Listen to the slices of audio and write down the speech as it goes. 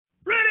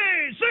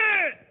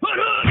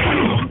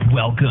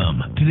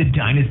Welcome to the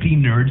Dynasty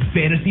Nerds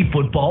Fantasy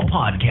Football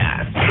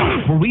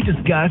Podcast, where we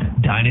discuss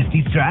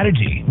dynasty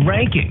strategy,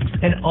 rankings,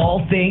 and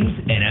all things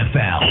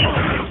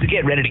NFL. So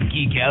get ready to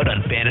geek out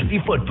on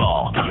fantasy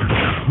football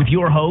with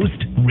your host,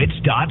 Rich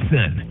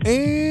Dotson.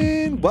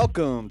 And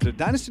welcome to the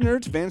Dynasty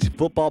Nerds Fantasy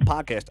Football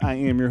Podcast. I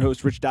am your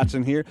host, Rich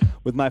Dotson, here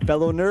with my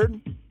fellow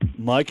nerd,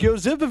 Mike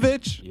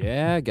Yozipovich.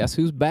 Yeah, guess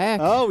who's back?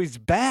 Oh, he's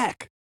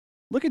back.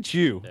 Look at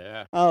you.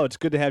 Yeah. Oh, it's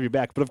good to have you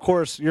back. But of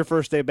course, your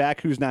first day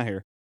back, who's not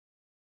here?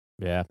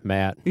 Yeah,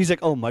 Matt. He's like,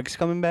 oh, Mike's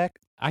coming back?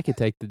 I could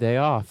take the day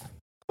off.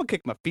 I'll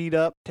kick my feet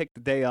up, take the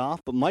day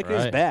off, but Mike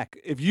is Right. back.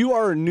 If you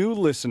are a new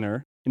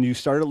listener and you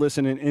started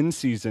listening in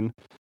season,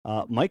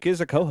 Mike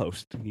is a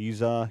co-host. He's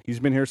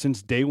been here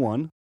since day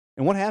one.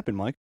 And what happened,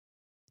 Mike?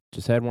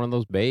 Just had one of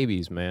those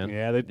babies, man.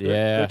 Yeah,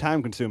 they're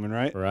time consuming,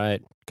 right?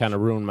 Right. Kind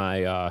of ruined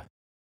my,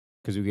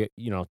 because we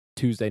get,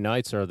 Tuesday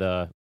nights are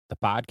the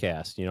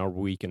podcast,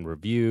 weekend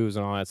reviews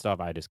and all that stuff.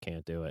 I just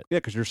can't do it. Yeah,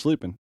 because you're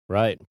sleeping.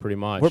 Right, pretty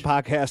much. We're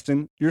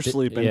podcasting. You're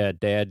sleeping. Yeah,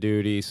 dad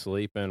duty,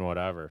 sleeping,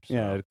 whatever. So.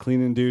 Yeah,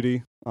 cleaning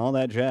duty, all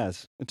that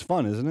jazz. It's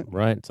fun, isn't it?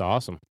 Right, it's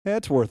awesome. Yeah,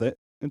 it's worth it.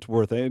 It's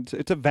worth it.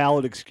 It's a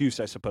valid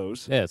excuse, I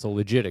suppose. Yeah, it's a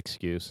legit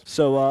excuse.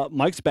 So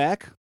Mike's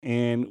back,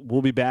 and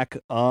we'll be back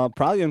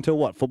probably until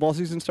what? Football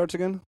season starts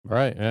again?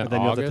 Right, yeah, Then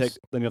August.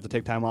 you have to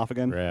take time off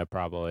again? Yeah,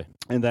 probably.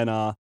 And then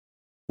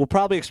we'll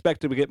probably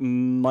expect to get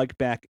Mike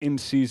back in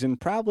season,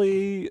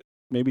 probably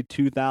maybe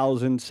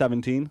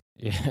 2017.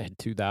 Yeah,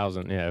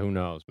 2000. Yeah, who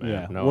knows, man?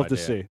 Yeah, No we'll have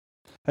idea. to see.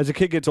 As a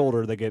kid gets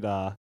older, they get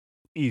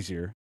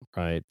easier.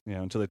 Right.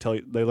 Until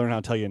they learn how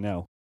to tell you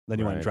no. Then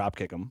you want to Right. drop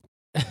kick them.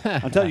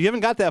 I'm telling you, you haven't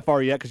got that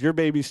far yet because your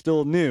baby's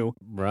still new.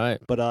 Right.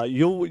 But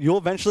you'll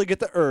eventually get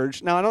the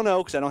urge. Now I don't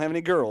know because I don't have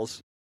any girls,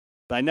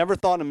 but I never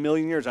thought in a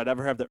million years I'd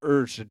ever have the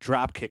urge to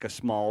drop kick a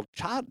small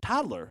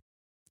toddler.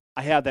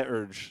 I had that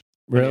urge.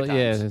 Really? many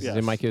Yeah. times,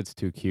 yes. My kid's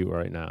too cute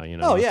right now.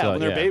 Oh yeah, so, when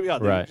they're a baby.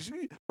 Right.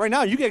 Right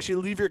now, you can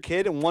actually leave your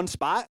kid in one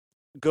spot,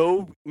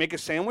 go make a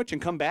sandwich,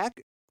 and come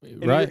back.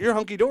 And Right. You're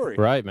hunky dory.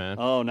 Right, man.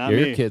 Oh, not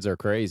Your me. kids are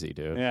crazy,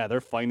 dude. Yeah,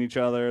 they're fighting each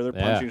other. They're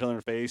punching each other in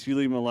the face. You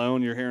leave them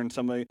alone, you're hearing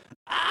somebody.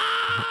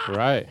 Ah!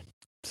 Right.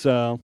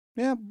 So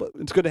yeah, but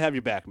it's good to have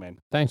you back, man.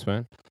 Thanks,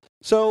 man.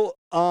 So,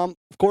 of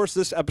course,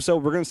 this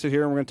episode, we're going to sit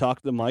here and we're going to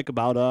talk to Mike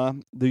about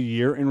the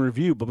year in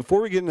review. But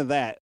before we get into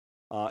that,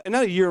 and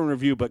not a year in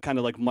review, but kind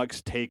of like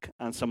Mike's take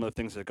on some of the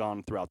things that have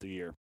gone throughout the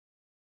year.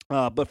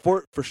 But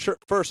for sure,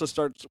 first, let's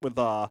start with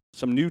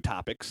some new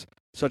topics,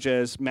 such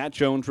as Matt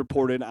Jones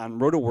reported on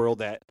Roto-World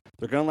that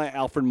they're going to let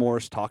Alfred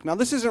Morris talk. Now,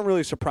 this isn't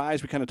really a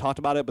surprise. We kind of talked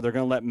about it, but they're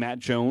going to let Matt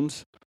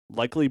Jones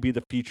likely be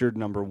the featured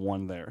number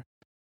one there.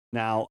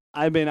 Now,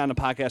 I've been on a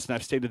podcast and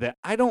I've stated that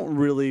I don't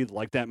really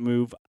like that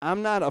move.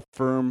 I'm not a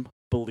firm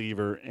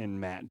believer in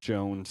Matt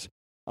Jones.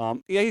 Yeah,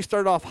 he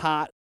started off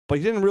hot, but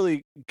he didn't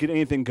really get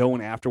anything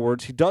going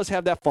afterwards. He does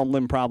have that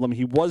fumbling problem.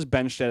 He was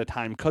benched at a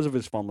time because of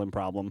his fumbling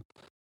problem.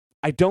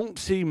 I don't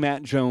see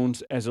Matt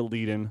Jones as a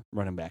lead-in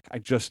running back. I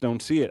just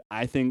don't see it.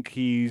 I think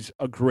he's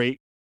a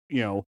great,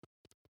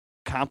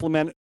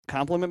 compliment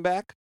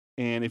back.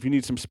 And if you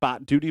need some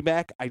spot duty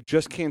back, I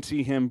just can't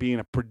see him being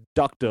a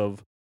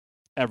productive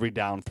every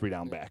down,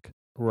 3-down back.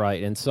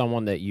 Right, and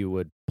someone that you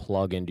would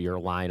plug into your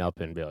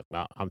lineup and be like,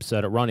 well, I'm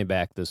set at running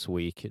back this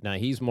week. Now,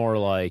 he's more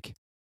like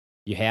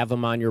you have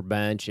him on your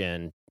bench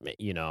and,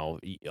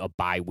 a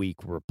bye-week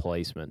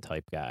replacement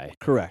type guy.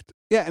 Correct.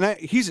 Yeah, and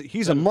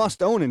he's a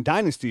must-own in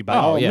Dynasty by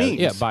all means.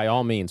 Yeah, by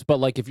all means.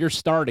 But, if you're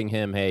starting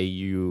him,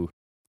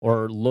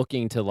 or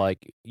looking to,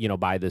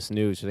 buy this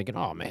news, you're thinking,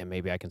 oh, man,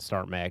 maybe I can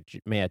start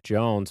Matt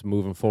Jones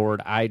moving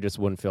forward. I just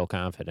wouldn't feel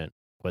confident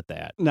with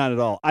that. Not at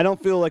all. I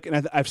don't feel like,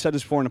 and I've said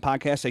this before in a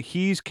podcast, that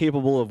he's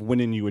capable of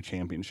winning you a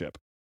championship.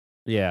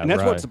 Yeah, and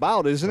that's what it's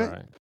about, isn't it?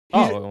 Right.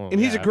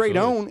 He's a great absolutely.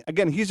 own.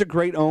 Again, he's a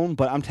great own,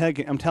 but I'm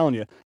telling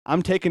you,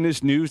 I'm taking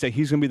this news that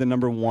he's going to be the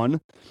number one.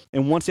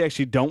 And once they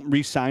actually don't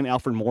re-sign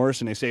Alfred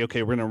Morris and they say,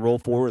 okay, we're going to roll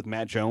forward with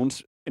Matt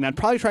Jones, and I'd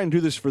probably try and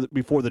do this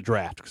before the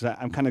draft because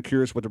I'm kind of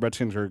curious what the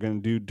Redskins are going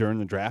to do during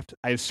the draft.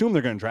 I assume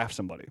they're going to draft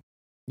somebody.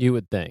 You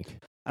would think.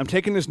 I'm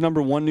taking this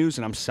number one news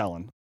and I'm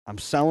selling. And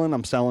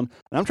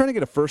I'm trying to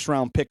get a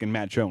first-round pick in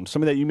Matt Jones,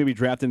 somebody that you maybe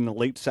drafted in the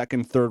late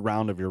second, third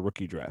round of your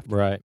rookie draft.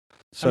 Right.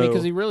 So,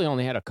 because he really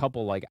only had a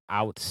couple,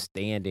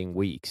 outstanding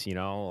weeks,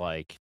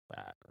 I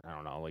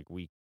don't know,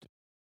 week,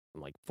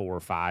 4 or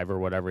 5 or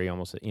whatever. He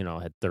almost,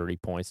 had 30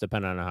 points,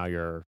 depending on how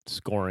your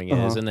scoring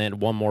is. And then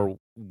one more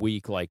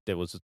week, that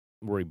was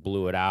where he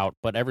blew it out.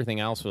 But everything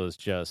else was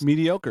just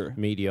mediocre.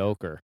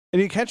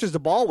 And he catches the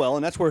ball well,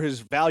 and that's where his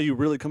value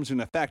really comes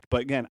into effect.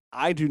 But again,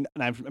 and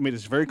I've made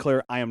this very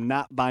clear, I am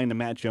not buying the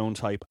Matt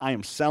Jones hype. I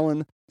am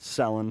selling.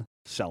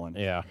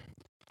 Yeah.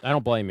 I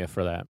don't blame you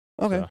for that.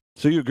 Okay.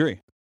 So you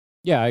agree?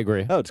 Yeah, I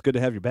agree. Oh, it's good to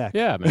have you back.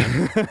 Yeah,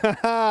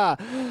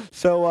 man.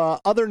 So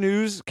other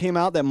news came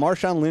out that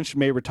Marshawn Lynch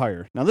may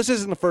retire. Now, this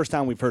isn't the first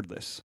time we've heard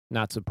this.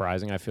 Not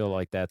surprising. I feel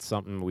like that's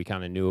something we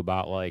kind of knew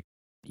about,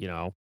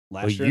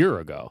 Last a year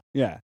ago.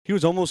 Yeah. He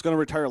was almost going to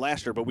retire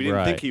last year, but we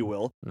didn't think he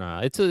will. Nah,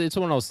 it's one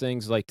of those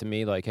things, to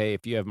me, hey,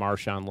 if you have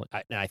Marshawn,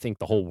 I think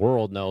the whole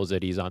world knows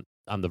that he's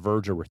on the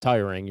verge of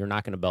retiring, you're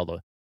not going to be able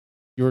to.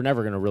 You're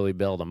never going to really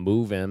be able to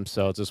move him.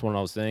 So it's just one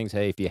of those things.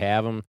 Hey, if you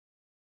have him,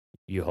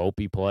 you hope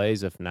he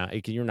plays. If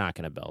not, you're not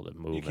going to be able to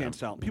move him. You can't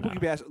sell him. People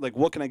keep asking, like,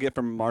 what can I get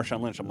from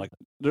Marshawn Lynch? I'm like,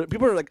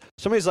 people are like,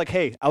 somebody's like,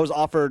 hey, I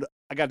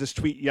got this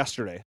tweet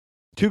yesterday.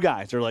 2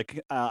 guys are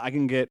like, I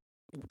can get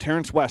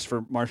Terrence West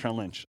for Marshawn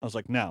Lynch. I was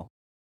like, no.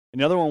 And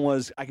the other one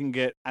was, I can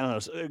get, I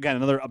don't know,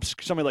 again,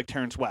 somebody like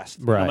Terrence West.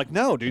 Right. I'm like,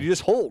 no, dude, you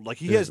just hold. Like,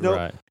 he has no,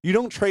 right. You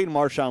don't trade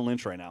Marshawn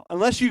Lynch right now.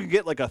 Unless you can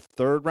get like a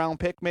 3rd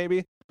round pick,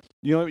 maybe.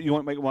 You know, you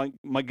want to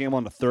make game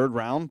on the 3rd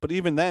round, but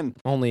even then,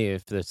 only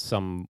if there's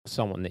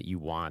someone that you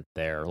want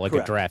there, like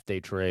correct. A draft day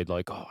trade.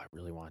 Like, oh, I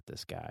really want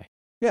this guy.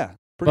 Yeah,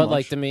 but much.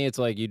 Like to me, it's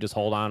like you just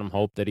hold on him,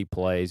 hope that he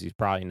plays. He's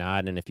probably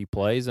not, and if he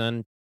plays,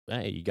 then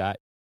hey, you got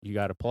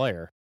a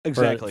player.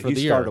 Exactly,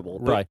 he's startable.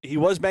 Right. He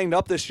was banged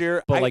up this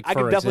year. But like, I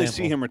can definitely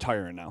see him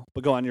retiring now.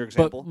 But go on your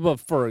example. But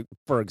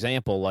for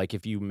example, like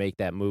if you make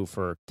that move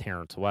for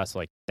Terrence West,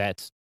 like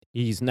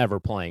he's never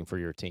playing for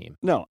your team.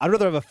 No, I'd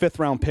rather have a 5th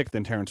round pick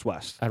than Terrence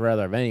West. I'd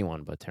rather have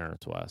anyone but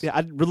Terrence West. Yeah,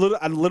 I'd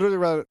literally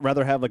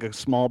rather have like a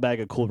small bag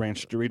of Cool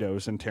Ranch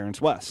Doritos than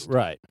Terrence West.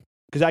 Right.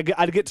 Because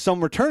I'd get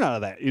some return out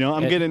of that. You know,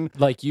 I'm getting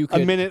like a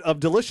minute of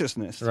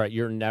deliciousness. Right.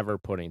 You're never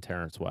putting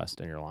Terrence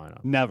West in your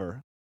lineup.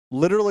 Never.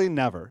 Literally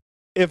never.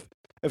 If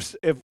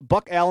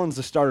Buck Allen's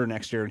the starter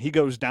next year and he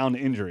goes down to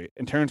injury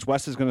and Terrence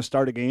West is going to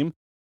start a game,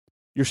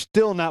 you're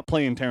still not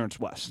playing Terrence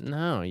West.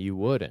 No, you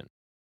wouldn't.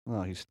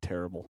 Oh, he's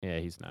terrible. Yeah,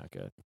 he's not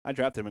good. I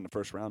drafted him in the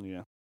 1st round,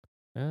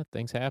 Yeah,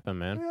 things happen,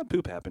 man. Yeah,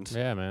 poop happens.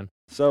 Yeah, man.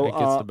 So it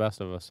gets the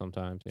best of us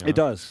sometimes. You know? It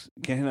does.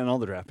 You can't hit on all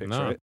the draft picks,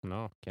 no, right?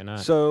 No,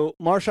 cannot. So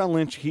Marshawn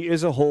Lynch, he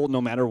is a hold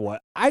no matter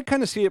what. I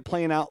kind of see it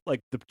playing out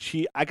like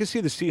I could see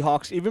the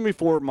Seahawks even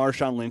before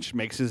Marshawn Lynch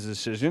makes his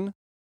decision,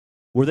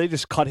 where they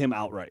just cut him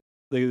outright.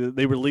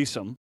 They release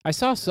him. I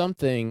saw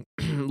something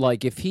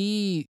like if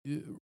he.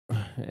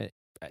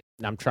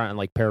 I'm trying to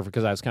like paraphrase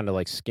because I was kind of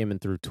like skimming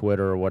through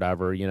Twitter or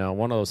whatever, you know,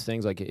 one of those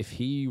things like if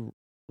he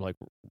like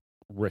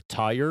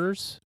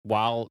retires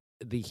while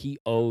he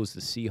owes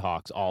the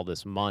Seahawks all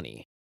this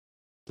money,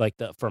 like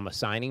from a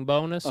signing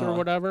bonus or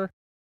whatever.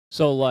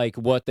 So like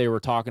what they were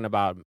talking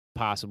about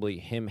possibly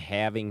him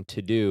having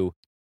to do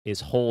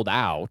is hold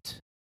out.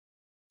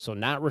 So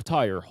not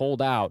retire,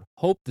 hold out,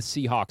 hope the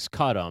Seahawks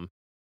cut him.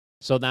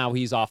 So now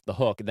he's off the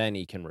hook, then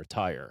he can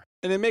retire.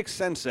 And it makes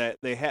sense that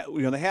they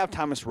have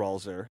Thomas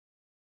Rawls there.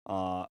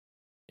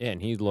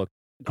 And he looked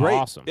great.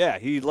 Awesome. Yeah,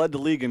 he led the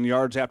league in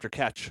yards after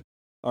catch,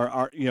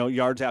 or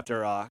yards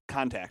after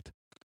contact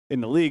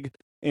in the league.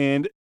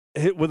 And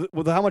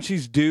with how much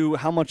he's due,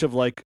 how much of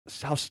like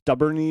how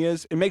stubborn he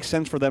is, it makes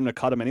sense for them to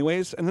cut him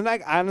anyways. And then I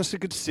honestly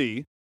could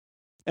see,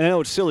 and I know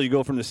it's silly, you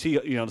go from to say,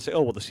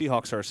 oh well, the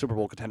Seahawks are a Super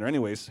Bowl contender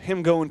anyways.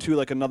 Him going to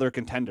like another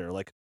contender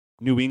like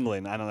New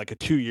England, I don't know, like a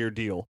 2-year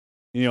deal.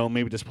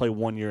 Maybe just play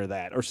 1 year of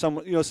that, or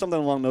something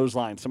along those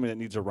lines. Somebody that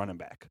needs a running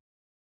back.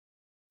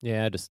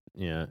 Yeah,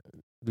 you're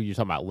talking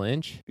about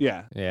Lynch?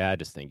 Yeah. Yeah, I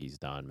just think he's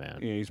done, man.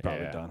 Yeah, he's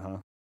probably done, huh?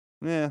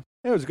 Yeah.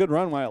 It was a good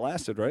run while it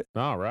lasted, right?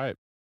 All right.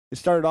 It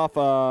started off,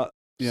 slow.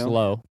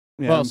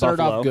 Yeah, well, it started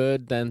Buffalo. off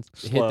good, then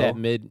Slow.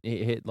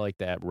 hit like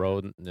that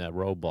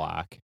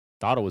roadblock.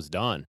 Thought it was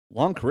done.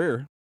 Long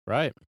career.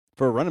 Right.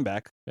 For a running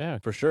back. Yeah.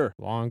 For sure.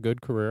 Long,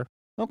 good career.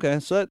 Okay,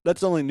 so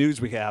that's the only news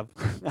we have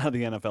out of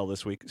the NFL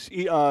this week.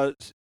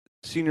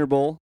 Senior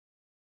Bowl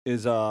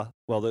is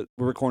we're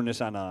recording this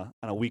on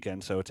a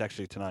weekend, so it's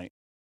actually tonight.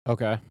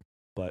 Okay.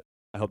 But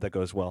I hope that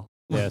goes well.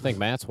 Yeah, I think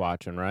Matt's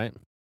watching, right?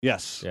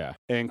 Yes. Yeah.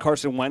 And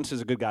Carson Wentz is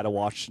a good guy to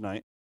watch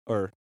tonight.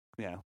 I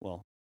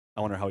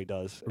wonder how he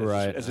does.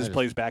 As this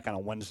plays back on a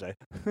Wednesday.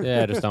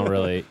 Yeah, I just don't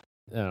really,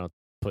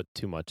 put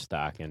too much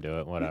stock into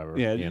it. Whatever.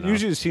 Yeah,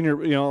 usually the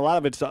senior, a lot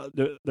of it's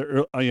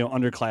they're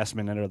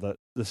underclassmen that are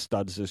the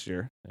studs this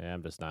year. Yeah,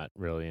 I'm just not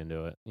really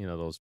into it.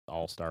 Those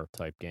all-star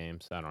type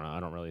games. I don't know. I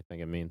don't really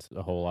think it means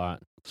a whole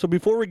lot. So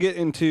before we get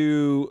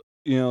into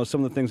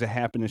some of the things that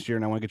happened this year,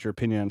 and I want to get your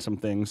opinion on some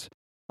things,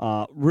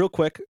 real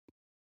quick.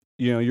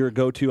 You're a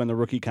go-to on the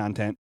rookie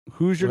content.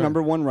 Who's your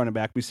number one running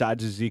back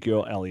besides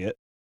Ezekiel Elliott?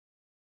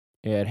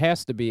 Yeah, it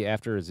has to be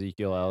after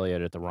Ezekiel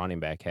Elliott at the running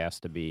back. Has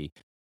to be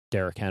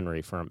Derrick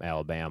Henry from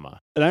Alabama.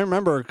 And I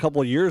remember a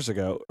couple of years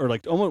ago, or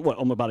like almost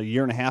about a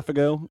year and a half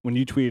ago, when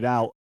you tweeted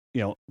out,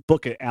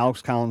 book it,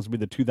 Alex Collins will be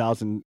the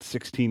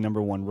 2016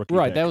 number one rookie.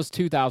 Right, pick. That was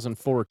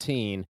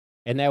 2014,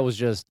 and that was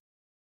just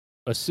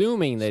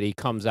assuming that he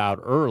comes out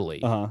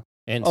early.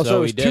 And so it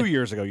was 2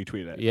 years ago you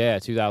tweeted it. Yeah,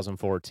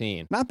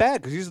 2014. Not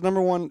bad because he's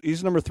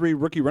number 3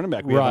 rookie running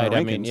back. Right.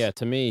 I mean,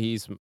 to me,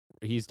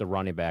 he's the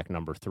running back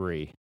number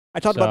 3. I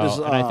talked about this,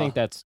 and I think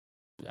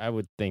I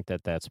would think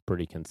that's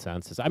pretty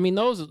consensus. I mean,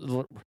 those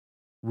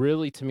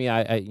really, to me,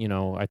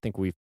 I think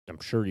I'm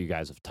sure you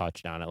guys have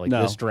touched on it. Like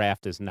this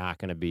draft is not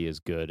going to be as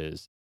good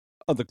as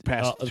the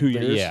past 2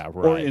 years. Yeah,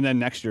 right. And then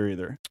next year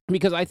either.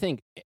 Because I think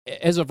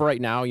as of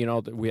right now,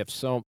 we have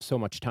so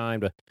much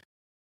time to,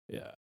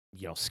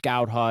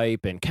 scout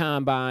hype and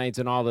combines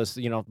and all this,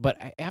 but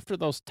after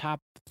those top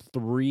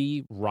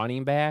 3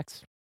 running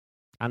backs,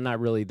 I'm not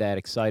really that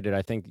excited.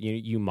 I think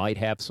you might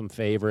have some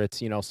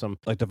favorites, some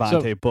like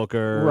Devontae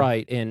Booker.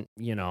 Right. And,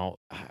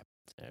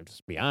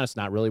 just be honest,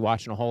 not really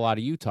watching a whole lot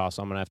of Utah,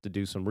 so I'm going to have to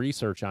do some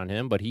research on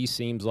him. But he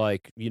seems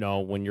like,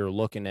 when you're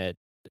looking at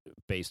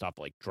based off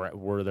like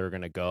where they're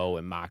going to go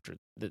and mock,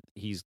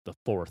 he's the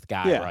fourth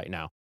guy right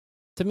now.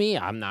 To me,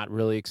 I'm not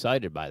really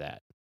excited by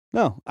that.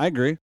 No, I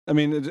agree. I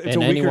mean, it's a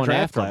weaker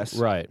draft class,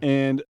 right?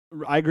 And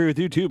I agree with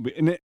you too.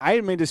 And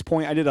I made this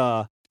point. I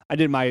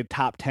did my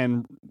top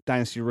 10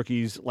 Dynasty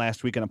rookies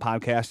last week on a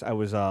podcast.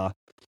 I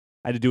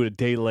had to do it a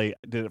day late.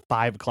 I did it at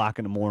 5:00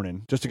 in the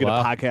morning just to get a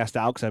podcast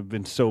out because I've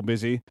been so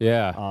busy.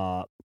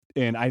 Yeah.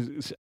 And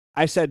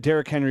I said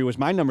Derrick Henry was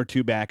my number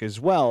 2 back as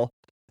well.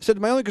 I said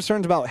my only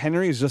concerns about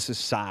Henry is just his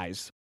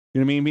size.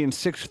 You know what I mean? Being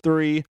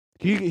 6'3",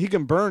 he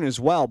can burn as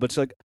well, but it's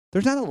like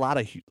there's not a lot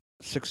of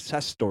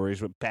success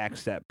stories with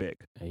backs that big.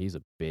 He's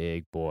a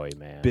big boy,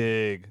 man.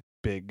 Big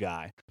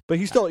guy. But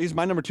he's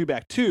my number 2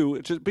 back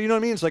too. But you know what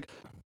I mean? It's like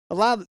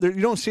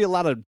you don't see a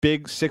lot of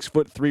big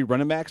 6'3"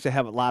 running backs that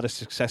have a lot of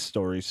success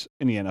stories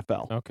in the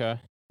NFL. Okay.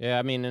 Yeah,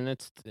 I mean, and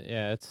it's.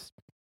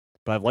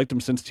 But I've liked him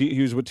since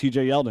he was with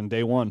TJ Yeldon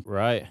day one.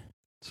 Right.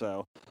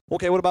 So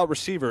okay, what about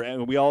receiver?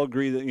 And we all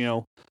agree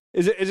that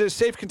is it a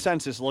safe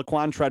consensus?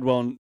 Laquan Treadwell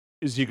and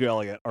Ezekiel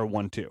Elliott are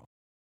 1-2.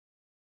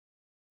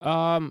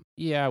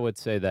 Yeah, I would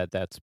say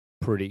that's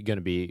pretty going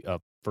to be a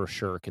for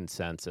sure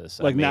consensus.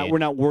 Like, we're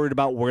not worried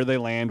about where they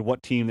land,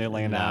 what team they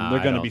land on.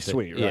 They're going to be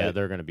sweet, right? Yeah,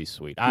 they're going to be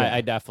sweet. Yeah.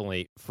 I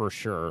definitely, for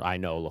sure, I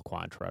know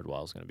Laquan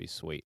Treadwell is going to be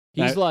sweet.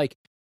 He's like,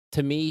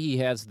 to me, he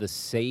has the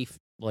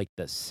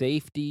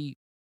safety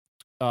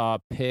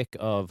pick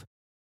of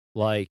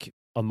like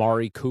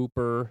Amari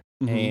Cooper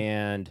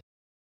and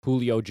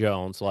Julio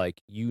Jones.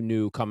 Like, you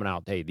knew coming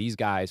out, hey, these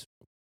guys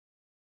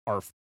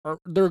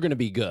they're going to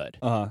be good.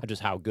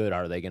 Just how good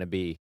are they going to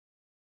be?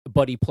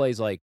 But he plays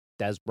like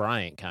Des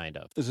Bryant, kind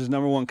of. This is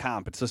number 1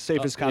 comp. It's the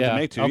safest comp to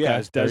make, too. Okay. Yeah,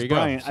 it's Des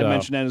Bryant. So, I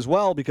mentioned that as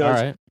well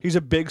because he's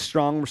a big,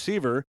 strong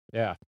receiver.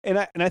 Yeah. And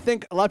I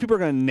think a lot of people are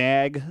going to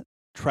nag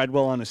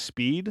Treadwell on his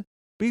speed,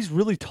 but he's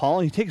really tall.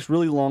 And he takes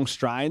really long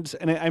strides.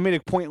 And I made a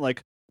point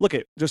like, look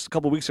at just a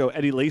couple of weeks ago,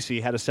 Eddie Lacy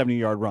had a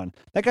 70-yard run.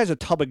 That guy's a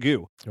tub of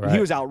goo. Right. He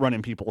was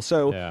outrunning people.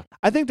 So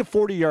I think the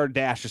 40-yard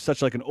dash is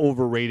such like an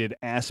overrated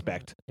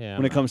aspect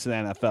when it comes to the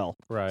NFL.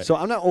 Right. So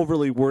I'm not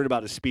overly worried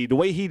about his speed. The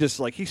way he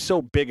just he's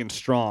so big and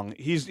strong.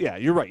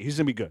 You're right. He's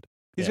gonna be good.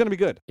 He's gonna be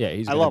good. Yeah,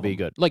 he's gonna be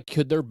good. Like,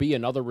 could there be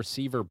another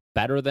receiver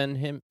better than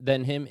him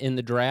in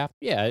the draft?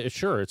 Yeah,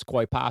 sure, it's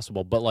quite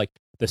possible. But like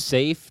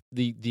the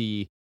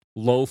the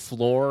low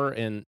floor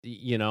and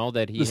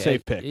that he the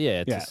safe pick.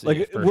 Yeah.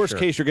 Like worst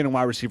case, you're getting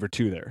wide receiver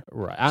 2 there.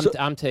 Right.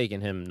 I'm taking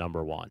him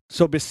number 1.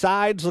 So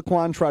besides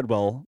Laquan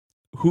Treadwell,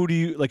 who do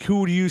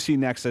you see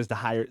next as the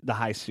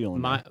high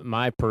ceiling? I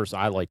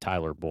like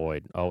Tyler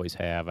Boyd. Always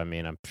have. I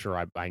mean, I'm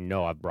sure I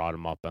know I brought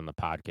him up on the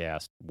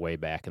podcast way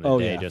back in the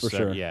day. Yeah, for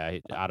sure. Yeah,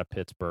 out of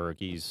Pittsburgh.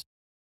 He's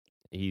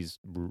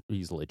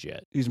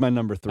legit. He's my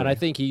number 3. And I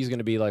think he's going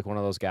to be like one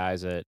of those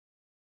guys that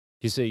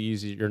you say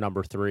use your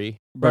number 3.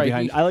 Right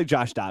behind. I like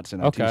Josh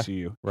Dotson at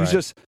TCU. Right. He's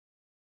just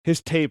his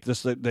tape,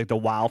 just like the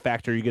wow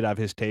factor you get out of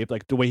his tape,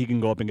 like the way he can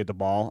go up and get the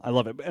ball. I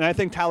love it. And I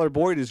think Tyler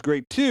Boyd is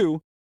great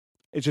too.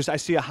 It's just I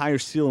see a higher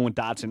ceiling with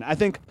Dotson. I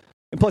think,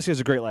 and plus he has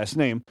a great last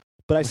name.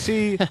 But I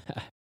see,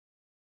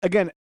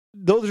 again,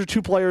 those are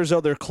 2 players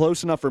though. They're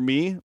close enough for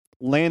me.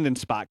 Landon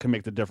spot can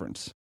make the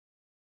difference.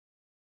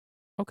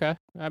 Okay,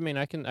 I mean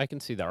I can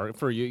see that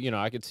for you.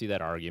 I could see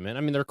that argument.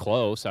 I mean they're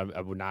close. I'm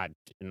not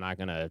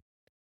gonna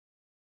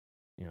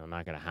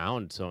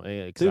hound. So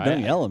dude,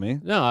 don't yell at me.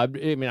 No, I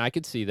mean I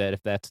could see that if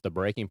that's the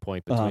breaking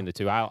point between the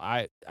two.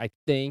 I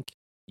think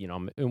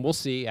and we'll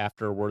see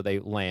after where they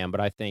land.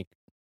 But I think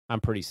I'm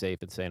pretty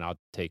safe in saying I'll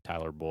take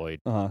Tyler Boyd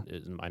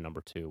as my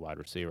number 2 wide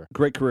receiver.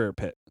 Great career at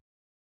Pitt.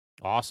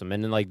 Awesome.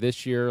 And then like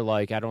this year,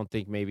 like I don't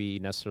think maybe he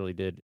necessarily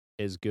did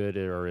as good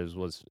or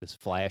was as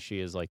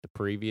flashy as like the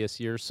previous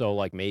year. So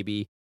like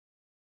maybe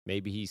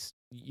he's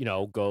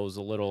goes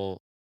a little,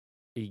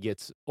 he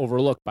gets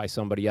overlooked by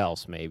somebody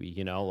else. Maybe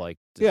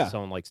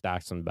someone like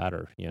Stockton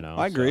better.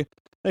 I agree.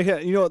 Like,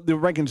 the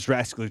rankings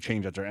drastically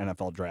change after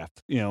NFL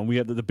draft. We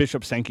have the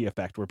Bishop Sankey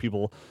effect where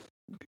people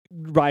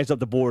rise up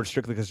the board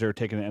strictly because they're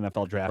taking an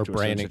NFL draft to a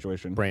certain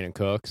situation. Brandon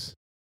Cooks,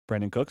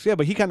 yeah,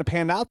 but he kind of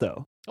panned out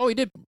though. Oh, he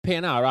did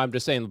pan out. I'm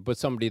just saying, but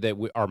somebody that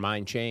our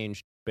mind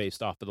changed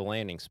based off of the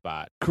landing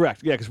spot.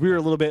 Correct. Yeah, because we were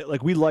a little bit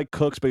like we liked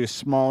Cooks, but he was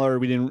smaller.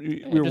 We didn't.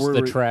 We were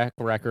the track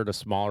record of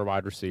smaller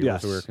wide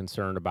receivers we were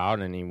concerned about,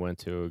 and he went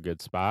to a good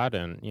spot,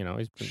 and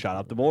he's shot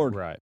up the board.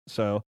 Right.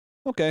 So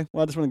okay,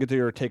 well, I just want to get to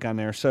your take on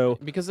there. So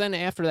because then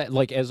after that,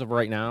 like as of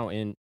right now,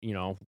 in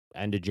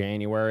end of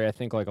January, I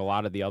think like a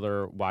lot of the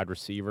other wide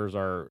receivers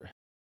are,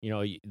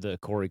 the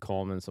Corey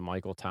Colemans, the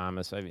Michael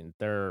Thomas. I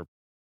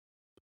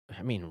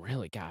mean,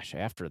 really, gosh,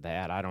 after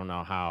that, I don't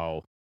know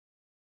how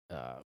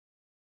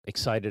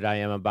excited I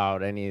am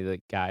about any of the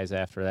guys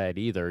after that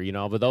either,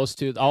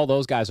 but all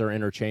those guys are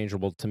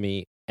interchangeable to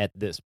me at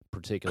this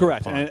particular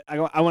correct. point.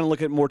 And I want to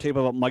look at more tape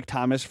about Mike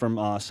Thomas from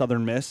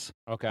Southern Miss.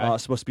 Okay.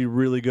 Supposed to be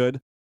really good.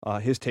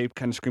 His tape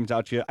kind of screams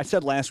out to you. I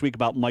said last week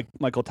about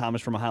Michael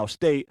Thomas from Ohio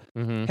State.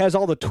 Mm-hmm. Has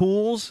all the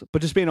tools,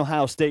 but just being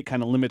Ohio State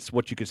kind of limits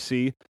what you could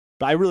see.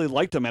 But I really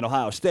liked him at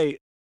Ohio State.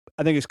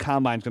 I think his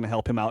combine's going to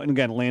help him out. And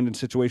again, Landon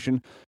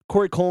situation.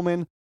 Corey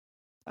Coleman,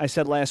 I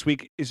said last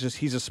week,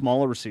 he's a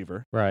smaller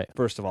receiver, right?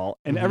 First of all.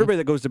 And everybody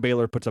that goes to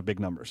Baylor puts up big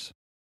numbers.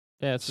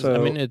 Yeah,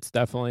 it's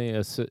definitely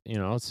a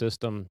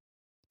system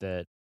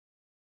that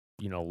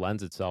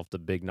lends itself to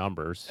big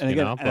numbers. And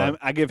again,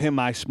 I give him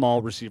my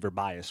small receiver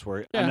bias,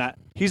 where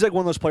he's like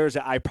one of those players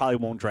that I probably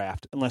won't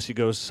draft unless he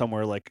goes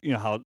somewhere like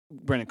how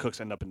Brandon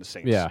Cooks end up in the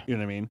Saints. Yeah, you know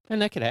what I mean.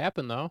 And that could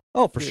happen though.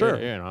 Oh, for sure.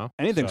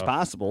 Anything's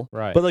possible.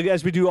 Right. But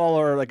as we do all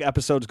our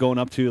episodes going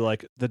up to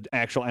the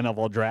actual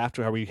NFL draft,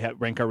 where we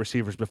rank our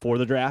receivers before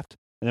the draft,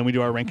 and then we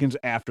do our rankings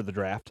after the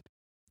draft.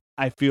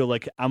 I feel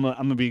like I'm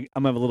gonna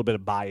have a little bit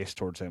of bias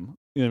towards him.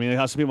 You know what I mean?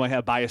 How some people might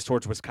have bias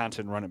towards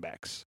Wisconsin running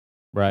backs.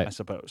 Right. I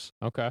suppose.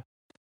 Okay.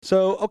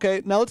 So,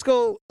 now let's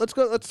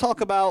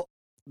talk about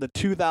the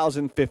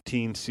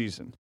 2015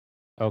 season.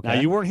 Okay. Now,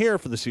 you weren't here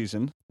for the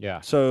season.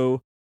 Yeah.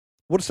 So,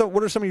 what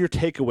are some of your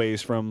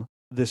takeaways from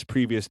this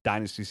previous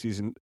Dynasty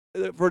season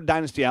for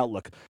Dynasty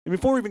Outlook? And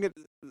before we even get,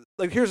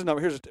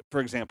 for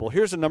example,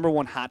 here's the number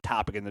one hot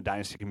topic in the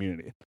Dynasty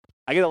community.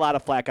 I get a lot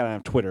of flack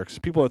on Twitter because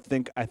people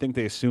I think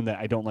they assume that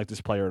I don't like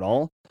this player at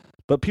all.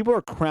 But people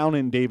are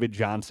crowning David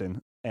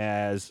Johnson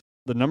as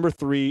the number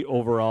 3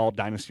 overall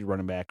Dynasty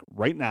running back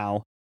right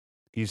now.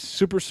 He's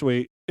super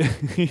sweet.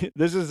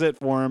 This is it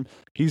for him.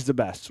 He's the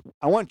best.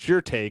 I want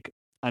your take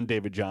on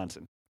David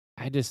Johnson.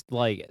 I just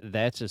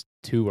that's just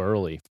too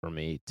early for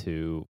me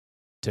to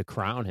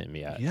crown him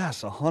yet.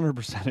 Yes,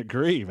 100%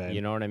 agree, man.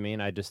 You know what I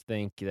mean? I just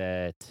think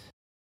that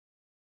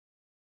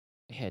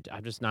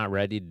I'm just not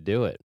ready to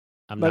do it.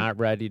 I'm not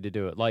ready to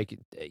do it.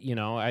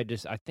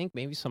 I think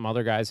maybe some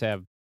other guys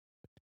have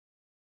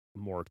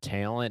more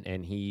talent,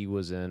 and he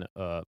was in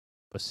a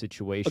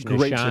situation, a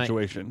great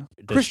situation.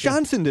 Chris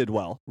Johnson did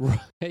well.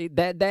 Right.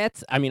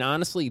 That's. I mean,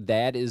 honestly,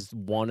 that is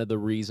one of the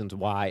reasons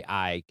why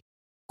I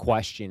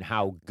question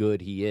how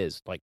good he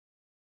is. Like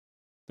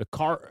the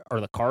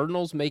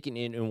Cardinals making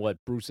in what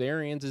Bruce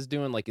Arians is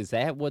doing. Like, is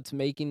that what's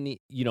making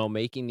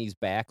making these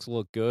backs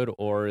look good,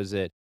 or is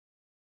it?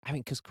 I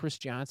mean, because Chris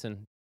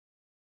Johnson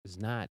is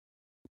not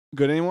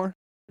good anymore.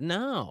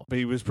 No, but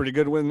he was pretty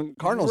good when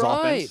Cardinals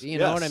right. offense. You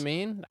know what I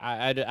mean?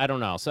 I don't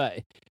know. So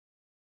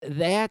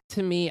that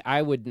to me,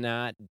 I would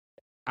not.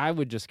 I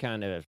would just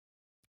kind of.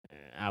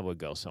 I would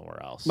go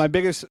somewhere else. My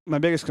biggest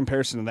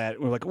comparison to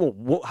that, we're like,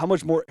 well, how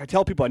much more? I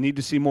tell people I need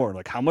to see more.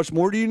 Like, how much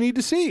more do you need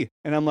to see?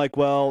 And I'm like,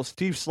 well,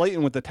 Steve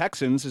Slayton with the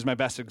Texans is my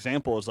best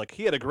example. Is like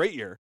he had a great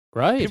year.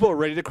 Right. People are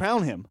ready to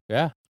crown him.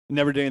 Yeah.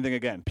 Never did anything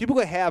again. People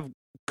that have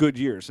good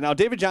years. Now,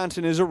 David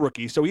Johnson is a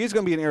rookie, so he is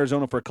going to be in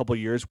Arizona for a couple of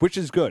years, which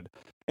is good.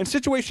 And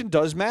situation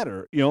does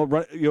matter.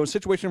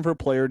 Situation for a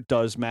player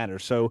does matter.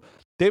 So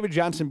David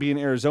Johnson being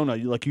in Arizona,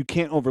 you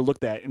can't overlook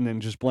that and then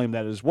just blame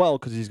that as well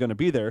because he's going to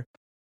be there.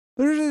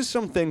 There's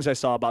some things I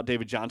saw about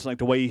David Johnson, like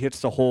the way he hits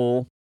the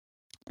hole,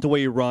 the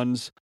way he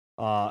runs.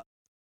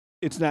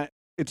 It's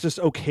just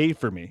okay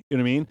for me. You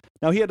know what I mean?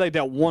 Now, he had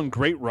that one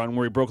great run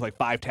where he broke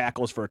 5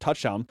 tackles for a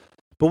touchdown.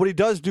 But what he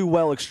does do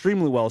well,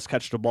 extremely well, is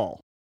catch the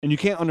ball. And you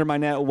can't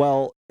undermine that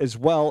as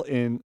well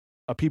in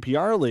a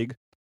PPR league.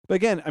 But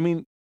again, I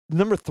mean,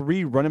 number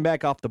 3 running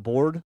back off the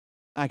board,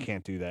 I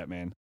can't do that,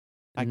 man.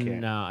 I can't.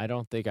 No, I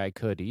don't think I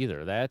could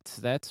either.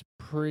 That's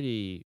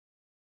pretty.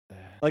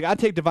 I'd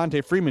take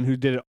Devontae Freeman, who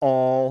did it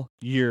all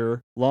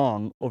year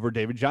long, over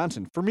David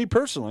Johnson. For me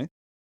personally.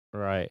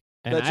 Right.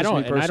 And I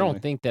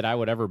don't think that I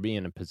would ever be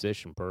in a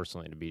position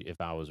personally to be, if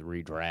I was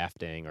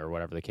redrafting or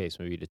whatever the case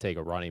may be, to take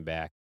a running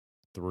back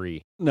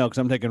 3. No, because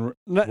I'm taking.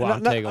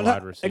 I'm taking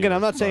wide receiver. Again,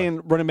 I'm not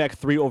saying running back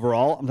 3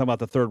 overall. I'm talking about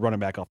the 3rd running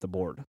back off the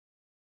board.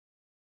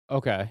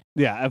 Okay.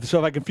 Yeah. So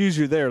if I confuse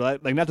you there,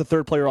 not the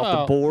 3rd player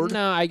off the board.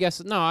 No, I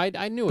guess no.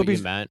 I knew what you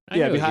meant.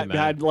 Behind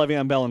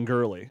Le'Veon Bell and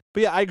Gurley.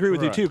 But yeah, I agree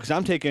with you too because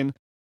I'm taking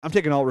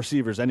all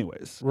receivers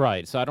anyways.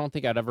 Right. So I don't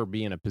think I'd ever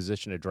be in a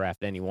position to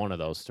draft any one of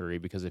those 3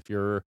 because if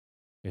you're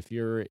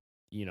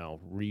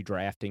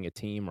redrafting a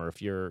team, or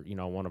if you're,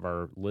 one of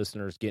our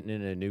listeners getting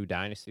in a new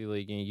dynasty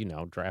league,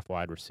 draft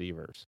wide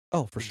receivers.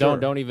 Oh, for sure.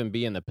 Don't even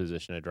be in the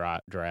position to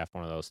draft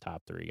one of those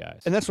top 3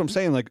 guys. And that's what I'm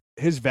saying.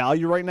 His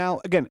value right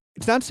now, again,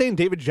 it's not saying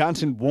David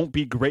Johnson won't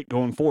be great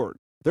going forward.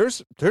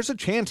 There's a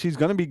chance he's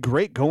going to be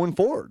great going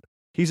forward.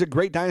 He's a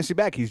great dynasty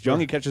back. He's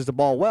young. He catches the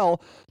ball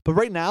well. But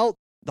right now,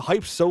 the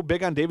hype's so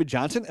big on David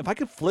Johnson. If I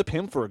could flip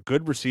him for a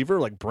good receiver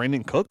like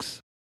Brandon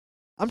Cooks,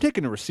 I'm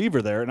taking a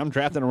receiver there, and I'm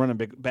drafting a running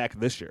back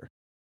this year.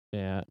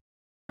 Yeah,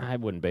 I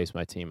wouldn't base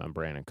my team on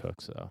Brandon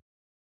Cooks, though.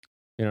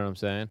 You know what I'm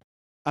saying?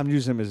 I'm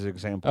using him as an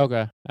example.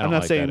 Okay. I'm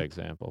not saying that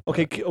example.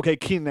 Okay,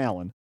 Keenan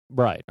Allen.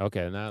 Right.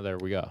 Okay, now there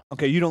we go.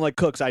 Okay, you don't like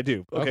Cooks, I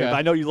do. Okay. But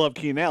I know you love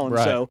Keenan Allen,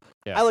 right. So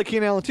yeah. I like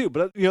Keenan Allen too.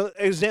 But, an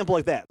example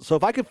like that. So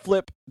if I could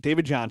flip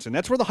David Johnson,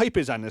 that's where the hype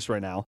is on this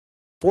right now.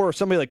 For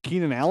somebody like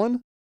Keenan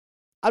Allen,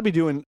 I'd be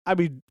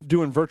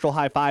doing virtual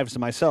high fives to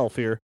myself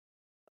here.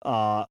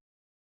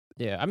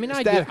 Yeah, I mean,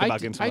 ecstatic about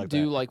getting something I like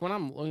do that. like when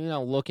I'm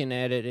looking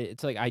at it.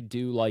 It's like I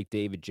do like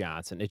David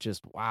Johnson. It's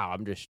just wow,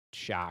 I'm just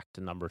shocked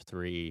to number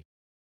 3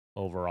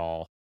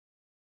 overall.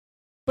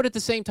 But at the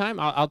same time,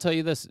 I'll tell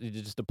you this,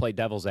 just to play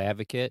devil's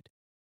advocate,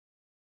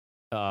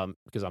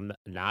 because I'm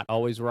not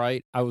always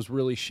right. I was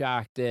really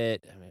shocked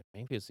at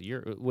maybe it's a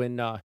year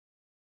when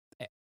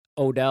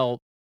Odell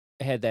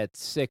had that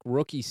sick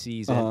rookie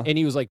season, and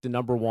he was like the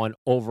number 1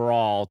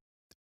 overall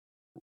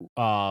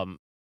um,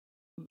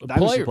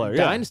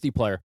 Dynasty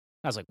player.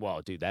 I was like,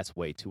 "Whoa, dude, that's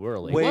way too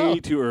early." Way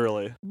too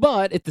early.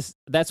 But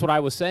that's what I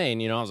was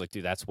saying. I was like,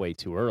 "Dude, that's way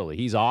too early.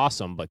 He's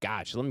awesome, but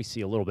gosh, let me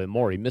see a little bit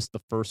more." He missed the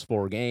first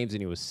 4 games,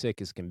 and he was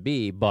sick as can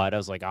be. But I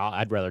was like,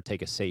 I'd rather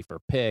take a safer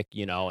pick,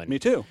 And Me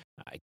too.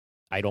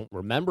 I don't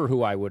remember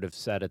who I would have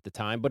said at the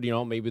time, but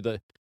maybe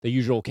the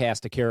usual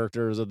cast of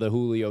characters of the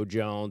Julio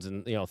Jones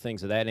and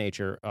things of that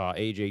nature.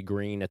 AJ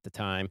Green at the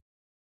time,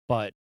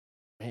 but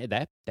man,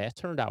 that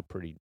turned out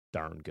pretty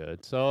darn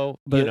good. So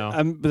but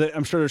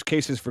I'm sure there's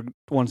cases for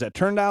ones that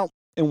turned out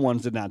and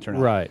ones did not turn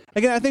out. Right.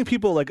 Again, I think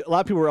a lot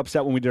of people were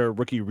upset when we did our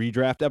rookie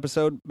redraft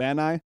episode, Matt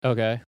and I.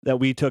 Okay. That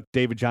we took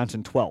David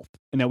Johnson 12th,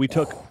 and that we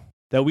took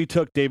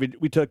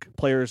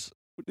players.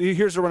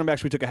 Here's the running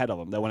backs we took ahead of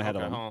him. That went ahead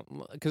of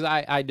him. Because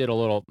I did a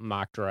little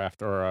mock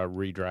draft or a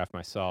redraft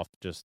myself,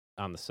 just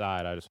on the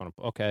side. I just want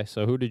to. Okay,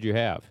 so who did you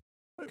have?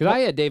 Because I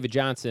had David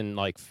Johnson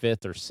like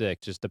 5th or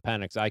 6th, just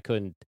depending. Because I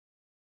couldn't.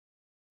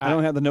 I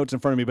don't have the notes in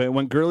front of me, but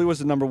when Gurley was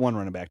the number 1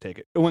 running back, take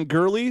it. It went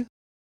Gurley,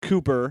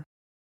 Cooper.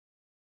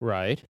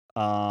 Right.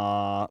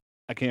 I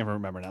can't even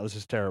remember now. This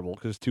is terrible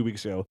because it's 2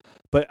 weeks ago.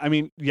 But I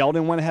mean,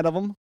 Yeldon went ahead of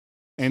him.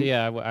 And so,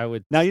 yeah, I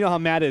would. Now you know how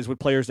Matt is with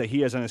players that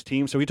he has on his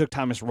team, so he took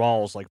Thomas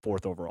Rawls like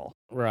 4th overall.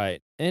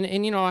 Right,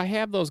 and I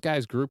have those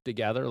guys grouped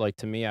together. Like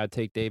to me, I'd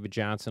take David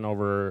Johnson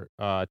over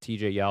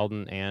T.J.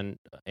 Yeldon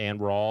and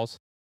Rawls.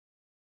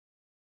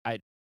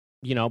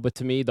 But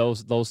to me,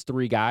 those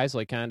 3 guys,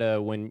 like kind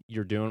of when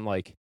you're doing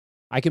like,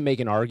 I can make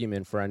an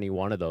argument for any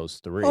one of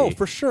those 3. Oh,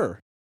 for sure.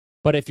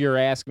 But if you're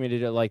asking me to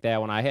do it like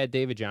that, when I had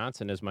David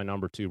Johnson as my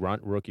number 2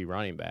 rookie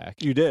running back.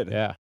 You did?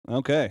 Yeah.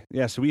 Okay.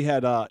 Yeah, so we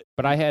had...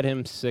 but I had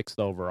him 6th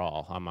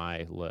overall on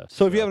my list.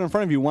 So if you have it in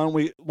front of you, why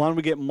don't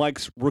we get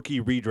Mike's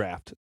rookie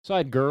redraft? So I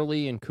had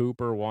Gurley and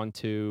Cooper 1,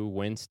 2,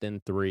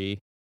 Winston 3.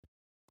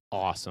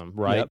 Awesome,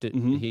 right? Yep.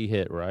 He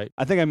hit, right?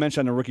 I think I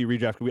mentioned on a rookie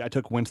redraft, I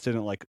took Winston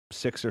at like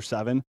 6 or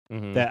 7.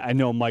 Mm-hmm. That I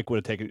know Mike would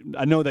have taken.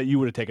 I know that you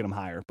would have taken him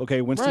higher.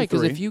 Okay, Winston 3. Right,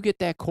 because if you get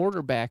that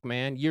quarterback,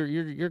 man,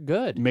 you're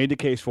good. Made the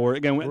case for it.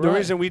 Again, right. The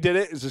reason we did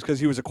it is just because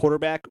he was a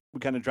quarterback.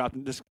 We kind of dropped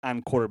him just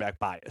on quarterback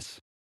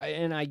bias.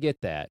 And I get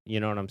that. You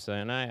know what I'm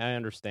saying? I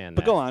understand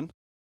that. But go on.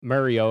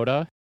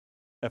 Mariota.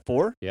 At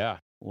 4? Yeah.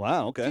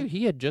 Wow, okay. Dude,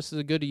 he had just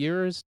as good a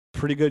year as...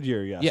 Pretty good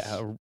year, yes.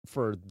 Yeah,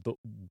 for the...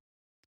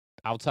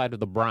 Outside of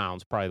the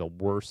Browns, probably the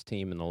worst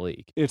team in the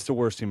league. It's the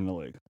worst team in the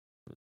league.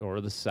 Or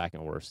the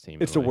second worst team.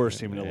 It's the worst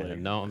team in the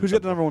league. No, who's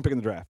got the number 1 pick in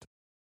the draft?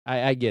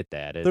 I get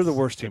that. They're the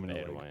worst team in the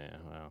league. Yeah,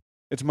 well.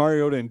 It's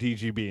Mariota and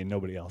DGB and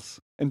nobody else.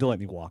 And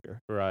Delaney Walker.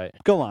 Right.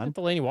 Go on.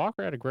 Delaney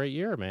Walker had a great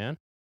year, man.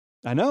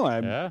 I know.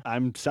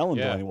 I'm selling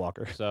Delaney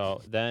Walker.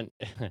 So then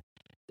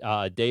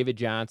David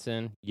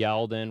Johnson,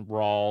 Yeldon,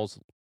 Rawls.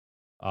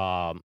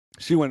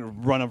 She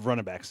went run of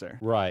running backs there.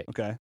 Right.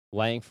 Okay.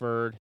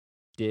 Langford,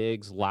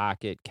 Diggs,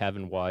 Lockett,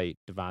 Kevin White,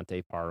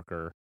 Devontae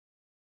Parker.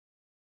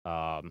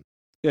 So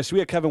we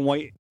had Kevin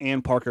White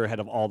and Parker ahead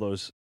of all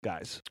those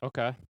guys.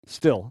 Okay.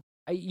 Still.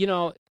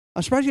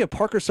 I'm surprised you have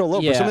Parker so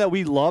low. For something that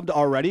we loved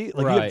already.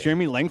 Like you have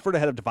Jeremy Langford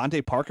ahead of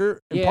Devontae Parker.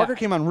 And Parker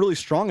came on really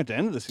strong at the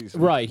end of the season.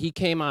 Right. He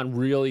came on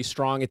really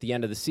strong at the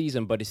end of the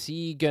season, but is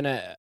he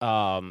gonna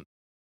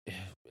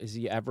is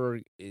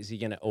he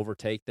gonna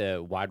overtake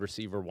the wide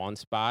receiver 1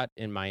 spot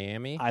in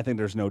Miami? I think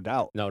there's no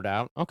doubt. No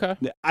doubt. Okay.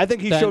 I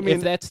think he showed me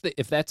if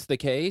that's the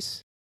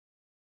case,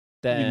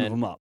 then you move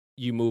him up.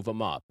 You move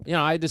him up.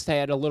 I just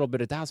had a little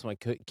bit of doubts. I'm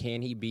like,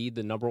 can he be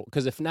the number?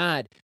 Because if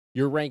not,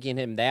 you're ranking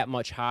him that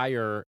much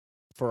higher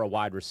for a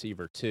wide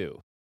receiver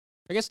too.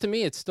 I guess to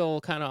me, it's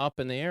still kind of up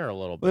in the air a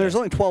little bit. Well, there's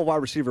only 12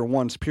 wide receiver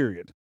 1s,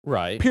 period.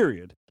 Right.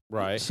 Period.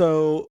 Right.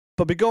 So,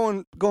 but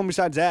going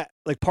besides that,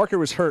 like Parker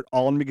was hurt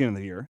all in the beginning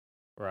of the year.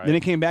 Right. Then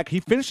he came back. He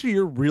finished the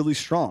year really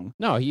strong.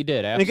 No, he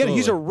did. Absolutely. And again,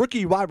 he's a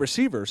rookie wide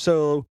receiver.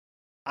 So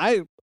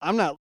I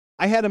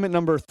had him at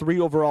number 3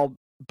 overall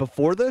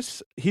before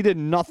this. He did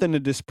nothing to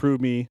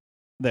disprove me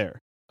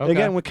there. Okay.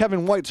 Again, with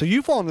Kevin White. So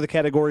you fall into the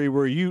category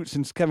where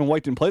since Kevin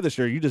White didn't play this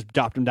year, you just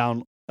dropped him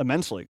down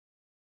immensely.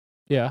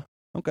 Yeah.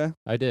 Okay.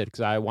 I did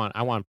because I want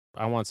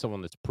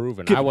someone that's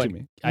proven. Give it to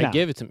me.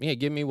 Give it to me. Yeah,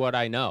 give me what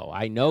I know.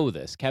 I know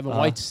this. Kevin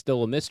White's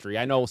still a mystery.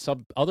 I know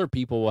some other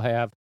people will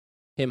have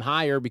him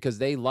higher because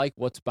they like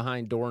what's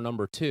behind door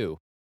number 2.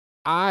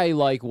 I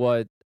like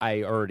what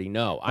I already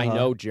know. I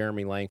know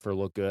Jeremy Langford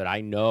looked good.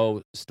 I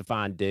know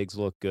Stephon Diggs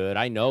looked good.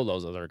 I know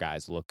those other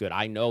guys look good.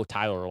 I know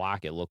Tyler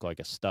Lockett looked like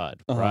a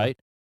stud, right?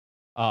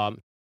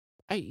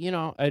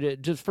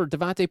 Just for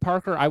Devontae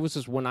Parker,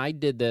 when I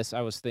did this,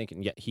 I was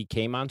thinking, he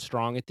came on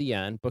strong at the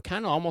end, but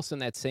kind of almost in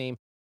that same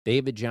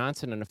David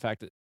Johnson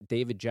effect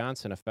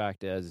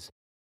as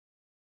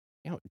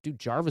dude,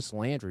 Jarvis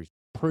Landry's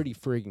pretty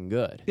freaking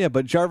good. Yeah,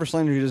 but Jarvis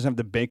Landry doesn't have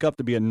the makeup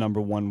to be a number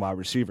one wide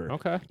receiver.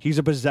 Okay. He's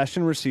a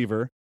possession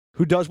receiver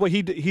who does what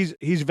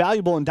he's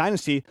valuable in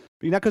Dynasty,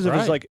 but not because of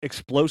his like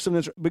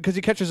explosiveness, because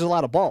he catches a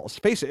lot of balls.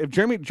 Face it,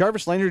 if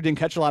Jarvis Landry didn't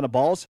catch a lot of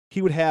balls,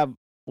 he would have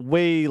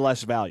way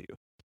less value.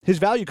 His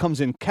value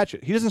comes in catch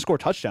it. He doesn't score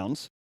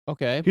touchdowns.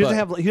 Okay. He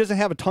doesn't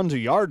have a tons of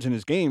yards in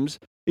his games.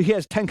 He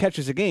has 10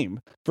 catches a game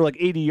for like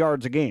 80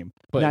 yards a game,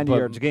 90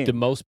 yards a game. Do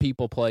most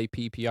people play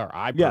PPR?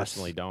 I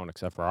personally don't,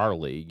 except for our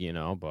league,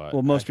 But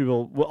most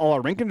people, all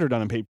our rankings are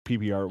done in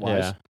PPR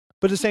wise. Yeah.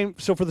 But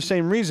for the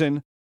same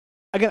reason,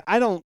 again,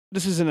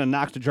 this isn't a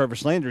knock to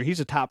Jarvis Landry. He's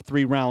a top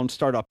 3 round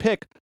startup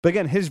pick. But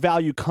again, his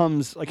value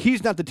comes, like,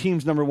 he's not the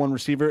team's number one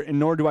receiver, and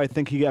nor do I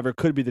think he ever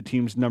could be the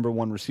team's number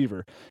one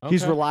receiver. Okay.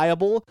 He's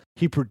reliable.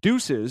 He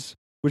produces,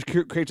 which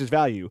creates his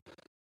value.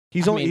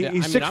 He's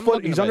 6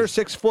 foot. He's under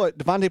 6 foot.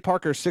 Devontae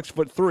Parker's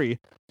 6'3".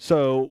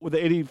 So with the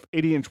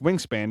 80-inch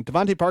wingspan,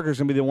 Devontae Parker's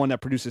gonna be the one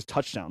that produces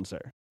touchdowns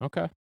there.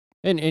 Okay,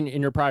 and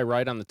you're probably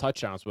right on the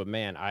touchdowns, but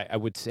man, I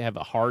would have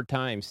a hard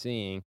time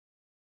seeing,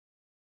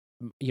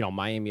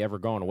 Miami ever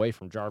going away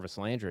from Jarvis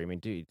Landry. I mean,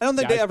 dude, I don't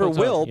think they ever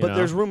will. But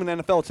there's room in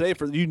NFL today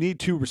for you need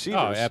 2 receivers.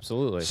 Oh,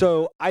 absolutely.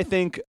 So I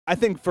think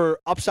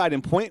for upside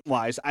and point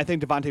wise, I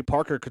think Devontae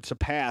Parker could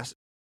surpass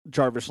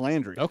Jarvis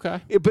Landry.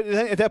 Okay. But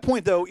at that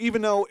point, though,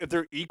 even though if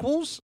they're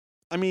equals,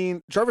 I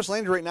mean, Jarvis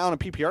Landry right now in a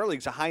PPR league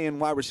is a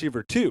high-end wide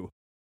receiver, too.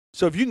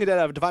 So if you can get that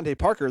out of Devontae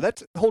Parker,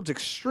 that holds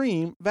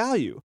extreme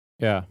value.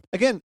 Yeah.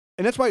 Again,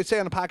 and that's why I say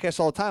on the podcast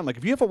all the time, like,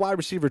 if you have a wide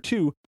receiver,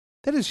 too,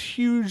 that is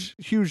huge,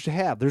 huge to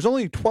have. There's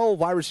only 12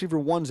 wide receiver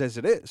ones as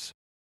it is.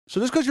 So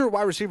just because you're a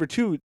wide receiver,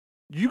 too,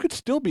 you could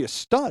still be a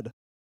stud.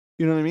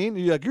 You know what I mean?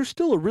 You're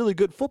still a really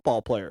good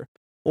football player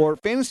or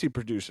fantasy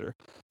producer.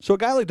 So a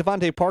guy like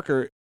Devontae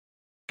Parker,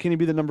 can he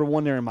be the number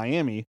one there in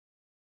Miami?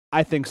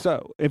 I think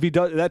so. If he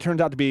does, that turns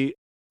out to be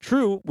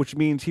true, which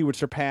means he would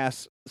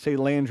surpass, say,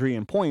 Landry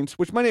in points,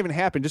 which might even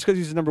happen. Just because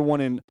he's the number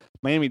one in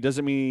Miami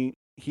doesn't mean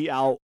he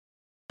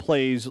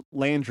outplays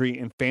Landry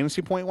in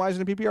fantasy point-wise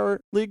in the PPR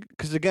league.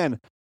 Because, again,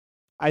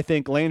 I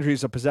think Landry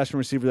is a possession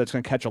receiver that's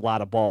going to catch a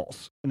lot of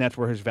balls, and that's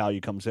where his value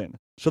comes in.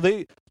 So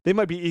they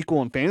might be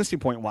equal in fantasy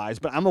point-wise,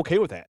 but I'm okay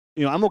with that.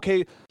 I'm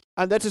okay.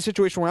 That's a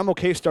situation where I'm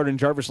okay starting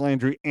Jarvis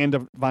Landry and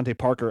Devontae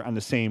Parker on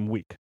the same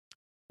week.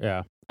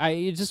 Yeah,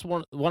 it's just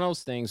one of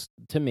those things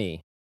to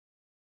me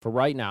for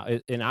right now.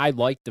 And I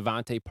liked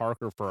Devontae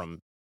Parker for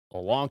a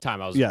long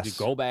time. I was to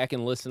go back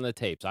and listen to the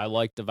tapes. I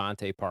like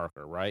Devontae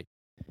Parker, right?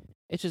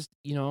 It's just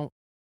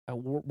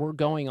we're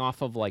going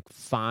off of like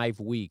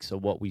 5 weeks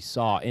of what we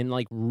saw, and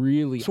like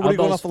really. So what are you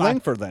going off of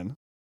Langford then?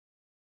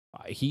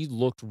 He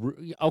looked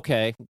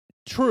okay.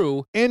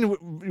 True, and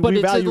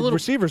we value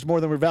receivers more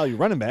than we value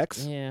running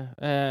backs.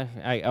 Yeah,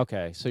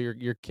 okay. So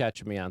you're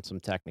catching me on some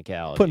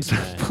technicality,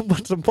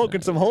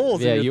 poking some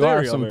holes. Yeah, in your you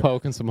theory are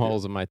poking some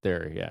holes in my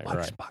theory. Yeah,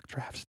 right. Mock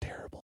draft's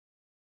terrible.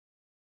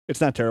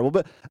 It's not terrible,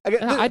 but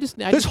I this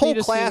just whole need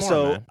to class, see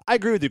more, though, man. I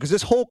agree with you because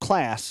this whole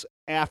class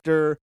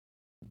it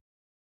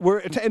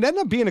ended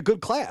up being a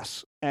good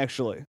class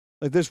actually.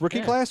 Like this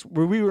rookie class,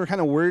 where we were kind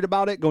of worried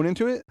about it going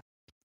into it.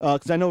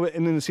 Because I know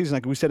in the season,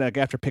 like we said, like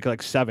after pick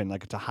like 7,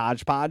 like it's a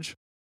hodgepodge.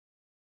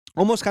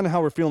 Almost kind of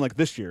how we're feeling like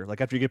this year.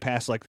 Like after you get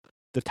past like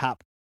the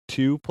top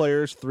 2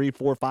 players, 3,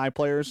 4, 5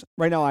 players.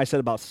 Right now, I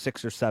said about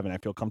 6 or 7. I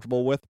feel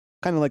comfortable with.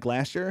 Kind of like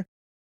last year.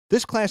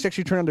 This class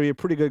actually turned out to be a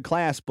pretty good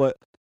class. But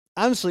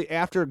honestly,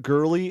 after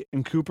Gurley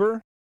and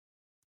Cooper,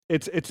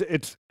 it's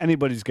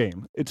anybody's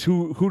game. It's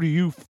who do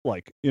you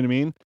like? You know what I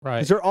mean? Right.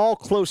 Because they're all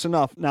close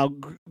enough. Now,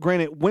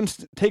 granted,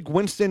 take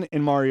Winston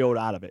and Mariota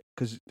out of it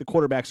because the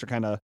quarterbacks are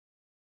kind of.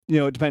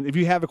 It depends. If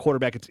you have a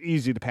quarterback, it's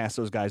easy to pass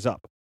those guys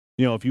up.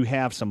 If you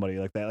have somebody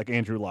like that, like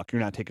Andrew Luck,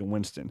 you're not taking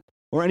Winston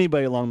or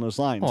anybody along those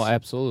lines. Oh,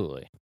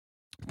 absolutely.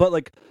 But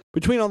like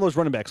between all those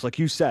running backs, like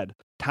you said,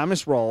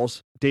 Thomas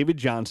Rawls, David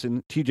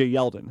Johnson, T.J.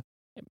 Yeldon.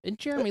 And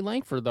Jeremy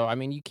Langford, though, I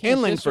mean, you can't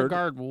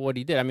disregard what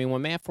he did. I mean,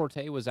 when Matt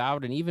Forte was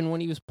out, and even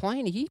when he was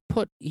playing,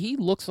 he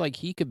looks like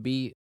he could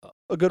be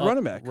a good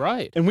running back,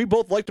 right? And we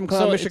both liked him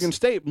coming out of Michigan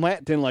State.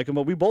 Matt didn't like him,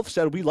 but we both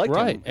said we liked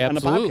him on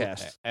the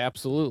podcast.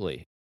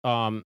 Absolutely.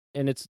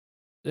 And it's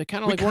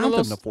kind of like one of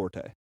those.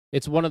 Forte.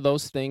 It's one of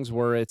those things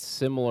where it's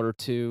similar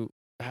to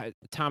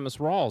Thomas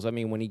Rawls. I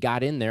mean, when he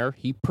got in there,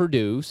 he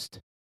produced.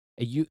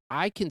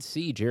 I can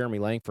see Jeremy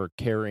Langford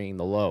carrying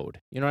the load.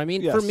 You know what I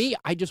mean? Yes. For me,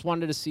 I just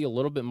wanted to see a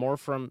little bit more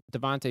from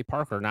Devontae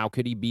Parker. Now,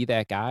 could he be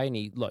that guy?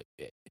 And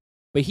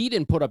but he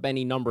didn't put up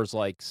any numbers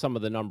like some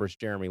of the numbers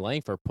Jeremy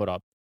Langford put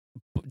up.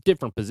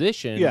 Different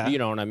position, you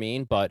know what I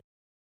mean? But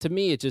to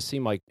me, it just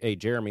seemed like, hey,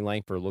 Jeremy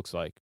Langford looks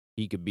like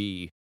he could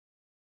be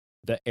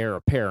the heir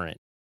apparent.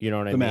 You know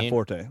what I mean? Matt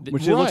Forte,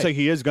 which it looks like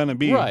he is going to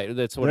be. Right,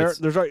 that's what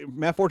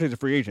Matt Forte's a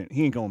free agent.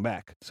 He ain't going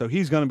back. So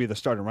he's going to be the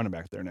starting running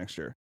back there next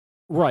year.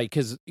 Right,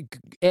 because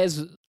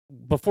as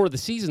before the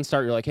season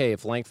started, you're like, hey,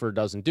 if Langford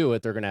doesn't do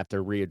it, they're going to have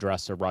to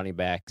readdress the running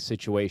back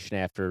situation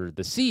after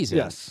the season.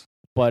 Yes.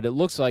 But it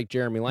looks like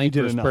Jeremy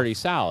Langford is pretty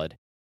solid.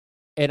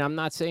 And I'm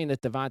not saying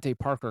that Devontae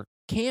Parker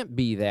can't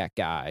be that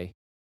guy,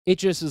 It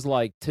just is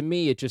like, to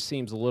me, it just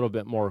seems a little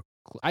bit more.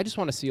 I just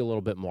want to see a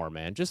little bit more,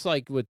 man. Just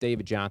like with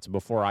David Johnson,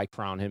 before I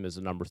crown him as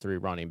the number 3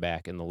 running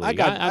back in the league.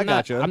 I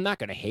got you. I'm not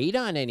going to hate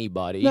on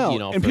anybody.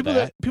 No, and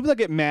for people that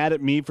get mad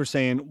at me for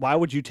saying, why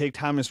would you take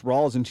Thomas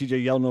Rawls and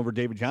TJ Yeldon over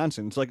David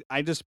Johnson? It's like,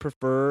 I just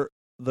prefer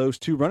those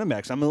 2 running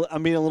backs. I'm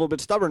being a little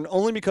bit stubborn,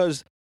 only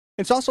because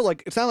it's also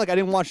like, it's not like I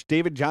didn't watch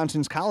David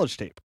Johnson's college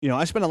tape.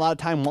 I spent a lot of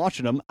time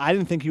watching him. I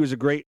didn't think he was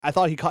I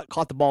thought he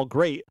caught the ball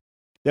great.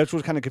 That's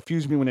what kind of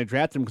confused me when they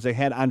drafted him, because they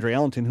had Andre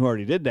Ellington, who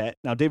already did that.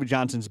 Now, David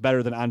Johnson's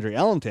better than Andre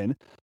Ellington,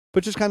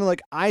 but just kind of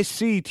like, I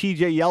see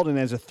TJ Yeldon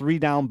as a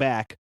 3-down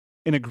back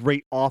in a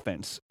great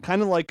offense.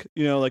 Kind of like,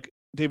 like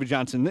David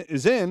Johnson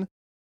is in,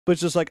 but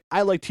it's just like,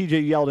 I like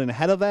TJ Yeldon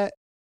ahead of that.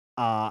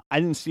 I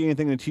didn't see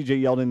anything in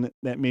TJ Yeldon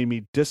that made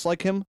me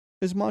dislike him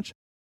as much.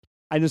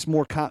 I'm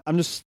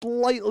just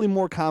slightly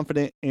more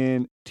confident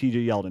in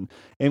TJ Yeldon.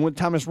 And with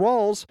Thomas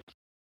Rawls,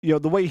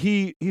 the way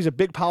he's a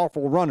big,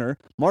 powerful runner.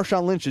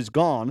 Marshawn Lynch is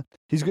gone.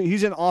 He's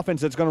in an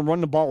offense that's going to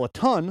run the ball a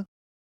ton,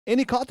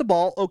 and he caught the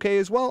ball okay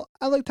as well.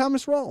 I like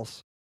Thomas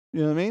Rawls. You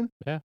know what I mean?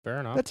 Yeah,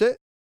 fair enough. That's it.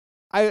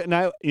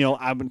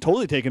 I've been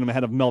totally taking him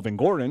ahead of Melvin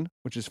Gordon,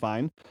 which is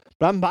fine.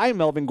 But I'm buying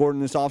Melvin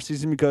Gordon this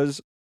offseason because,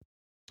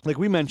 like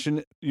we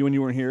mentioned when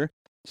you weren't here,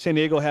 San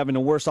Diego having the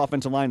worst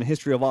offensive line in the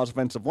history of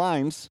offensive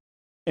lines,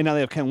 and now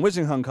they have Ken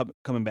Wisingham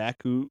coming back,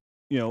 who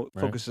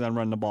focuses on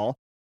running the ball.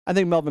 I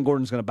think Melvin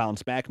Gordon's going to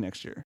bounce back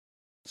next year.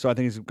 So I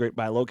think he's a great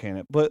buy low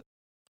candidate. But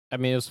I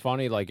mean, it was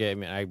funny. Like,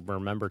 I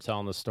remember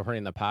telling the story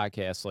in the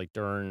podcast, like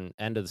during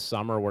end of the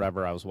summer or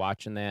whatever, I was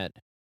watching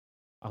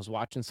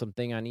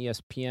something on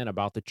ESPN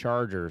about the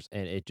Chargers,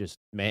 and it just,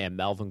 man,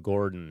 Melvin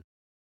Gordon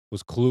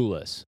was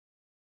clueless.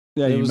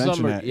 Yeah, you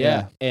mentioned that.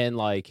 Yeah. And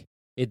like,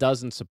 it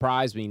doesn't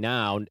surprise me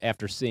now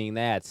after seeing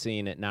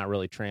it not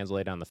really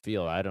translate on the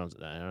field. I don't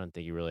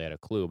think he really had a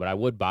clue, but I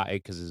would buy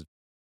it because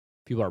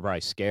people are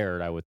probably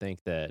scared. I would think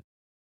that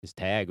his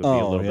tag would be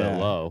a little bit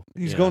low.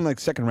 He's going like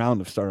second round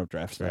of startup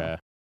drafts now.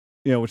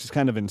 Yeah. Which is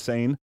kind of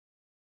insane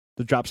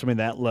to drop somebody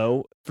that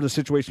low for the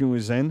situation he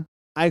was in.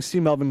 I see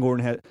Melvin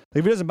Gordon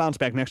if he doesn't bounce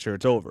back next year,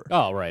 it's over.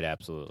 Oh, right,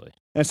 absolutely.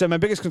 And I said my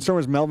biggest concern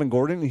was Melvin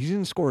Gordon. He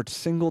didn't score a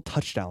single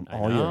touchdown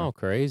all year. Oh,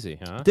 crazy,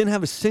 huh? Didn't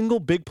have a single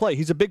big play.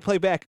 He's a big play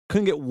back.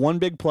 Couldn't get one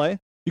big play.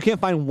 You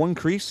can't find one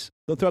crease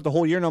throughout the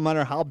whole year, no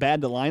matter how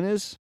bad the line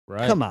is.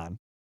 Right. Come on.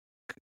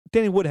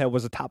 Danny Woodhead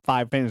was a top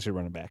 5 fantasy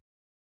running back.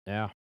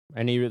 Yeah,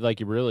 and he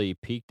really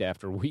peaked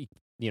after week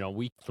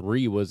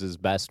 3 was his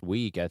best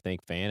week, I think,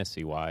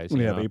 fantasy wise.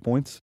 He have 8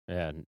 points.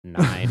 Yeah,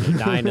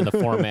 9 in the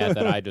format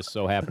that I just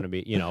so happen to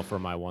be, for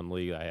my one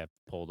league, I have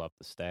pulled up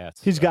the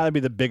stats. He's got to be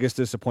the biggest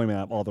disappointment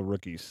out of all the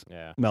rookies.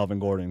 Yeah, Melvin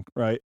Gordon,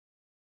 right?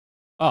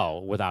 Oh,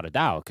 without a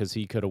doubt, because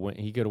he could have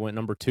went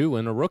number 2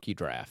 in a rookie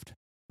draft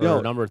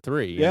or number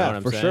 3. You know what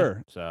I'm saying?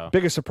 Sure. So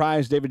biggest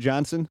surprise, David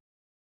Johnson.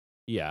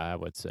 Yeah, I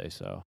would say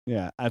so.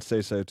 Yeah, I'd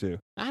say so too.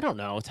 I don't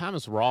know.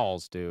 Thomas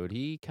Rawls, dude,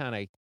 he kind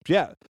of...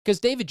 Yeah.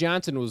 Because David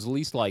Johnson was at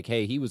least like,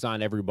 hey, he was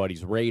on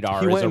everybody's radar.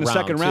 He went in the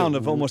second round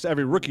of almost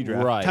every rookie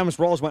draft. Right. Thomas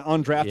Rawls went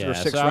undrafted or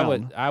 6th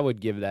round. I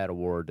would give that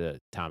award to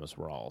Thomas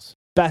Rawls.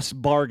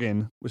 Best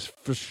bargain was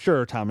for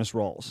sure Thomas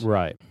Rawls.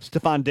 Right.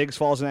 Stephon Diggs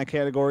falls in that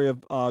category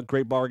of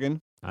great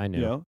bargain. I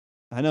knew.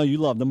 I know you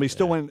loved him, but he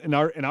still went in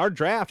our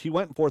draft. He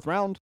went 4th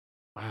round.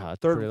 Wow, that's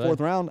 3rd, 4th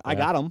round. Yeah. I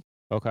got him.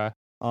 Okay.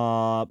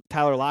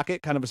 Tyler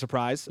Lockett, kind of a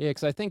surprise. Yeah,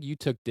 because I think you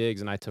took Diggs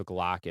and I took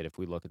Lockett. If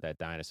we look at that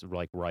dynasty,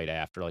 like right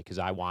after, like because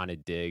I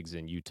wanted Diggs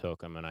and you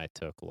took him and I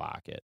took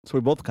Lockett. So we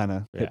both kind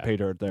of hit pay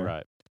dirt there.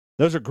 Right.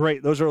 Those are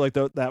great. Those are like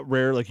that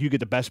rare, like you get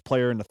the best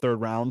player in the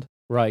 3rd round.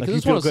 Right. Like you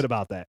feel good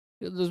about that.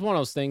 There's one of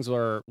those things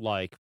where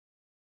like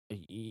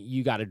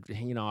you got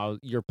to,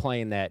 you're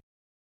playing that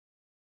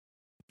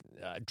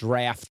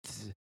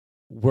draft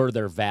where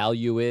their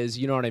value is,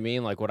 you know what I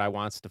mean? Like what I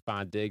want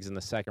Stephon Diggs in the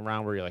 2nd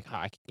round, where you're like,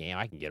 I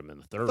can get him in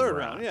the 3rd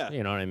round. Yeah.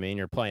 You know what I mean?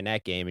 You're playing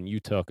that game, and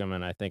you took him,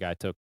 and I think I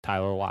took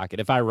Tyler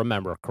Lockett, if I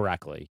remember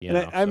correctly.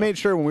 I made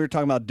sure when we were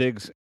talking about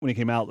Diggs when he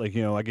came out, like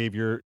I gave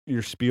your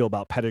spiel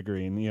about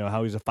pedigree and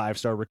how he's a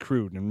 5-star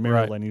recruit in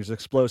Maryland. He was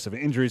explosive.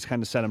 Injuries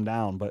kind of set him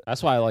down, but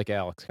that's why I like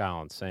Alex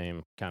Collins.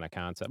 Same kind of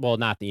concept. Well,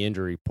 not the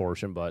injury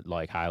portion, but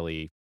like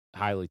highly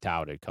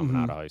touted coming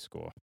out of high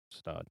school.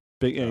 Stud.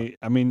 Big.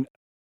 I mean,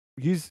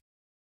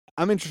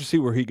 I'm interested to see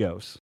where he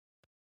goes.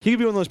 He could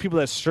be one of those people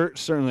that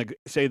certainly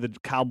say the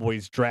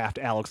Cowboys draft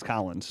Alex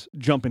Collins,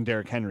 jumping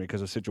Derrick Henry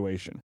because of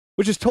situation,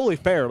 which is totally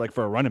fair, like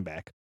for a running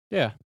back.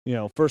 Yeah.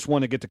 First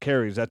one to get to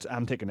carries.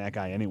 I'm taking that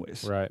guy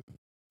anyways. Right.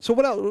 So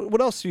what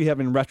else do you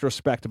have in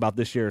retrospect about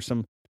this year?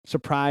 Some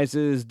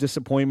surprises,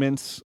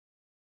 disappointments?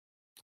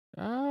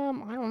 I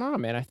don't know,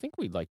 man. I think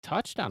we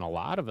touched on a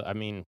lot of it. I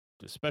mean,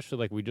 especially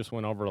like we just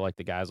went over like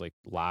the guys like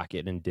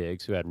Lockett and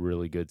Diggs who had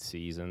really good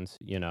seasons.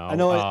 I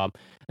know. I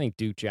think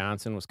Duke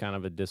Johnson was kind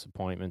of a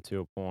disappointment to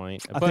a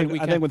point. I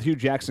think with Hugh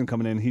Jackson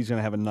coming in, he's going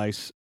to have a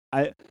nice.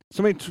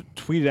 Somebody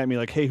tweeted at me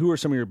like, "Hey, who are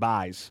some of your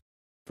buys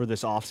for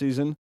this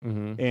offseason?"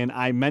 Mm-hmm. And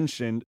I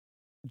mentioned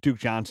Duke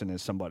Johnson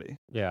as somebody.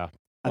 Yeah,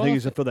 I think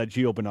he's going to fill that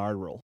Gio Bernard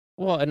role.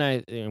 Well,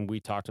 and we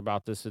talked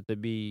about this at the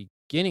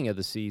beginning of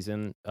the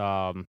season,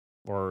 or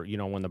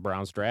when the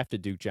Browns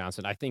drafted Duke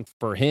Johnson, I think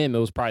for him it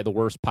was probably the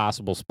worst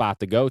possible spot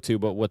to go to.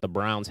 But what the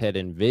Browns had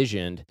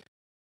envisioned,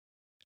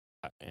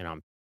 and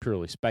I'm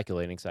purely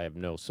speculating because I have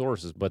no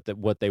sources, but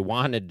what they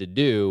wanted to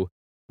do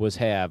was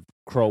have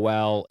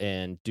Crowell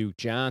and Duke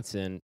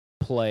Johnson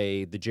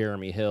play the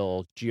Jeremy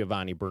Hill,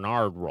 Giovanni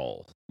Bernard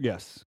role.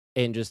 Yes.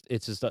 And it's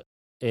just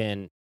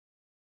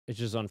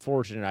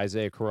unfortunate.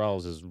 Isaiah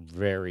Crowell's is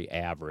very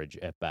average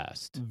at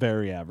best.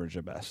 Very average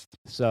at best.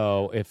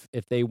 So if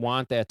they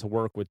want that to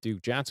work with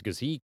Duke Johnson, because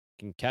he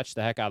can catch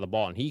the heck out of the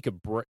ball, and he could,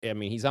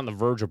 he's on the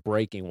verge of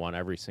breaking one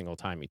every single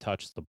time he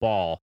touches the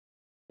ball.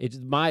 It's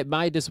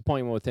my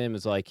disappointment with him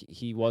is like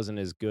he wasn't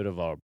as good of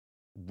a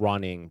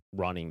running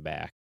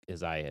back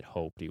as I had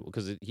hoped he would,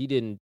 because he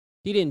didn't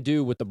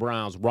do with the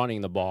Browns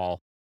running the ball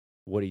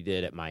what he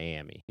did at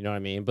Miami. You know what I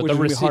mean? But which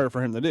would be harder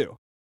for him to do.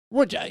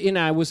 Which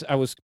I was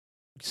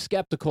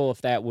skeptical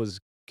if that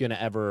was going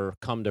to ever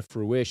come to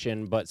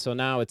fruition. But so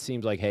now it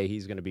seems like, hey,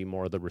 he's going to be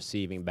more the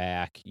receiving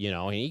back.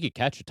 And he could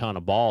catch a ton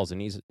of balls, and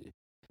the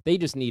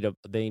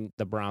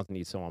Browns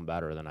need someone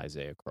better than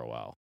Isaiah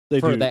Crowell.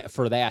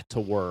 For that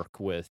to work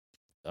with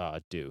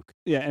Duke.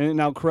 Yeah, and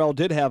now Crowell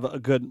did have a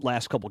good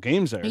last couple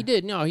games there. He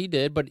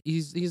did, but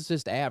he's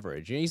just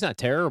average. He's not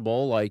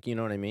terrible, you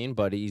know what I mean?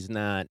 But he's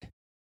not.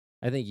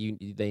 I think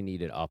they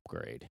need an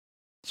upgrade.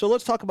 So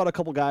let's talk about a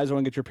couple guys I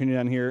want to get your opinion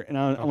on here, and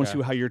I want to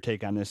see how your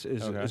take on this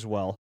is as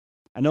well.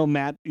 I know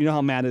Matt. You know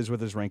how Matt is with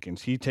his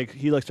rankings.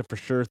 He likes to for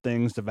sure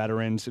things, the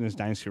veterans in his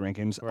dynasty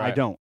rankings. Right. I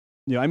don't.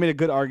 I made a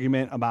good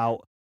argument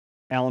about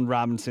Allen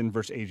Robinson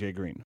versus AJ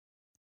Green,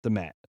 the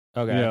Matt.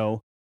 Okay.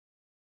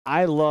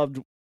 I loved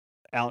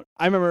Allen.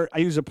 I remember I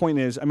used a point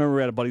is I remember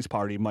we had a buddy's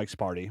party, Mike's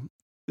party.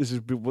 This is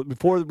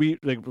before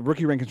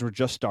rookie rankings were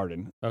just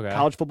starting. Okay.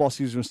 College football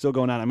season was still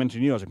going on. I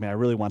mentioned I was like, man, I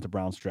really want the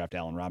Browns to draft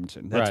Allen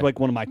Robinson. That's right.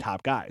 one of my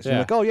top guys. Yeah. I'm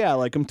like, oh yeah, I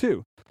like him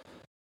too.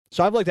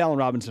 So I've liked Allen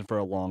Robinson for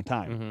a long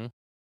time. Mm-hmm.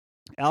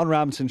 Allen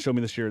Robinson showed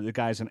me this year the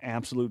guy's an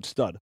absolute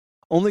stud.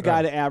 Only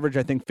guy to average,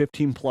 I think,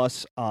 15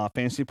 plus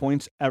fantasy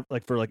points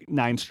for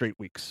 9 straight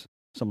weeks,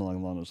 something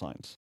along those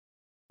lines.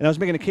 And I was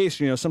making a case,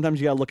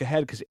 sometimes you got to look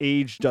ahead because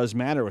age does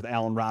matter with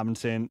Allen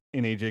Robinson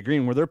and AJ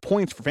Green, where their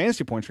points for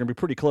fantasy points are going to be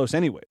pretty close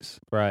anyways.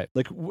 Right.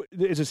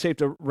 Is it safe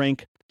to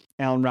rank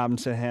Allen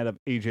Robinson ahead of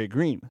AJ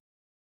Green?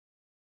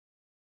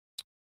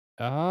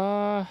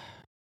 That's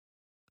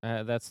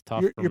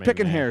tough. You're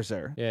picking hairs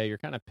there. Yeah, you're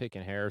kind of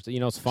picking hairs.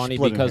 It's funny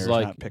Splitting because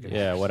hairs, not picking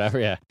hairs. Whatever.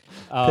 Yeah,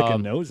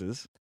 picking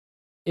noses.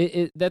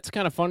 That's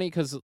kind of funny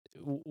because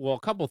a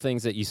couple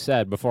things that you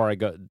said before I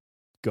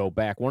go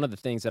back. One of the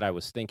things that I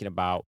was thinking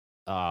about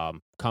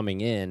coming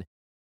in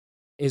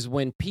is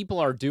when people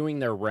are doing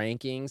their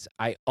rankings,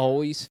 I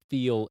always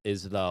feel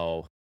as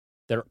though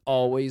they're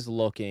always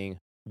looking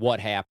what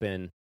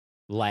happened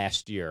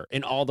last year,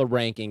 and all the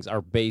rankings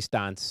are based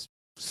on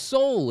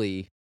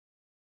solely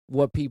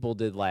what people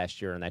did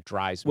last year, and that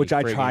drives me which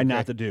I try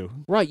not to do.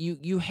 Right,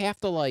 you have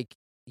to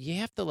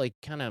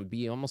kind of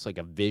be almost like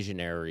a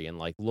visionary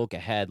and look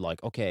ahead,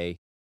 okay,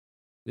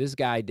 this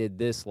guy did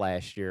this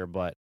last year,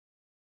 but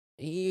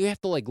you have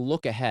to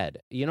look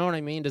ahead. You know what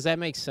I mean? Does that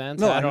make sense?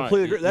 No, I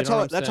completely agree.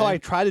 That's how I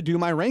try to do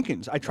my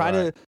rankings. I try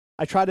to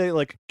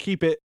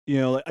keep it.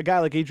 A guy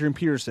like Adrian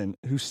Peterson,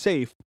 who's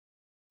safe,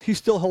 he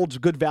still holds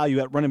good value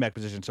at running back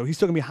position, so he's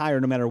still gonna be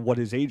higher no matter what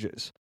his age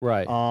is.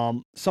 Right.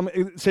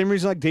 Same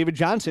reason like David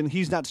Johnson,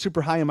 he's not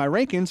super high in my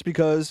rankings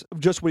because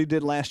of just what he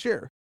did last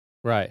year.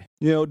 Right.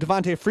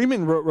 Devontae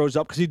Freeman rose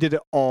up because he did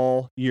it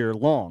all year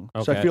long,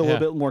 so I feel a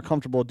little bit more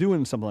comfortable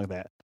doing something like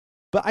that.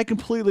 But I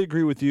completely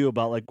agree with you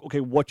about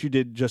what you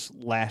did just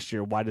last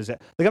year. Why does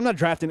that? I'm not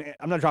dropping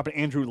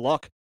Andrew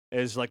Luck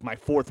as my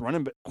fourth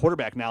running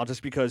quarterback now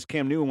just because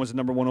Cam Newton was the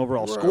number 1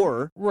 overall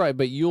scorer. Right,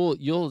 but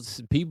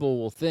people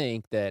will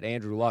think that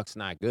Andrew Luck's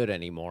not good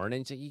anymore,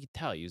 and you can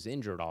tell he was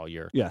injured all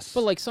year. Yes.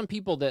 But some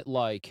people that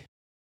I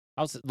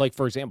was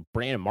for example,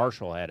 Brandon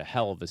Marshall had a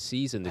hell of a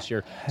season this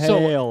year.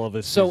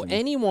 So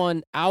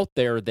anyone out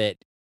there that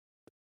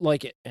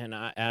and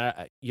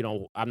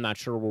I'm not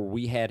sure where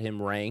we had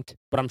him ranked,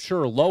 but I'm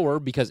sure lower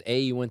because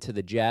A, he went to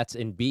the Jets,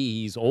 and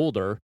B, he's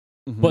older.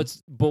 Mm-hmm.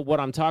 But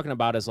what I'm talking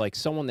about is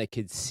someone that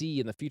could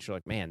see in the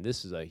future, man,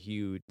 this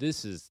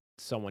is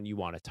someone you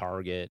want to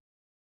target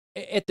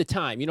at the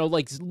time,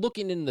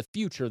 looking in the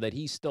future that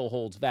he still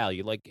holds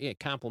value. It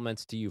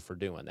compliments to you for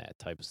doing that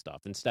type of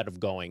stuff instead of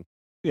going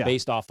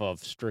based off of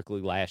strictly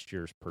last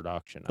year's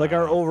production.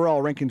 Our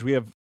overall rankings, we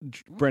have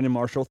Brandon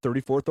Marshall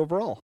 34th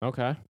overall.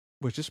 Okay.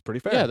 Which is pretty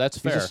fair. Yeah, that's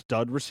fair. He's a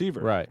stud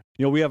receiver. Right.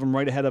 We have him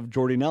right ahead of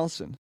Jordy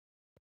Nelson.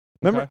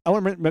 Remember, I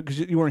want to because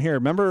you weren't here.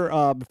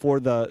 Remember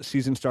before the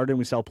season started,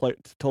 we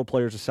told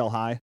players to sell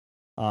high,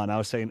 and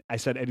I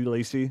said Eddie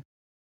Lacy.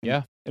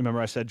 Yeah. And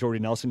remember, I said Jordy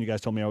Nelson. You guys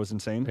told me I was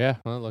insane. Yeah.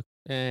 Well, look,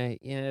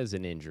 it's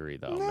an injury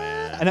though,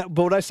 man.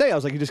 But what I say, I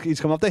was like,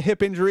 he's come off the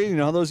hip injury. You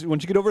know how those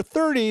once you get over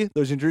 30,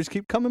 those injuries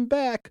keep coming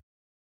back.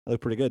 I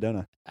look pretty good,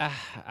 don't I?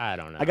 I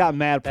don't know. I got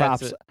mad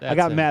props.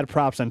 Mad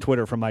props on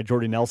Twitter from my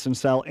Jordy Nelson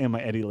sell and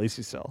my Eddie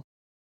Lacy sell.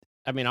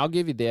 I mean, I'll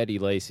give you the Eddie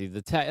Lacy.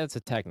 That's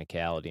a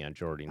technicality on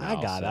Jordy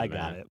Nelson. I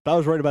got it. But I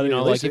was worried about Eddie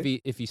Lacy.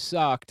 Like if he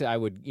sucked, I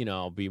would,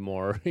 be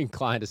more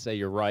inclined to say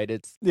you're right.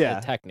 It's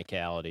a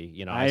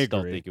technicality. I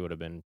still think it would have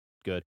been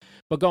good.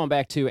 But going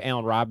back to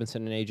Allen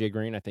Robinson and AJ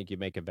Green, I think you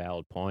make a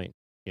valid point.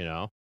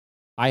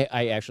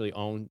 I actually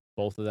own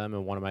both of them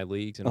in one of my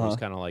leagues, and it was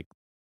kind of like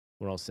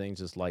one of those things,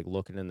 just like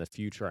looking in the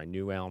future. I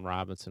knew Allen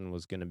Robinson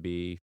was going to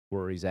be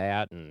where he's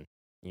at, and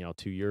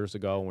 2 years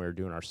ago when we were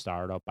doing our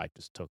startup, I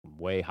just took him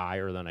way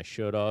higher than I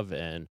should have,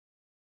 and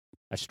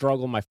I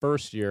struggled my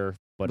first year,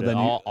 but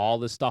all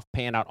this stuff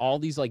panned out. All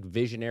these like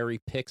visionary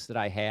picks that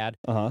I had,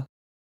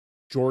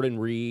 Jordan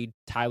Reed,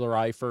 Tyler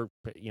Eifert,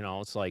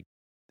 it's like,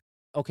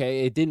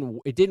 okay, it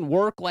didn't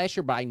work last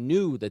year, but I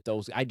knew that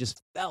I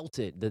just felt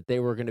it that they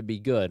were going to be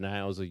good, and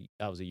I was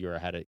a year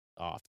ahead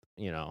off.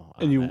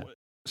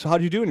 So how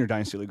do you do in your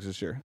dynasty leagues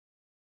this year?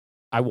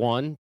 I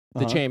won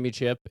the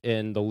championship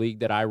in the league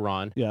that I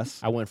run. Yes.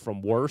 I went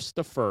from worst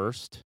to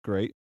first.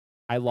 Great.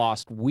 I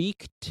lost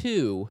week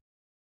 2,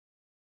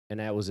 and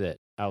that was it.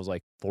 I was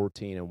like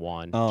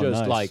 14-1. Oh,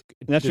 just nice. like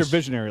that's your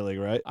visionary league,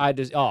 right?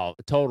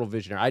 Total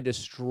visionary. I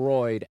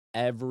destroyed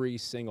every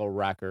single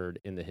record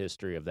in the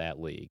history of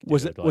that league.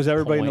 Was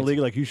everybody in the league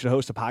like, you should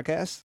host a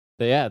podcast?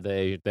 Yeah,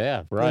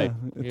 right.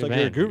 It's like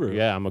you're a guru.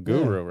 Yeah, I'm a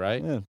guru,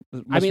 right? Yeah.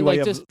 I mean,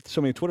 like, just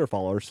so many Twitter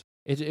followers.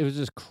 It was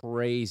just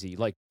crazy.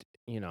 Like,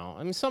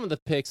 some of the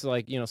picks,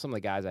 like, some of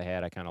the guys I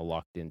had, I kind of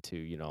lucked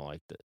into,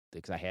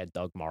 because I had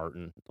Doug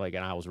Martin, like,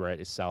 and I was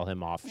ready to sell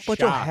him off. But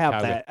you'll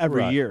have that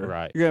every year.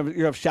 Right.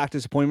 You have shock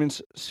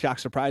disappointments, shock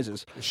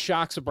surprises.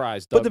 Shock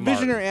surprise, But the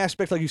visionary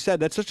aspect, like you said,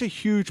 that's such a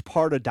huge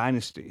part of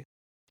Dynasty.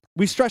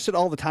 We stress it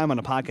all the time on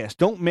the podcast.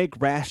 Don't make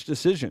rash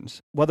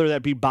decisions, whether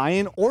that be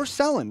buying or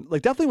selling.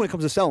 Like, definitely when it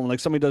comes to selling, like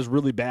somebody does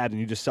really bad and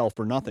you just sell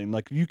for nothing.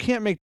 Like, you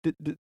can't make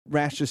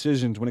rash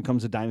decisions when it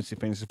comes to Dynasty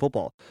fantasy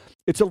football.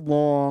 It's a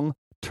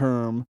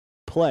long-term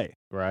play.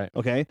 Right.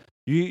 Okay?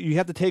 You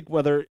have to take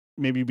whether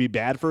maybe you be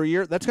bad for a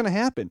year. That's going to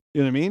happen.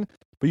 You know what I mean?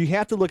 But you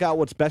have to look out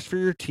what's best for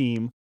your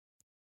team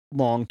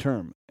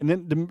long-term. And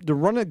then to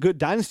run a good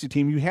Dynasty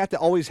team, you have to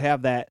always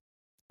have that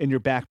in your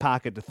back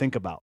pocket to think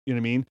about. You know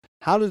what I mean?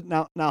 How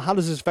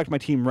does this affect my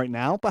team right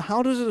now? But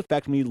how does it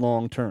affect me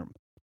long term?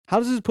 How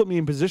does this put me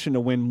in position to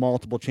win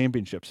multiple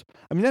championships?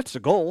 I mean, that's the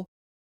goal.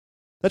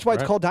 That's why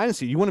it's called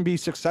Dynasty. You want to be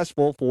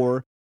successful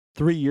for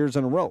 3 years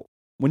in a row.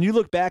 When you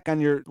look back on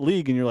your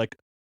league and you're like,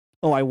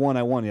 oh, I won.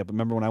 Yeah, but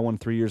remember when I won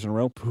 3 years in a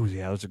row? Pooh,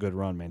 yeah, that was a good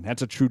run, man.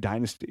 That's a true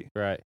dynasty.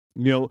 Right.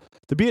 To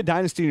be a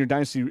dynasty in your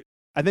dynasty,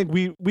 I think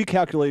we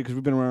calculate, because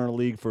we've been around the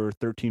league for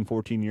 13,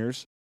 14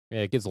 years.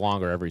 Yeah, it gets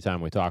longer every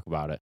time we talk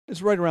about it.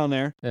 It's right around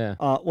there. Yeah.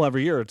 Well,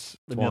 every year it's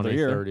 20, another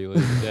year. 30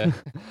 leagues, yeah.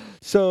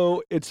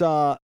 So it's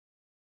I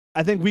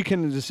think we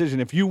can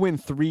decision, if you win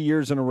 3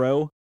 years in a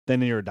row,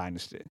 then you're a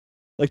dynasty.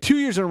 Like 2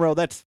 years in a row,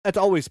 that's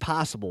always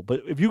possible.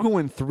 But if you can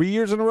win 3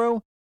 years in a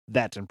row,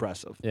 that's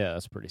impressive. Yeah,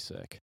 that's pretty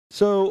sick.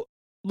 So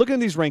looking at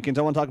these rankings,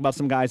 I want to talk about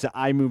some guys that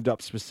I moved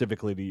up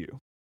specifically to you.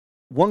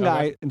 One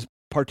guy in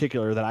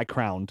particular that I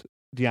crowned,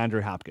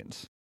 DeAndre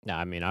Hopkins. No,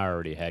 I mean, I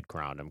already had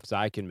crowned him, because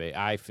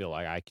I feel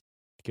like I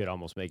could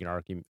almost make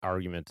an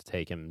argument to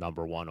take him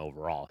number 1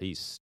 overall.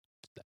 He's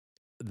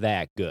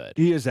that good.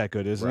 He is that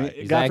good, isn't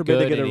he? He's God forbid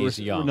they get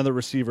another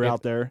receiver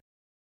out there.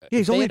 Yeah,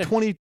 he's only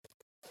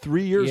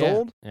 23 years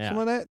old, something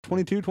like that,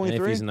 22, 23.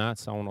 And if he's not,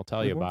 someone will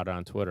tell you about it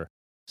on Twitter.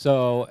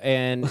 So,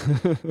 and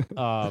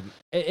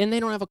they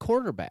don't have a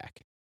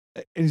quarterback.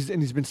 And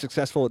he's been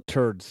successful at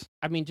turds.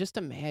 I mean, just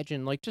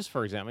imagine, like, just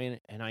for example,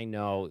 and I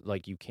know,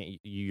 like,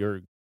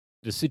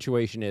 the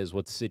situation is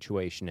what the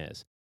situation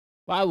is.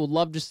 Well, I would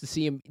love just to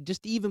see him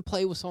just even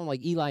play with someone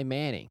like Eli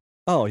Manning.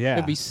 Oh, yeah.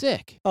 It'd be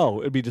sick.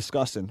 Oh, it'd be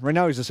disgusting. Right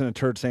now, he's just in a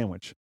turd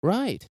sandwich.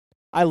 Right.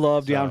 I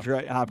love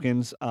DeAndre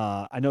Hopkins.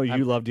 I know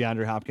you love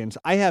DeAndre Hopkins.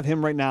 I have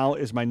him right now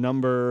as my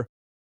number.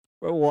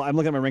 Well, I'm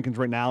looking at my rankings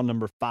right now,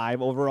 number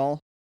 5 overall.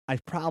 I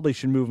probably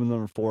should move him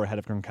number 4 ahead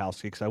of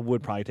Gronkowski, because I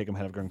would probably take him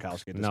ahead of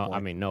Gronkowski at this point. I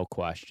mean, no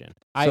question.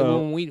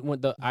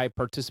 I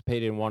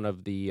participated in one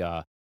of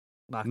the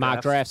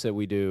mock drafts that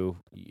we do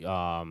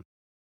online,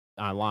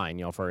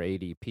 for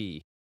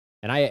ADP.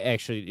 And I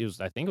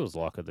think it was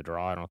luck of the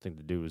draw. I don't think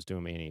the dude was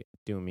doing me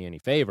any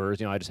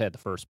favors. I just had the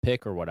first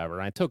pick or whatever.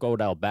 And I took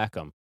Odell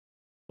Beckham.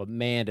 But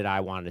man, did I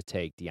want to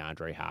take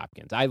DeAndre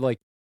Hopkins.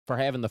 For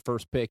having the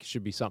first pick,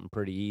 should be something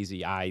pretty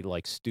easy. I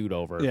stewed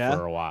over it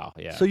for a while.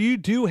 Yeah. So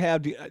you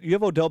have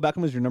Odell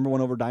Beckham as your number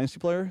 1 over dynasty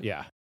player?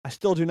 Yeah. I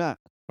still do not.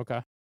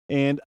 Okay.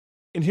 And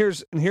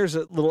here's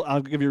a little.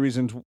 I'll give you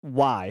reasons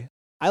why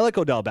I like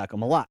Odell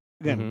Beckham a lot.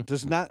 Again,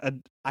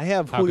 I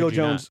have Julio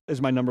Jones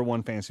as my number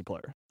 1 fantasy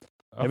player.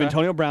 Okay. I have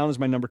Antonio Brown as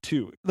my number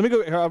 2. Let me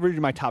go here. I'll read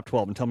you my top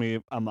 12 and tell me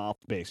if I'm off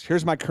base.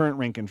 Here's my current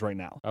rankings right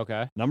now.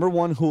 Okay. Number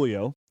 1,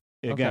 Julio.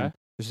 Again,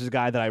 this is a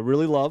guy that I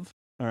really love.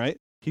 All right.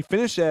 He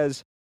finished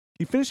as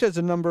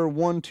the number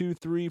 1, 2,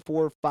 3,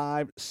 4,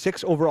 5,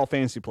 6 overall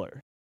fantasy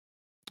player.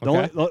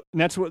 And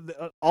that's what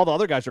all the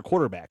other guys are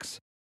quarterbacks.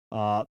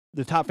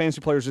 The top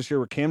fantasy players this year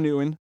were Cam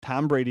Newton,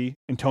 Tom Brady,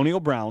 Antonio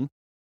Brown,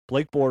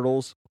 Blake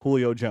Bortles,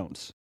 Julio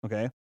Jones.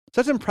 Okay, so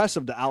that's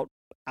impressive to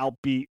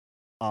outbeat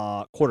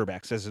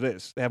quarterbacks as it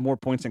is. They have more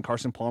points than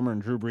Carson Palmer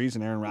and Drew Brees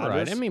and Aaron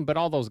Rodgers. Right. I mean, but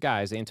all those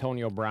guys,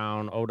 Antonio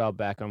Brown, Odell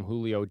Beckham,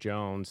 Julio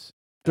Jones,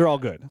 they're all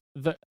good.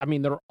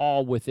 they're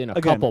all within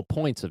a couple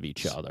points of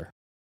each other.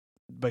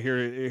 But here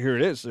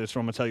it is. I'm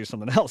going to tell you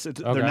something else.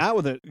 Okay. They're not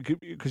with it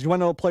because you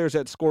want to know players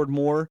that scored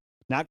more,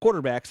 not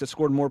quarterbacks, that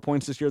scored more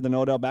points this year than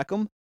Odell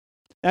Beckham.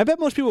 And I bet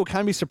most people will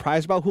kind of be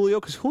surprised about Julio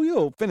because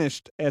Julio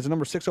finished as a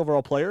number 6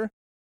 overall player.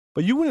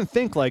 But you wouldn't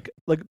think like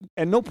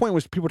at no point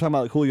was people talking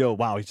about like Julio.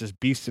 Wow, he's just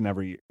beasting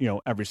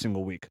every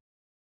single week.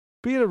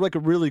 But he had like a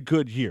really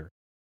good year.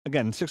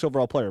 Again, 6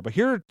 overall player. But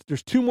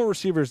there's 2 more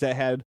receivers that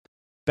had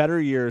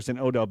better years than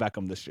Odell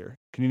Beckham this year.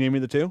 Can you name me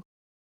the 2?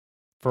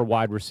 For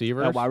wide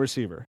receivers? Wide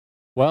receiver.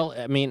 Well,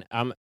 I mean,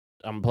 I'm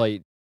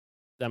going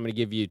to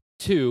give you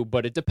 2,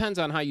 but it depends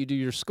on how you do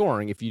your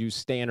scoring. If you do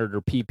standard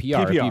or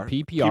PPR. If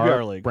you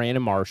PPR league.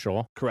 Brandon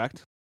Marshall.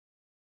 Correct.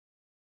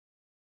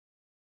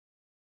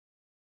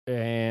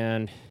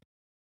 And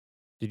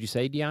did you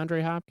say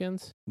DeAndre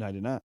Hopkins? No, I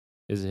did not.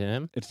 Is it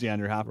him? It's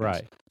DeAndre Hopkins.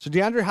 Right. So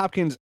DeAndre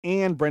Hopkins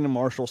and Brandon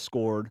Marshall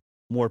scored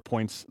more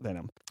points than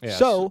him. Yes.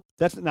 So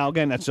that's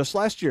just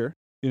last year.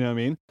 You know what I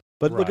mean?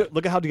 But right.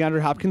 look at how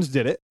DeAndre Hopkins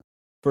did it.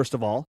 First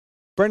of all,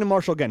 Brandon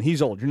Marshall, again,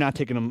 he's old. You're not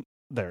taking him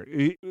there.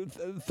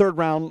 3rd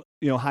round,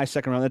 high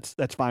 2nd round.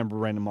 That's fine for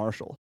Brandon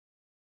Marshall.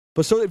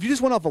 But so if you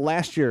just went off of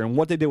last year and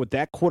what they did with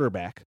that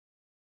quarterback,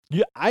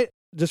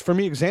 just for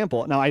me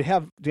example. Now I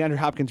have DeAndre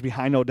Hopkins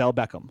behind Odell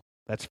Beckham.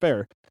 That's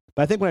fair.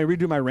 But I think when I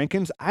redo my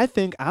rankings, I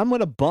think I'm going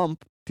to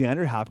bump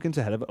DeAndre Hopkins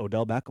ahead of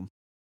Odell Beckham.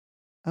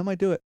 I might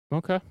do it.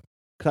 Okay.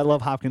 Because I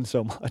love Hopkins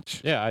so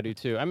much. Yeah, I do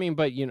too. I mean,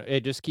 but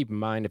just keep in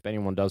mind if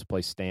anyone does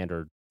play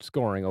standard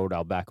scoring,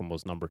 Odell Beckham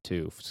was number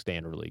 2 for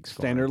standard league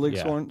scoring. Standard league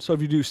scoring. So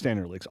if you do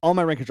standard leagues, all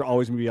my rankings are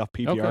always going to be off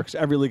PPR because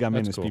every league I'm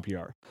in is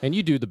PPR. And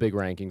you do the big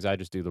rankings. I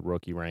just do the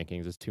rookie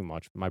rankings. It's too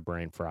much. My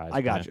brain fries.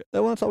 I got you.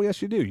 Well, that's all we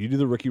ask you to do. You do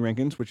the rookie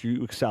rankings, which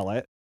you excel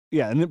at.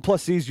 Yeah, and then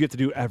plus these you have to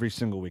do every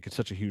single week. It's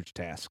such a huge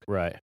task.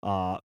 Right.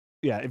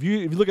 Yeah, if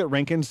you look at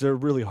rankings, they're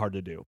really hard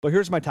to do. But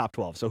here's my top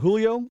 12. So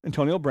Julio,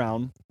 Antonio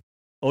Brown,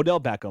 Odell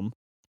Beckham.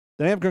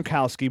 Then I have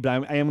Gronkowski, but I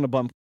am going to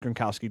bump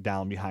Gronkowski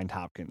down behind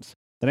Hopkins.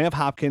 Then I have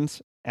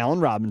Hopkins, Allen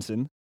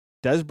Robinson,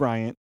 Dez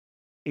Bryant,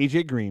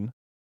 A.J. Green,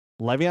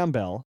 Le'Veon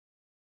Bell,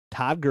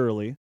 Todd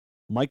Gurley,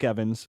 Mike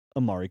Evans,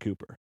 Amari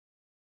Cooper.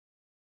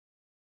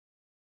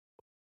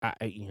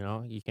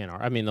 You can't.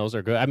 I mean, those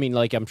are good. I mean,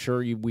 like I'm sure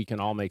we can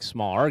all make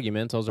small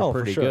arguments. Those are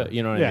pretty good.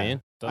 You know what I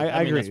mean?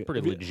 I agree. That's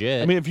pretty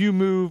legit. I mean,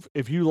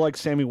 if you like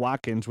Sammy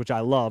Watkins, which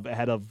I love,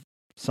 ahead of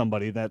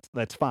somebody,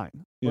 that's fine.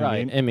 You know what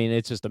I mean? I mean,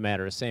 it's just a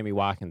matter of Sammy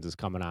Watkins is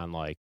coming on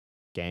like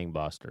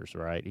gangbusters,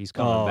 right? He's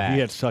coming back. He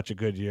had such a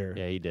good year.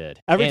 Yeah, he did.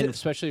 And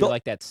especially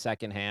like that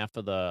second half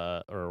of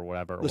the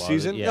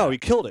season. Yeah. No, he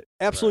killed it.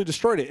 Absolutely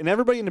destroyed it. And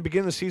everybody in the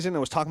beginning of the season that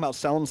was talking about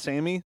selling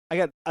Sammy,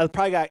 I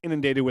probably got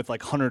inundated with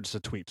like hundreds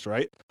of tweets,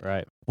 right?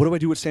 Right. What do I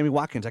do with Sammy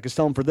Watkins? I could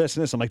sell him for this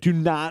and this. I'm like, do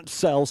not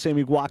sell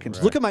Sammy Watkins.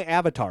 Right. Look at my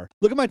avatar.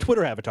 Look at my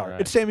Twitter avatar.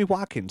 Right. It's Sammy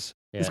Watkins.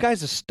 Yeah. This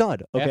guy's a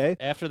stud, okay?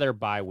 After their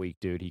bye week,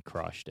 dude, he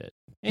crushed it.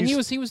 And he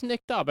was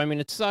nicked up. I mean,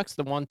 it sucks.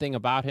 The one thing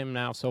about him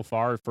now so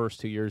far, the first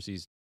 2 years,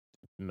 he's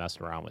messed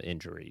around with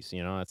injuries.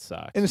 That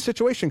sucks. And the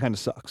situation kind of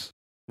sucks.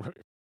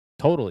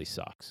 Totally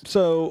sucks.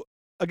 So,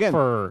 again,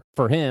 for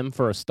him,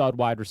 for a stud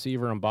wide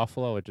receiver in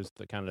Buffalo, it just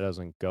kind of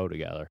doesn't go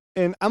together.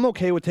 And I'm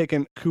okay with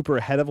taking Cooper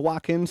ahead of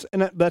Watkins,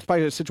 and that's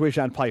probably a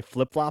situation I'd probably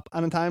flip-flop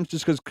on at times,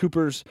 just because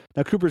Cooper's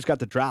got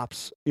the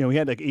drops. He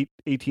had like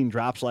 18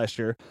 drops last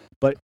year,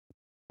 but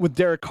with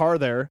Derek Carr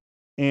there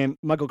and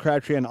Michael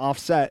Crabtree and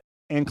Offset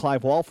and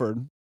Clive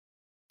Walford,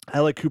 I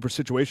like Cooper's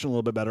situation a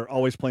little bit better,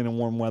 always playing in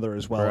warm weather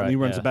as well. Right, and he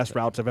runs the best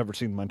routes I've ever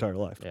seen in my entire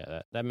life.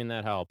 Yeah,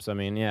 that helps. I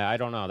mean, I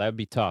don't know. That would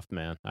be tough,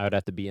 man. I would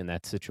have to be in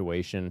that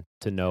situation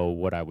to know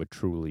what I would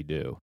truly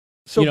do.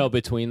 So,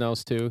 between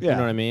those two, you know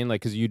what I mean?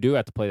 Like, because you do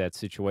have to play that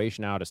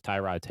situation out. Is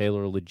Tyrod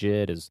Taylor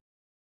legit?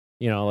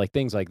 Like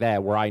things like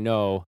that, where I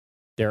know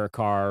Derek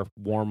Carr,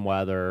 warm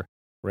weather,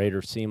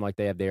 Raiders seem like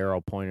they have the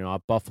arrow pointing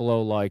up.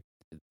 Buffalo, like,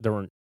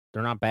 they're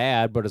not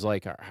bad, but it's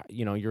like,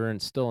 you're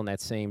still in that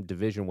same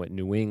division with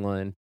New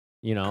England.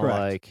 Correct.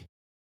 Like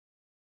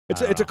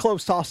it's a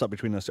close toss up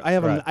between those two. I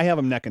have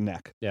them neck and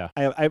neck. Yeah.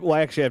 I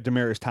actually have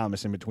Demaryius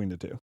Thomas in between the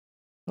two.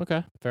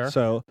 Okay, fair.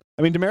 So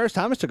I mean, Demaryius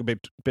Thomas took a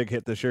big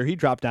hit this year. He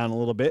dropped down a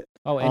little bit.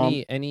 Oh,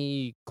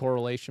 any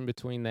correlation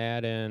between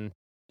that and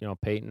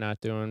Peyton not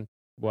doing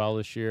well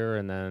this year,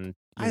 and then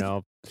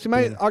see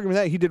my argument with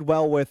that he did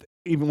well with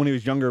even when he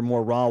was younger,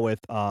 more raw with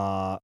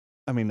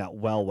I mean, not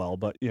well,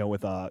 but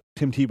with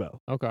Tim Tebow.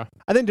 Okay.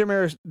 I think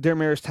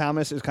Demaryius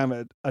Thomas is kind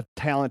of a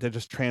talent that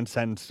just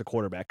transcends the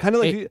quarterback, kind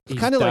of like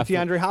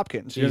DeAndre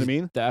Hopkins. You know what I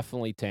mean?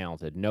 Definitely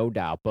talented, no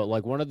doubt. But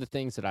like one of the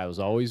things that I was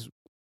always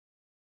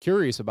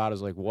curious about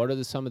is like, what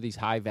are some of these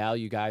high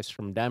value guys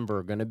from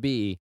Denver going to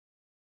be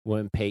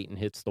when Peyton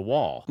hits the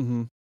wall?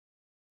 Mm-hmm.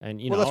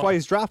 And that's why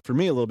he's dropped for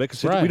me a little bit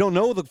because we don't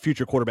know the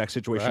future quarterback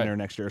situation there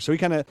next year. So he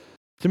kind of,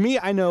 to me,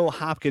 I know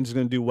Hopkins is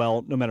going to do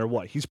well no matter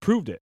what. He's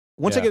proved it.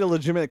 Once I get a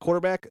legitimate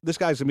quarterback, this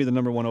guy's going to be the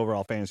number 1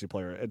 overall fantasy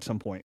player at some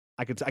point.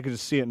 I could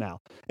just see it now.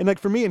 And like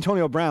for me,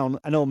 Antonio Brown,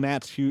 I know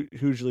Matt's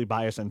hugely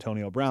biased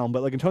Antonio Brown,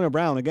 but like Antonio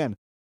Brown, again,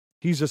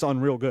 he's just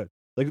unreal good.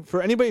 Like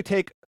for anybody to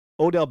take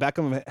Odell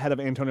Beckham ahead of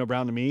Antonio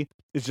Brown to me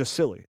is just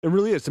silly. It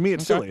really is. To me,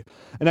 it's silly.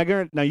 And I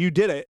guarantee now you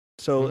did it.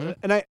 So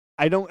and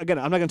I don't, again,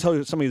 I'm not going to tell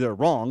you somebody they're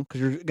wrong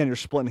because you're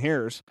splitting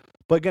hairs.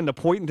 But again, the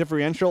point and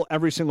differential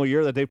every single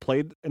year that they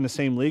played in the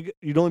same league,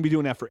 you'd only be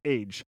doing that for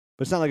age.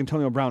 But it's not like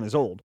Antonio Brown is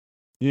old.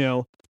 You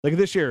know, like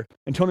this year,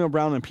 Antonio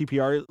Brown in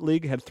PPR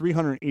league had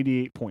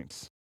 388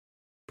 points.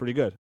 Pretty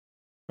good,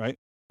 right?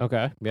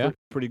 Okay, yeah.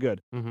 Pretty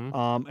good.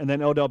 Mm-hmm. And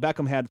then Odell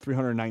Beckham had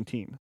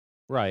 319.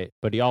 Right,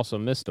 but he also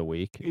missed a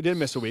week. He did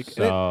miss a week.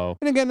 So,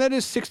 and again, that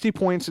is 60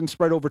 points and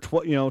spread over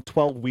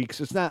 12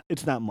 weeks. It's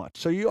not much.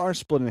 So you are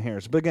splitting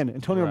hairs. But again,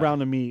 Antonio Brown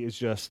to me is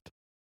just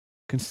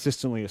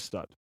consistently a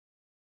stud.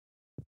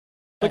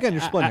 Again,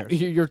 you're splitting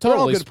hairs. You're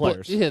totally they're all good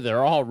players. Yeah,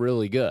 they're all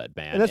really good,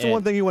 man. And that's the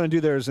one thing you want to do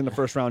there is in the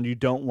first round, you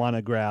don't want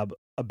to grab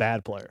a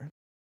bad player.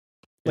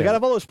 Like out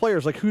of all those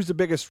players, like who's the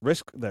biggest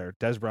risk there?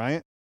 Des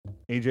Bryant?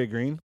 AJ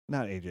Green?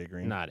 Not AJ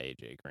Green. Not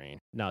AJ Green.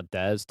 No,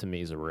 Dez to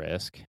me is a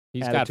risk.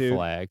 He's Attitude. got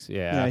flags.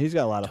 Yeah. Yeah, he's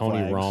got a lot of Tony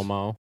flags.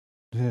 Romo.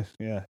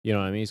 Yeah. You know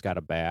what I mean? He's got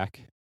a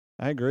back.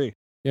 I agree.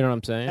 You know what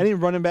I'm saying? Any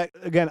running back,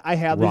 again, I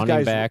have running these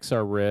guys. backs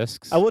are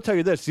risks. I will tell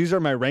you this. These are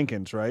my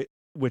rankings, right?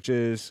 Which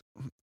is,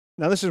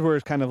 now this is where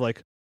it's kind of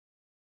like,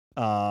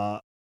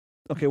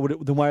 okay,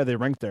 then why are they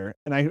ranked there?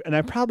 And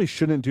I probably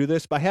shouldn't do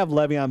this, but I have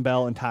Le'Veon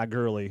Bell and Todd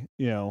Gurley,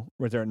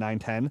 right there at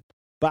 9-10.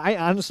 But I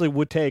honestly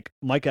would take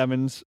Mike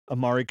Evans,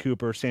 Amari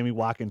Cooper, Sammy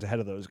Watkins ahead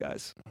of those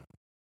guys.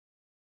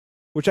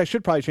 Which I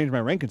should probably change my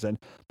rankings in.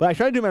 But I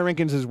try to do my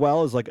rankings as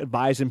well as like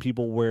advising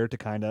people where to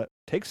kind of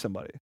take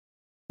somebody.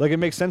 Like it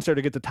makes sense there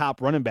to get the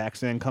top running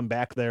backs and then come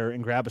back there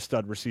and grab a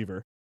stud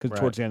receiver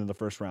towards the end of the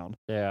first round.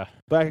 Yeah.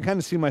 But I can kind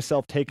of see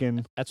myself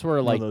taking that's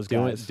where like those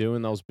guys.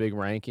 doing those big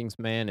rankings,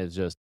 man, is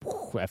just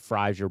that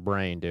fries your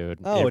brain, dude.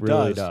 Oh, it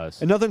really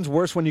does. And nothing's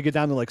worse when you get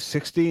down to like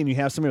 60 and you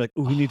have somebody like,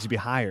 ooh, he needs to be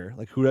higher.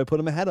 Like who do I put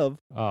him ahead of?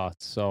 Oh,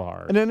 it's so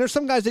hard. And then there's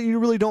some guys that you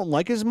really don't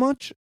like as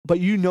much, but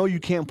you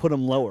can't put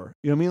them lower.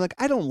 You know what I mean? Like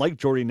I don't like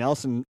Jordy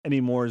Nelson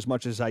anymore as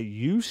much as I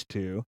used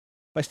to.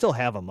 But I still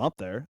have him up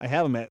there. I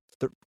have him at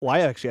I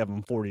actually have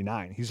him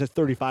 49. He's at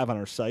 35 on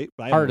our site.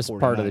 But I have hardest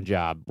part of the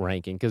job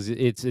ranking because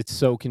it's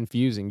so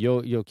confusing.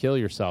 You'll kill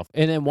yourself,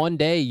 and then one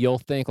day you'll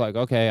think like,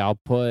 okay, I'll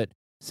put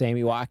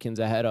Sammy Watkins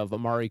ahead of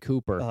Amari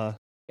Cooper,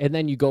 and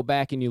then you go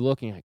back and you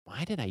look and you're like,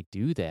 why did I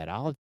do that?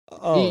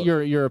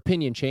 Your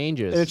opinion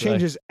changes. And it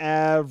changes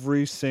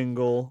every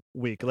single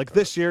week. Like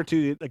this year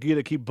too, like you got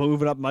to keep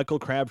moving up Michael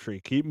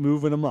Crabtree, keep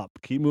moving him up,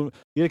 You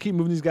got to keep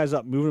moving these guys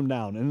up, moving them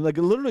down, and like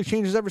it literally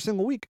changes every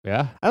single week.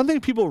 Yeah, I don't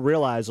think people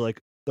realize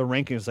like the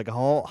rankings, like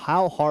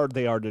how hard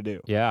they are to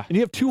do. Yeah, and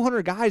you have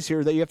 200 guys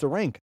here that you have to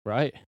rank.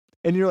 Right.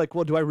 And you're like,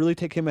 well, do I really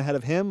take him ahead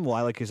of him? Well,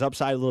 I like his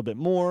upside a little bit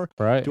more.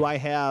 Right. Do I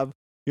have?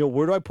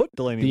 Where do I put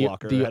Delaney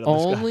Walker? The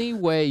only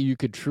way you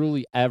could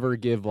truly ever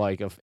give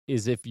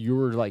is if you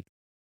were like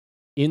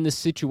in the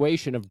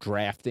situation of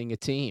drafting a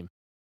team,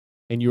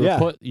 and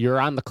you're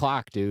on the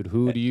clock, dude.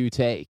 Who do you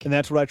take? And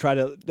that's what I try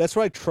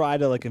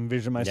to like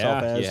envision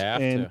myself as. You have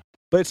to.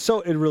 But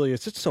it really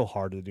is. It's so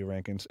hard to do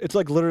rankings. It's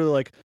like literally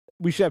like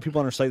we should have people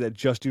on our site that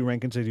just do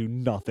rankings. They do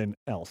nothing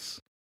else.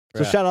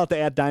 So shout out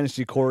to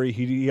 @Dynasty Corey.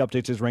 He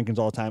updates his rankings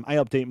all the time. I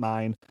update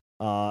mine.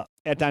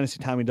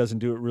 @Dynasty Tommy doesn't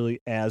do it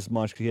really as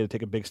much because he had to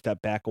take a big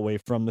step back away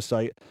from the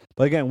site.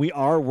 But again, we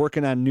are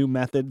working on new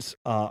methods.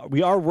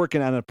 We are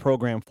working on a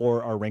program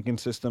for our ranking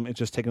system. It's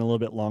just taking a little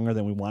bit longer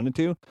than we wanted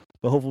to.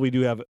 But hopefully we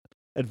do have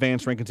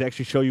advanced rankings to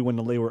actually show you when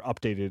they were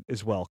updated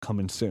as well,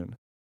 coming soon.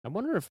 I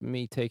wonder if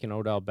me taking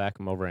Odell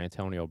Beckham over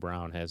Antonio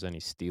Brown has any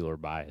Steeler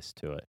bias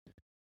to it.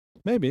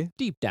 Maybe.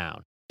 Deep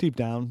down. Deep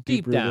down.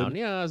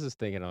 I was just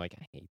thinking, like,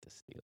 I hate the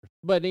Steelers.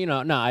 But,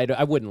 no,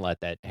 I wouldn't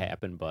let that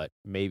happen. But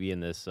maybe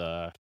in this,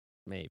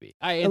 maybe.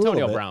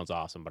 Antonio Brown's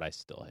awesome, but I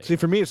still hate See,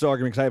 for me, it's the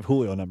argument because I have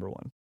Julio number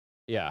one.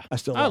 Yeah.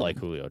 I like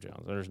Julio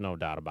Jones. There's no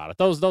doubt about it.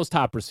 Those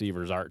top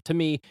receivers are, to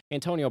me,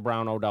 Antonio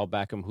Brown, Odell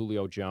Beckham,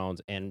 Julio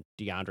Jones, and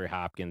DeAndre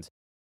Hopkins.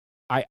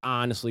 I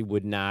honestly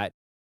would not.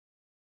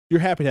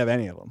 You're happy to have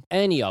any of them.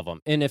 Any of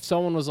them. And if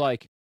someone was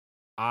like,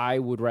 I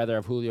would rather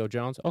have Julio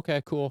Jones,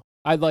 okay, cool.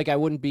 I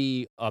wouldn't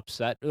be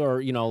upset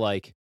or,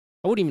 I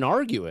wouldn't even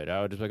argue it.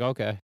 I would just be like,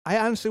 okay. I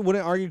honestly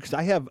wouldn't argue because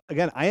I have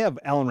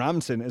Allen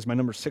Robinson as my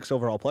number 6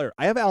 overall player.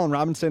 I have Allen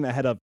Robinson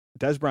ahead of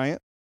Des Bryant.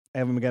 I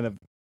have him again of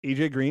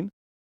AJ Green.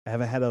 I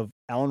have ahead of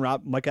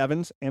Mike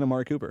Evans and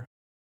Amari Cooper.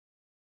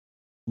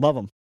 Love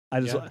him.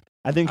 I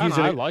think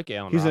I like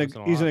Allen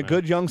Robinson. He's in a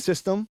good young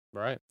system.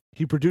 Right.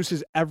 He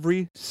produces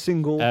every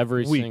single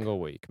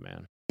week,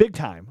 man. Big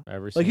time.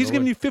 He's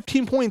giving you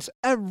 15 points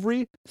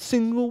every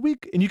single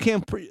week. And you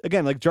can't,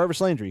 again, like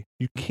Jarvis Landry,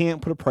 you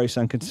can't put a price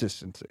on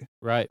consistency.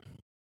 Right.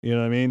 You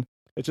know what I mean?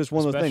 It's just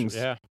one of those things.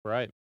 Yeah,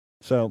 right.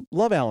 So,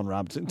 love Allen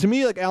Robinson. To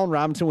me, like, Allen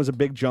Robinson was a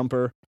big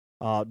jumper.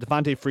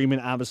 Devontae Freeman,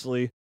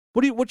 obviously.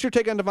 What's your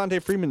take on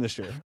Devontae Freeman this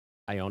year?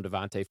 I own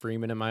Devontae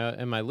Freeman in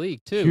my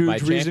league, too.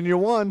 Huge reason you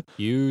won.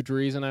 Huge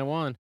reason I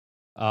won.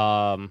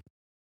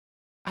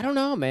 I don't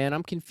know, man.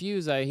 I'm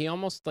confused. He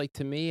almost like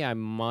to me. I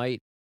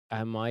might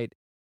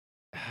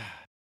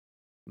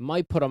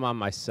might put him on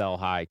my sell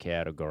high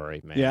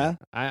category, man. Yeah?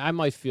 I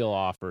might feel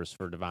offers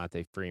for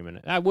Devontae Freeman.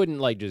 I wouldn't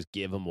like just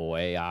give him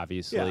away,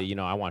 obviously. Yeah. You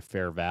know, I want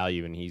fair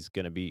value, and he's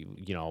going to be,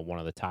 you know, one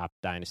of the top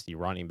dynasty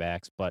running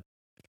backs. But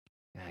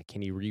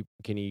can he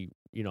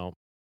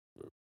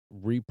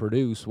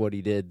reproduce what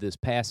he did this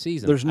past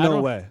season? There's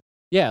no way.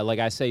 Yeah, like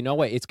I say, no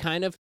way. It's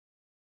kind of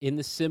in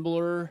the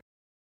similar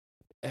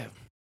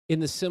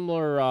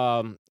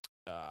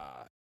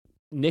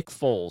Nick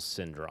Foles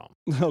syndrome.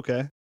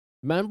 Okay.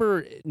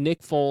 Remember,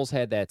 Nick Foles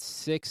had that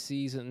 6th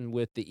season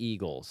with the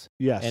Eagles.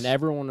 Yes. And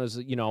everyone was,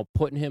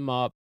 putting him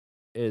up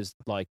as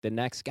like the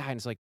next guy. And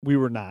it's like, we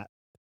were not.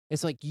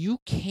 It's like you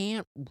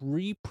can't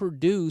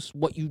reproduce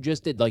what you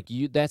just did. Like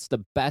that's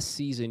the best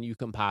season you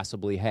can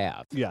possibly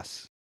have.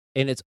 Yes.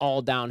 And it's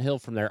all downhill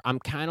from there. I'm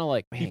kind of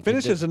like, man. He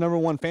finished as the number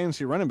 1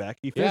 fantasy running back.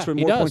 He finished with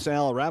more points than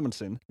Allen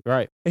Robinson.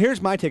 Right. And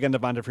here's my take on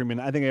Devontae Freeman.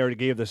 I think I already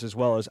gave this as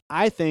well.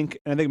 I think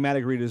Matt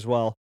agreed as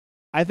well,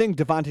 I think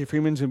Devontae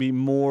Freeman's going to be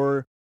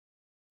more,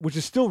 which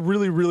is still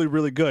really, really,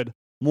 really good,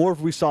 more if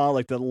we saw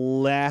like the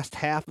last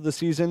half of the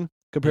season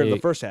compared to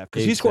the first half.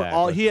 Because he scored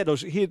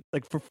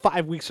like for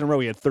 5 weeks in a row,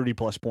 he had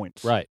 30-plus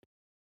points. Right.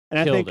 And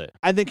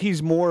I think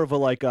he's more of a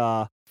like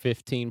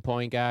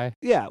 15-point guy.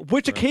 Yeah,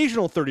 which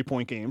occasional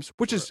 30-point games,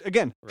 which is,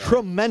 again,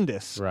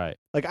 tremendous. Right.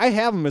 Like, I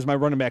have him as my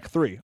running back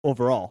 3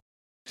 overall.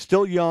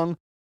 Still young,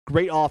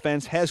 great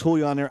offense, has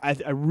Julio on there.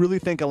 I really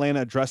think Atlanta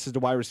addresses the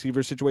wide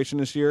receiver situation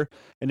this year,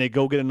 and they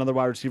go get another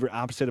wide receiver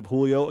opposite of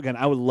Julio. Again,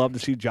 I would love to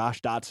see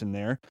Josh Dotson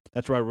there.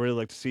 That's where I really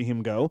like to see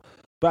him go.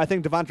 But I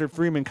think Devontae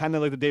Freeman, kind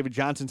of like the David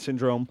Johnson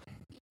syndrome,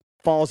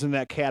 falls in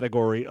that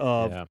category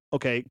of,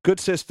 okay, good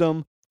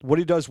system, what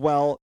he does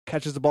well,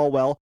 catches the ball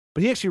well,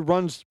 but he actually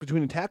runs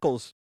between the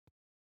tackles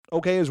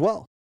okay as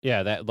well.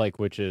 Yeah, that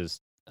which is,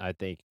 I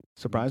think,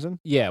 surprising.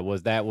 Yeah,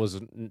 was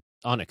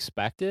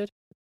unexpected?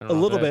 A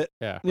little bit.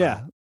 Yeah.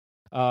 Yeah.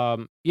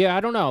 Yeah, I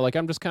don't know. Like,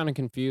 I'm just kind of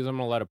confused. I'm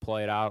gonna let it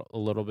play it out a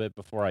little bit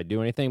before I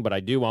do anything. But I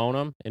do own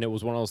him, and it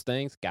was one of those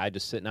things. Guy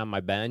just sitting on my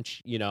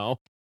bench.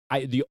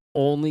 The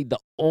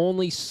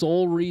only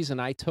sole reason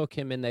I took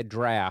him in that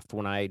draft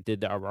when I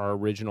did our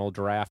original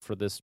draft for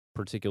this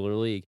particular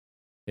league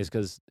is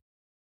because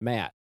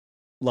Matt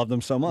loved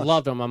him so much.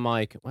 Loved him. I'm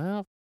like,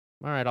 well,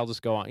 all right, I'll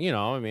just go on.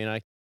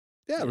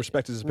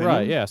 Respect his opinion.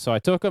 Right, yeah. So I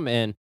took him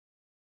and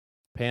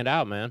panned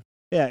out, man.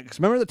 Yeah, because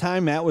remember the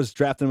time Matt was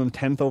drafting him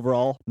 10th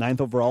overall, 9th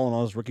overall in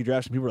all his rookie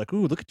drafts, and people were like,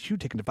 ooh, look at you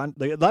taking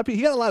Devontae.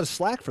 He got a lot of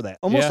slack for that.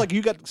 Almost like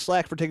you got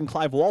slack for taking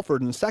Clive Walford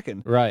in the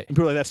second. Right. And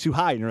people are like, that's too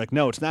high. And you're like,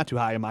 no, it's not too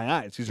high in my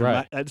eyes.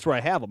 That's where I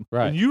have him.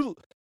 Right. And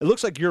it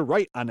looks like you're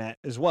right on that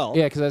as well.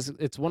 Yeah, because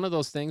it's one of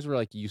those things where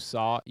like you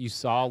saw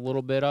a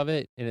little bit of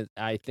it, and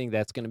I think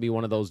that's going to be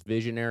one of those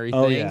visionary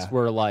things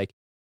where like,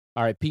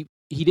 all right, he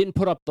didn't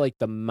put up like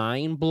the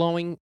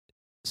mind-blowing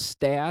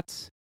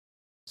stats,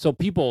 so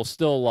people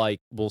still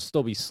will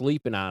still be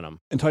sleeping on him.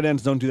 And tight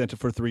ends don't do that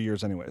for 3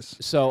 years anyways.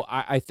 So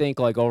I think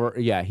he's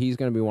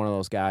going to be one of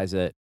those guys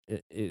that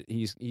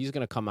he's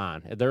going to come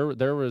on. There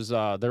was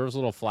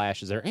little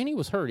flashes there, and he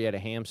was hurt. He had a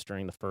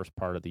hamstring the first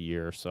part of the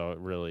year, so it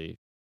really.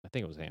 I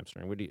think it was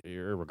hamstring.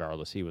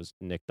 Regardless, he was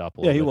nicked up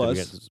a little bit. Yeah, he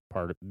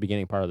was.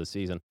 Beginning part of the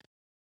season.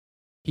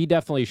 He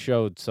definitely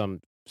showed some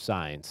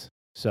signs.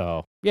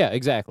 So, yeah,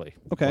 exactly.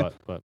 Okay.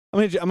 But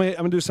I'm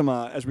gonna do some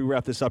as we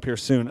wrap this up here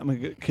soon. I'm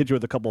gonna kid you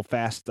with a couple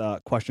fast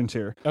questions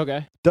here.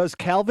 Okay. Does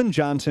Calvin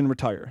Johnson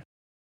retire?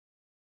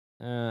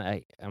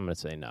 I'm gonna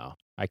say no.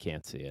 I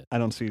can't see it. I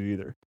don't see it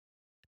either.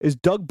 Is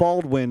Doug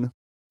Baldwin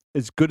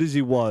as good as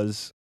he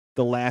was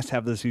the last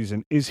half of the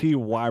season? Is he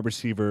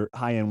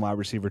high-end wide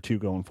receiver 2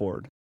 going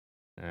forward?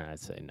 I'd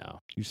say no.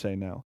 You say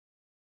no.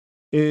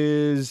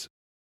 Is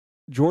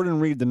Jordan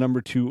Reed the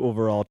number 2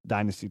 overall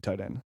dynasty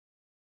tight end?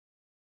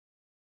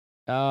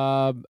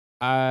 Or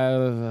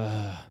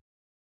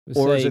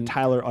is it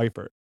Tyler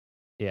Eifert?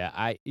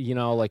 Yeah,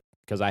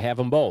 because I have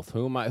them both.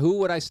 Who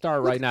would I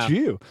start right now?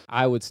 You.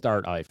 I would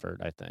start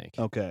Eifert, I think.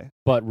 Okay.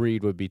 But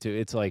Reed would be too.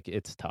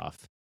 It's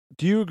tough.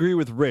 Do you agree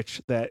with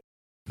Rich that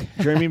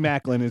Jeremy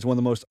Maclin is one of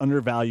the most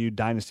undervalued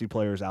dynasty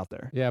players out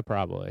there? Yeah,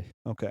 probably.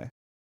 Okay.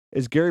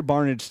 Is Gary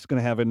Barnidge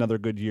going to have another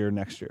good year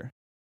next year?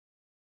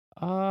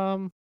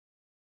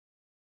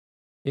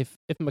 If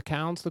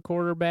McCown's the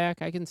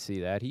quarterback, I can see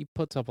that. He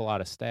puts up a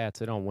lot of stats.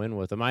 They don't win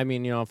with him. I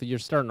mean, if you're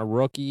starting a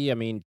rookie, I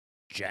mean,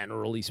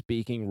 generally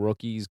speaking,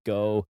 rookies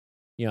go,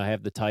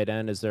 have the tight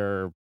end as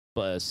their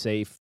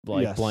safe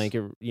blanket.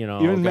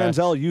 Even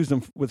Manziel used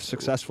him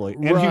successfully,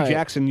 and Hugh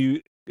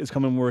Jackson is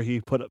coming where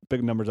he put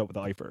big numbers up with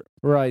Eifert.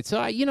 Right.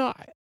 So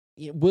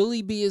will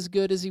he be as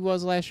good as he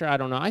was last year? I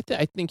don't know. I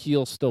think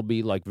he'll still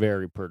be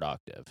very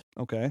productive.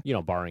 Okay.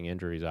 Barring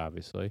injuries,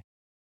 obviously.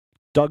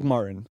 Doug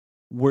Martin,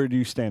 where do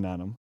you stand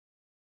on him?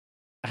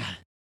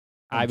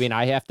 I mean,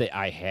 I have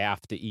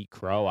to eat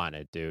crow on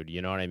it, dude.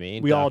 You know what I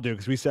mean? We all do,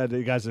 because we said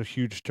the guy's a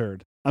huge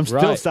turd. I'm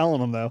still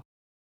selling him though.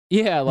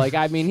 Yeah, like,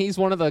 I mean, he's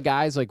one of the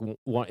guys, like,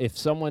 if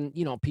someone,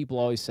 people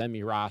always send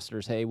me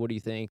rosters, hey, what do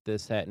you think,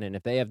 this, that, and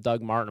if they have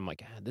Doug Martin, I'm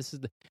like, this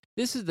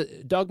is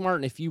the Doug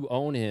Martin, if you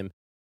own him,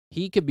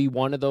 he could be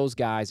one of those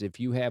guys, if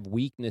you have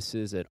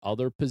weaknesses at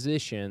other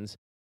positions,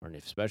 or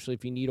especially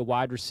if you need a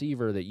wide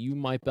receiver, that you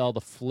might be able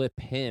to flip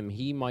him,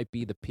 he might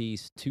be the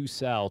piece to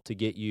sell to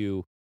get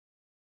you,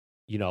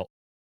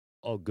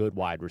 a good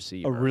wide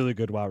receiver. A really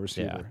good wide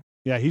receiver.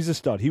 Yeah, he's a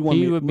stud.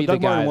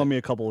 Doug Martin won me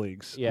a couple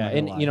leagues. Yeah,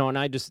 and and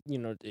I just,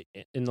 in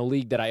the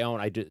league that I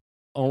own, I just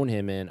own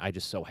him in. I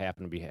just so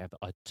happen to have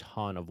a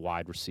ton of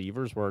wide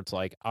receivers where it's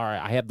like, all right,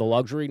 I have the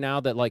luxury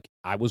now that, like,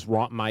 I was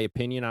wrong. My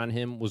opinion on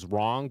him was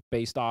wrong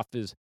based off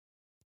his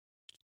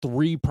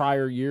 3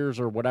 prior years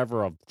or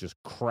whatever of just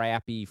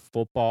crappy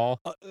football.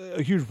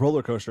 A huge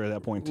roller coaster at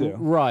that point too.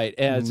 Right.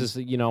 And it's just,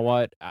 you know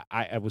what?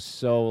 I was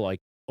so, like,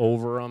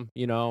 over him,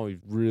 he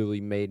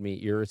really made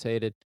me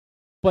irritated.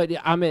 But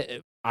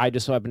I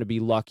just so happen to be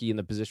lucky in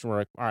the position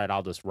where, all right,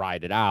 I'll just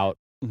ride it out.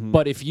 Mm-hmm.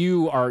 But if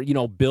you are,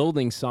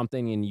 building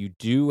something and you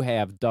do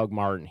have Doug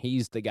Martin,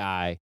 he's the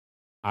guy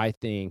I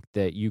think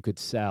that you could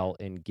sell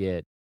and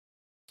get,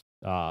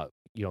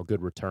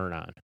 good return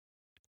on.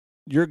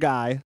 Your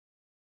guy,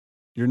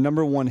 your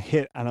number one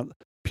hit on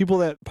people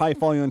that probably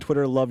follow you on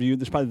Twitter love you.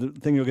 This is probably the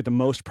thing you'll get the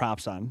most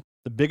props on.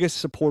 The biggest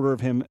supporter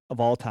of him of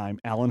all time,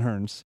 Alan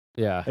Hearns.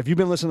 Yeah. If you've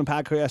been listening to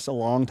podcasts a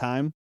long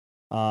time,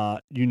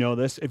 you know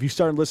this. If you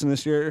started listening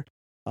this year,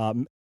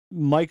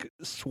 Mike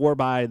swore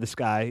by this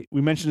guy. We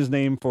mentioned his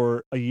name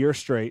for a year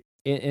straight.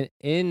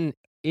 In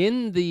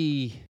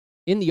the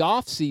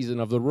off season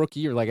of the rookie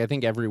year, like, I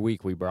think every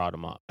week we brought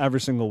him up. Every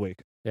single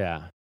week.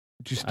 Yeah.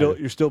 But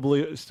you're still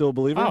a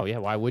believer? Oh yeah.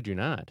 Why would you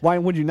not? Why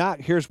would you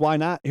not? Here's why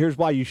not. Here's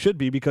why you should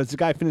be, because the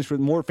guy finished with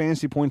more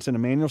fantasy points than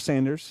Emmanuel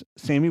Sanders,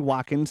 Sammy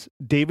Watkins,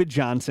 David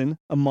Johnson,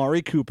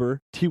 Amari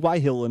Cooper, T.Y.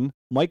 Hilton,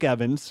 Mike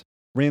Evans,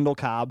 Randall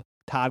Cobb,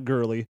 Todd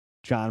Gurley,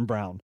 John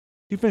Brown.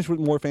 He finished with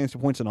more fantasy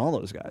points than all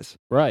those guys.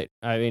 Right.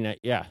 I mean,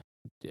 yeah.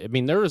 I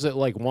mean, there was at,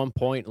 like, one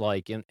point,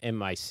 like, in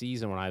my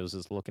season when I was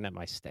just looking at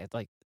my stats,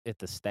 like, at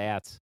the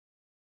stats.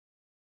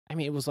 I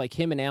mean, it was like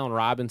him and Allen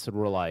Robinson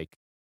were, like,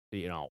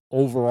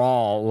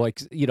 overall, like,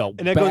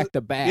 back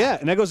to back. Yeah,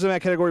 and that goes in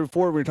that category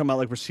before we were talking about,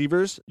 like,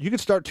 receivers. You could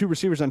start 2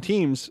 receivers on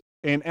teams,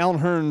 and Alan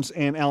Hearns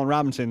and Allen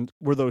Robinson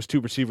were those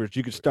 2 receivers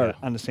you could start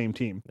on the same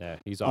team. Yeah,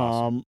 he's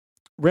awesome.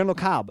 Randall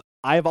Cobb.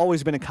 I've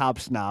always been a Cobb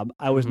snob.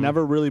 I was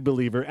never really a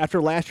believer. After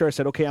last year, I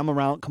said, okay, I'm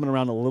coming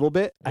around a little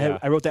bit. Yeah.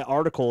 I wrote that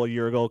article a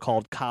year ago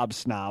called Cobb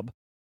Snob.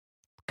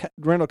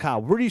 Randall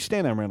Cobb, where do you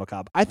stand on Randall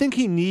Cobb? I think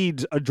he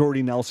needs a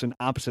Jordy Nelson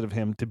opposite of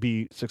him to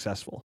be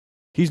successful.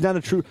 He's not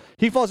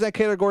he falls in that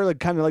category, like,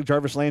 kind of like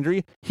Jarvis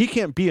Landry. He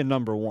can't be a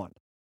number 1.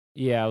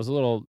 Yeah, I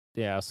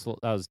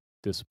was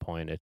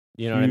disappointed.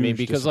 You know what I mean?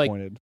 Because, like,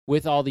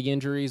 with all the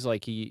injuries,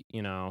 like, he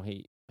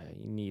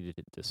needed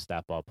to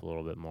step up a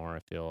little bit more, I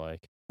feel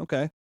like.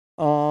 Okay.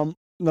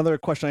 Another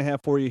question I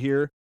have for you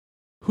here.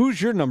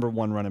 Who's your number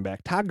 1 running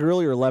back? Todd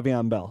Gurley or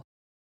Le'Veon Bell?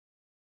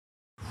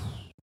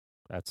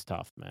 That's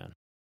tough, man.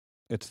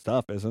 It's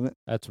tough, isn't it?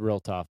 That's real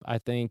tough. I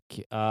think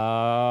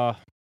they're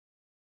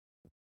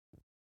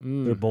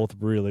both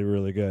really,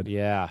 really good.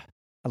 Yeah.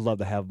 I'd love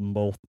to have them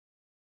both.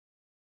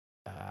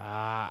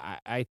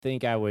 I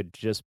think I would,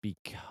 just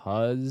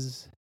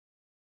because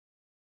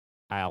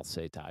I'll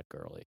say Todd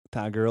Gurley.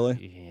 Todd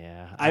Gurley?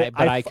 Yeah.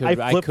 I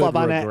flip-flop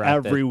on that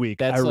every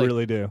week. I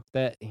really do.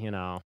 That,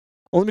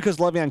 Only because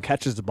Le'Veon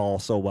catches the ball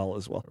so well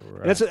as well.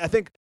 Right. And that's, I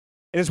think,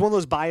 and it's one of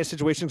those biased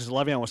situations because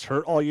Le'Veon was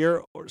hurt all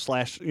year,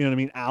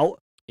 out.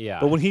 Yeah.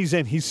 But when he's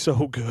in, he's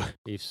so good.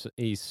 He's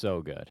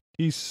so good.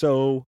 He's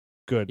so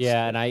good.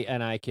 Yeah,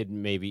 and I could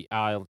maybe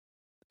I'm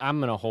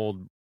gonna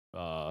hold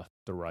the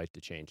right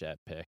to change that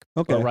pick.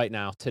 Okay. But right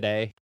now,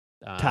 today,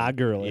 Todd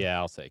Gurley. Yeah,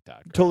 I'll take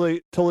Todd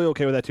Gurley. Totally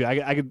okay with that too.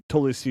 I could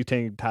totally see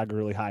taking Todd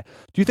Gurley high.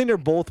 Do you think they're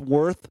both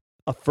worth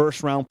a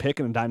first-round pick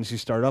in a dynasty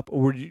startup,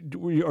 or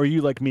are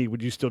you like me?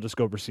 Would you still just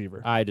go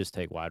receiver? I just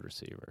take wide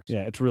receivers.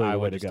 Yeah, it's really the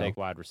way to go. I would just take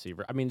wide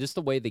receiver. I mean, just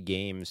the way the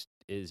games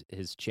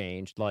has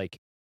changed. Like,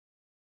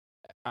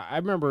 I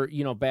remember,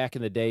 back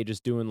in the day,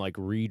 just doing, like,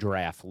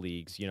 redraft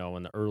leagues,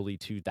 in the early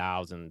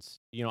 2000s,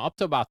 up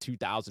to about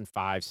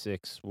 2005,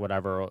 6,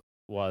 whatever it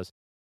was,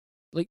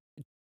 like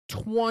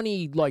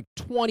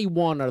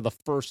 21 out of the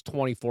first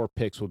 24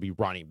 picks would be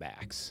running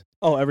backs.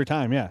 Oh, every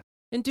time, yeah.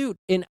 And dude,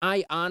 and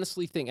I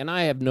honestly think, and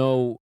I have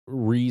no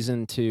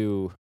reason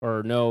to,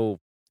 or no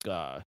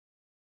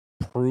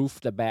proof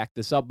to back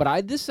this up,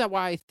 but this is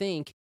why I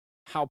think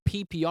how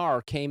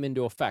PPR came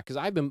into effect, because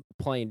I've been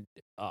playing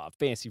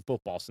fantasy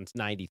football since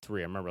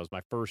 '93. I remember it was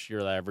my first year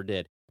that I ever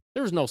did.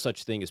 There was no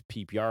such thing as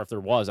PPR. If there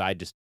was, I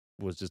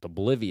was just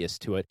oblivious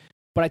to it.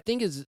 But I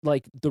think it's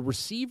like the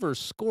receivers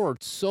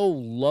scored so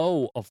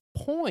low of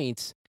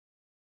points,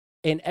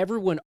 and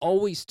everyone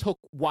always took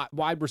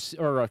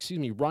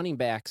running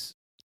backs.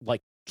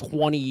 Like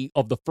 20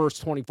 of the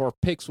first 24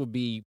 picks would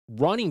be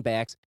running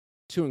backs.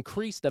 To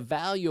increase the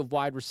value of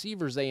wide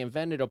receivers, they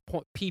invented a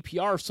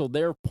PPR, so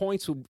their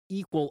points would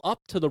equal up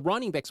to the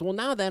running backs. Well,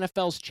 now the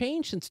NFL's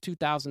changed since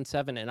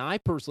 2007, and I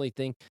personally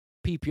think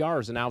PPR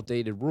is an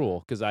outdated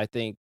rule because I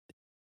think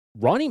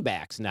running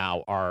backs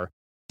now are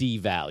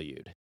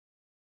devalued.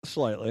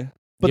 Slightly.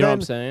 But You know then, what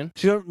I'm saying?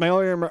 see, my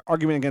only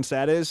argument against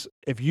that is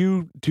if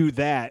you do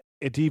that,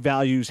 it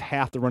devalues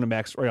half the running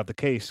backs right off the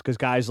case because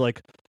guys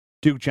like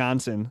Duke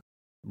Johnson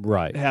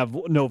Right. have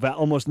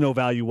almost no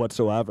value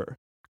whatsoever.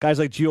 Guys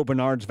like Gio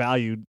Bernard's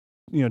value,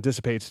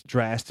 dissipates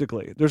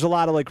drastically. There's a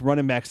lot of like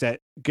running backs that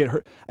get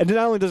hurt, and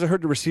not only does it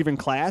hurt the receiving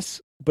class,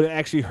 but it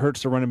actually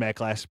hurts the running back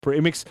class.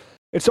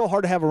 It's so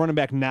hard to have a running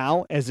back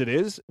now as it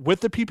is with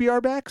the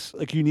PPR backs.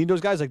 Like you need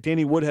those guys like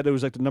Danny Woodhead, who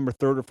was like the number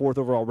 3rd or 4th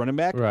overall running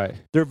back. Right.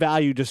 Their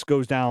value just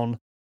goes down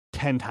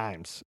 10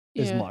 times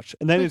as much,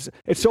 and then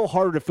it's so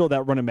hard to fill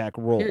that running back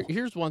role.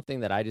 Here's one thing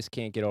that I just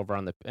can't get over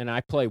and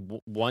I play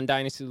one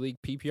Dynasty League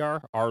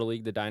PPR, our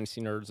league, the Dynasty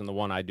Nerds, and the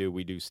one I do,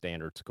 we do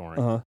standard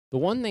scoring. The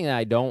one thing that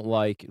I don't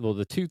like,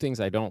 the two things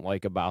I don't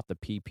like about the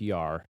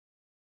PPR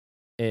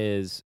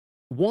is,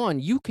 one,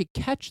 you could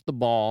catch the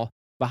ball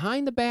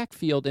behind the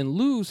backfield and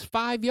lose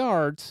 5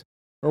 yards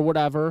or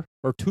whatever,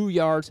 or 2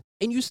 yards,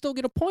 and you still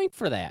get a point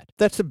for that.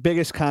 That's the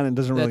biggest con, and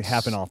doesn't really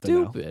happen often.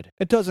 Stupid.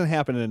 It doesn't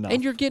happen enough.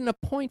 And you're getting a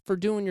point for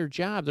doing your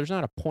job. There's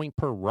not a point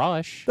per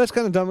rush. That's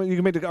kind of dumb. You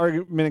can make the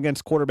argument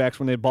against quarterbacks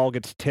when the ball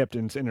gets tipped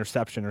and it's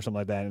interception or something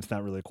like that, and it's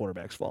not really a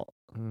quarterback's fault.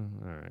 All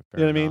right, you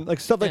know what I mean? Like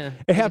stuff like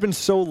it happens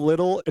so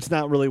little, it's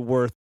not really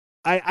worth.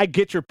 I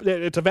get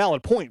it's a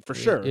valid point for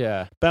sure.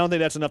 Yeah. But I don't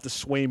think that's enough to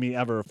sway me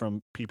ever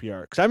from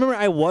PPR. Because I remember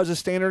I was a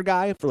standard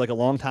guy for like a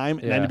long time,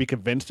 and I had to be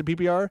convinced to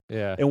PPR.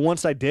 Yeah. And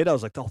once I did, I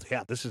was like, oh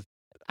yeah, this is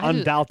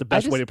undoubtedly the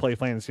best way to play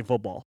fantasy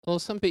football. Well,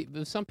 some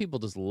people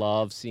just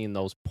love seeing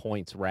those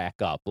points rack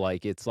up.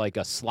 Like it's like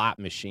a slot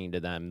machine to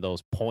them.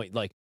 Those points,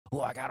 like,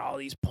 oh, I got all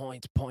these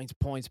points. I'm just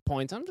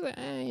like,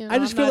 I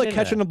just feel like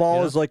catching the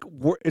ball is like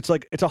it's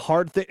a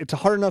hard thing. It's a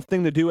hard enough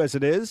thing to do as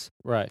it is.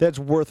 Right. That's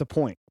worth a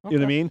point. You know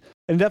what I mean?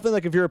 And definitely,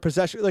 like if you're a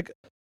possession, like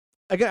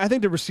again, I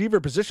think the receiver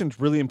position is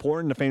really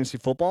important to fantasy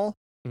football.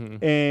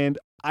 Mm-hmm. And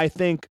I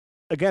think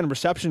again,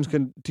 receptions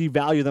can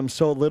devalue them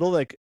so little.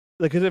 Like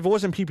if it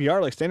wasn't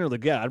PPR like standard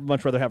league, yeah, I'd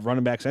much rather have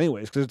running backs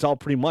anyways because it's all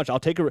pretty much. I'll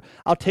take an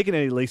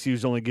Eddie Lacy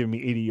who's only giving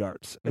me 80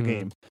 yards a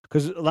game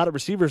because a lot of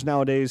receivers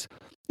nowadays,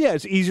 yeah,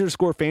 it's easier to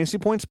score fantasy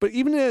points. But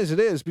even as it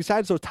is,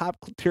 besides those top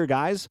tier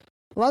guys,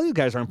 a lot of these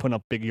guys aren't putting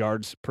up big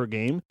yards per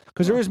game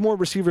because there is more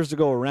receivers to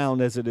go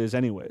around as it is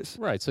anyways.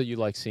 Right. So you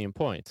like seeing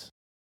points.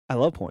 I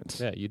love points.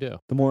 Yeah, you do.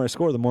 The more I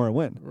score, the more I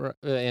win. Right.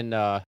 And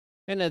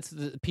that's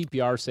the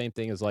PPR. Same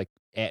thing as like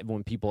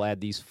when people add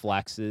these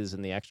flexes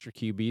and the extra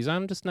QBs.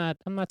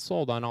 I'm not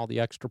sold on all the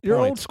extra points. You're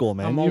old school,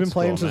 man. You've been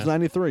playing since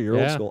 '93. You're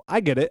old school.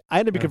 I get it. I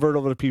had to be converted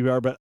over to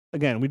PPR, but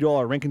again, we do all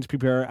our rankings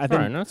PPR. I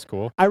think that's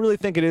cool. I really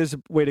think it is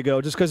a way to go,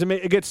 just because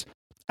it gets.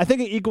 I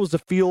think it equals the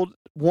field.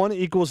 One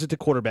equals it to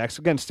quarterbacks.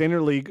 Again,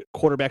 standard league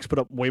quarterbacks put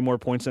up way more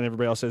points than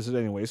everybody else says it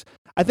anyways.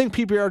 I think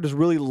PPR just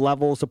really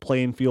levels the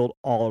playing field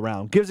all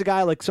around. Gives a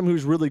guy like someone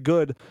who's really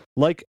good,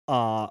 like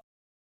an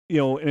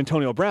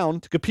Antonio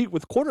Brown, to compete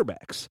with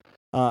quarterbacks.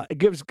 It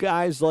gives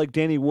guys like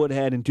Danny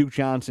Woodhead and Duke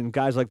Johnson,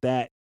 guys like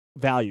that,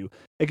 value.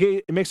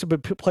 It makes up a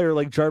player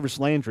like Jarvis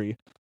Landry,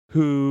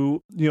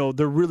 who,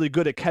 they're really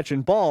good at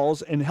catching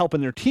balls and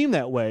helping their team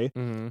that way.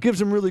 Gives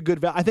them really good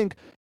value. I think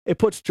it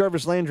puts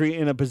Jarvis Landry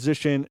in a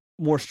position,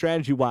 more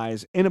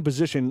strategy-wise, in a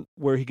position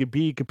where he could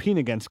be competing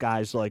against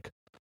guys like,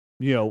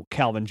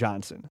 Calvin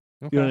Johnson.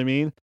 Okay. You know what I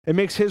mean? It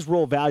makes his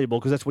role valuable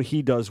because that's what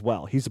he does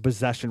well. He's a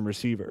possession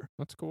receiver.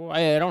 That's cool.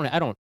 I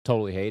don't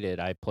totally hate it.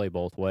 I play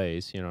both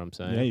ways. You know what I'm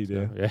saying? Yeah, you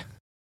do. Yeah.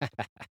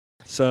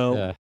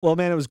 So, well,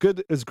 man, it was good.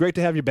 It was great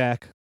to have you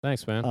back.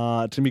 Thanks, man. It's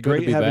going to be Good great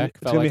to be having back.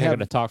 Felt like I got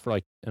to talk for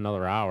like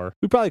another hour.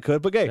 We probably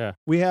could, but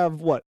we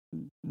have,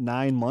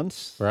 9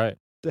 months right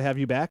to have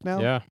you back now?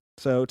 Yeah.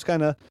 So it's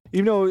kind of,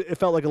 even though it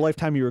felt like a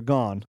lifetime you were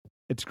gone,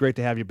 it's great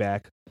to have you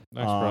back.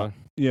 Thanks, brother.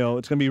 It's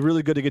going to be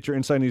really good to get your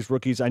insight on these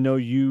rookies. I know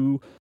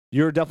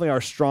you're definitely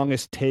our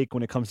strongest take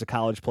when it comes to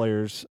college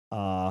players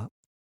on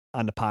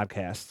the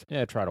podcast.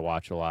 Yeah, I try to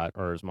watch a lot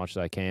or as much as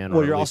I can.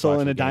 Well, you're also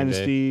in a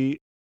Dynasty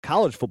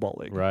college football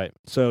league. Right.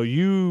 So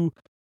you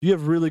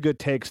have really good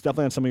takes,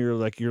 definitely on some of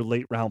your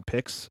late round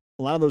picks.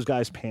 A lot of those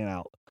guys pan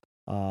out,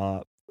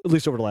 at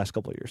least over the last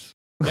couple of years.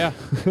 Yeah,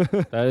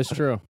 that is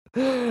true.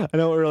 I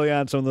know early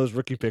on some of those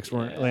rookie picks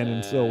weren't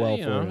landing so well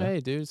for you. Hey,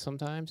 dude,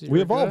 sometimes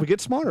we evolve, we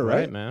get smarter,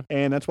 right, man?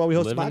 And that's why we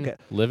host the podcast.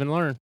 Live and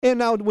learn. And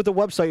now with the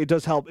website, it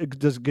does help. It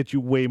does get you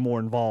way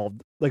more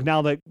involved. Like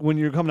now that when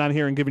you're coming on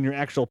here and giving your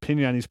actual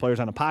opinion on these players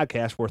on a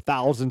podcast where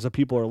thousands of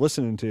people are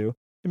listening to,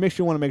 it makes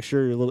you want to make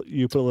sure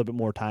you put a little bit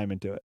more time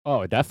into it.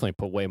 Oh, definitely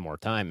put way more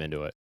time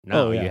into it.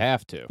 No, you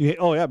have to.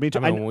 Yeah, me too.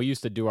 I mean, when we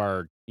used to do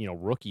our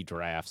rookie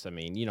drafts, I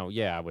mean,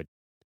 I would.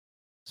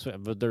 So,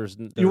 but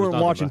you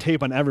weren't watching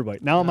tape on everybody.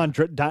 Now I'm on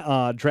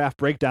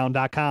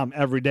draftbreakdown.com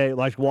every day,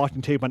 like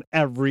watching tape on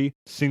every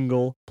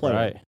single player.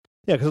 Right.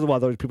 Yeah, because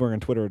otherwise those people on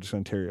Twitter are just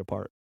going to tear you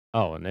apart.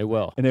 Oh, and they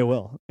will. And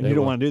you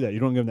don't want to do that. You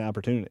don't give them the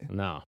opportunity.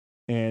 No.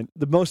 And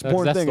the most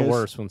important thing is... That's the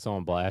worst when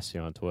someone blasts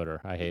you on Twitter.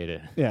 I hate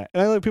it. Yeah.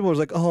 And I like people are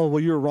like, oh, well,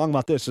 you were wrong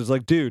about this. It's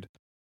like, dude,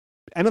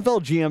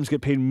 NFL GMs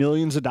get paid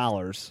millions of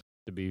dollars.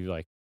 To be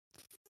like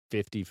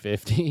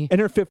 50-50. And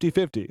they're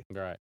 50-50.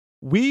 Right.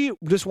 We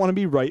just want to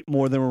be right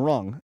more than we're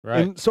wrong.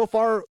 Right. And so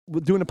far,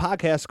 with doing a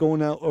podcast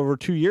going out over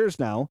 2 years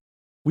now,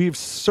 we've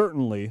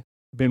certainly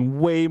been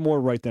way more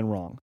right than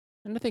wrong.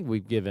 And I think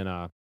we've given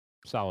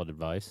solid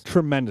advice.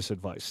 Tremendous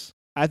advice.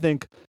 I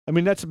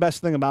mean, that's the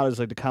best thing about it is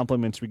like the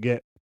compliments we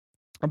get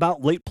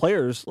about late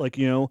players, like,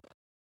 you know,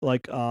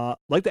 like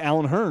the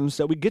Allen Hearns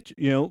that we get,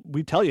 you know,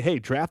 we tell you, hey,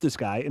 draft this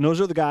guy. And those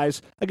are the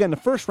guys, again, the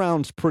first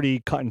round's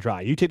pretty cut and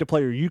dry. You take the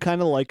player you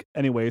kind of like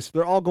anyways.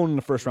 They're all going in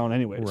the first round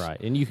anyways. Right.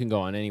 And you can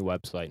go on any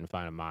website and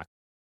find a mock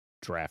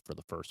draft for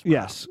the first round.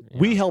 Yes.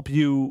 We help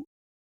you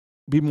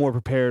be more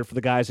prepared for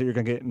the guys that you're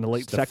going to get in the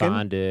late second.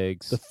 Stephon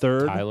Diggs. The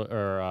third.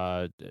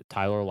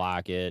 Tyler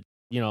Lockett.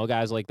 You know,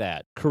 guys like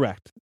that.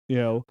 Correct. You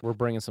know, we're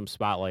bringing some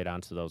spotlight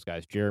onto those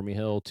guys. Jeremy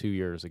Hill 2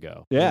 years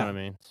ago. Yeah. You know what I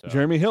mean? So.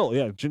 Jeremy Hill.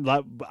 Yeah.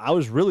 I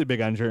was really big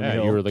on Jeremy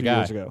Hill. You were the 2 guy.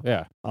 years ago.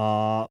 Yeah.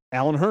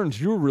 Allen Hearns,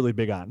 you were really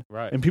big on.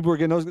 Right. And people were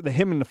getting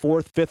him in the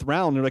 4th, 5th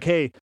round. They're like,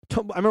 hey, I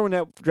remember when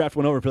that draft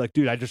went over, people were like,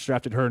 dude, I just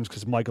drafted Hearns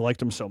because Mike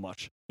liked him so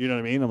much. You know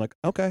what I mean? I'm like,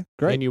 okay,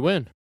 great. And you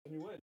win.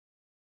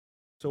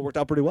 So it worked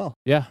out pretty well.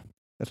 Yeah.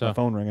 That's my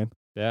phone ringing.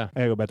 Yeah. I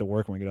got to go back to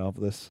work when we get off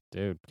of this.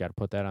 Dude, got to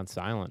put that on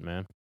silent,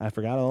 man. I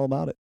forgot all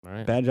about it. All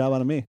right. Bad job out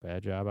of me.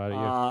 Bad job out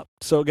of you.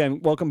 So again,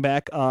 welcome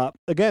back.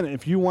 Again,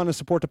 if you want to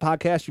support the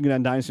podcast, you can go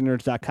on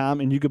dynastynerds.com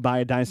and you could buy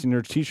a Dynasty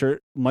Nerds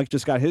t-shirt. Mike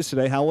just got his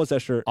today. How was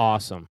that shirt?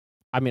 Awesome.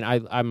 I mean,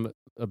 I'm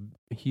a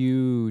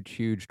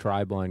huge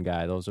tri-blend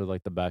guy. Those are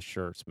like the best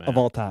shirts, man. Of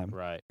all time.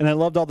 Right. And I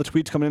loved all the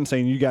tweets coming in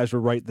saying you guys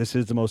were right. This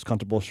is the most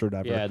comfortable shirt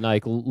ever. Yeah,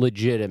 like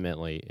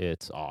legitimately,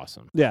 it's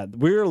awesome. Yeah,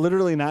 we're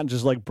literally not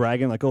just like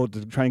bragging like, oh,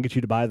 to try and get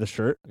you to buy the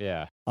shirt.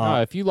 Yeah.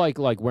 If you like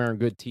wearing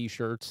good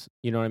t-shirts,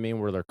 you know what I mean,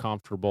 where they're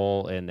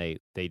comfortable and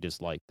they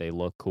just like they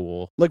look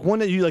cool. Like one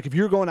that you like if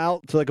you're going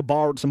out to like a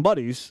bar with some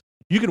buddies,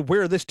 you could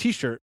wear this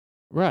t-shirt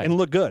right and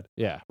look good.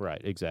 Yeah,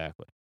 right,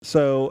 exactly.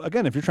 So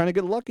again, if you're trying to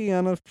get lucky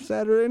on a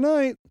Saturday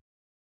night,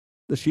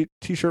 the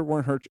t-shirt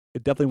won't hurt you.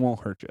 It definitely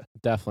won't hurt you.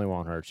 Definitely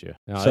won't hurt you.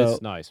 No, So,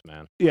 it's nice,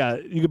 man. Yeah,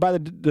 you can buy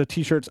the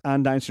t-shirts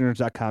on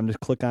dynastynerds.com. Just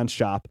click on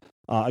shop.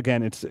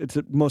 Again, it's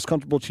the most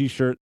comfortable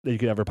t-shirt that you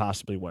could ever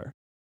possibly wear.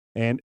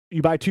 And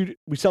you buy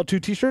we sell 2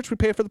 t-shirts, we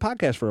pay for the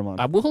podcast for a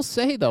month. I will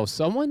say though,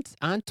 someone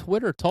on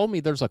Twitter told me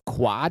there's a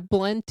quad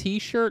blend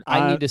t-shirt.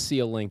 I need to see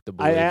a link to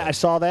believe I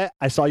saw that.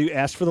 I saw you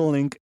ask for the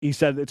link. He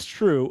said it's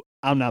true.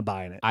 I'm not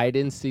buying it. I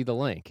didn't see the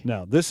link.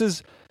 No, this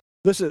is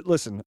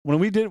listen, when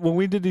we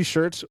did these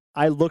shirts,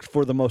 I looked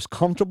for the most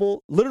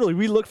comfortable. Literally,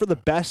 we looked for the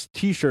best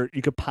t-shirt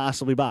you could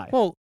possibly buy.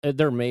 Well,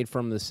 they're made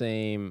from the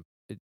same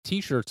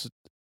t-shirts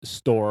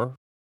store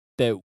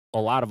that a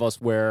lot of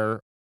us wear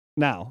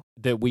now.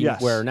 That we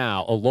wear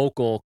now, a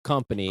local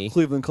company.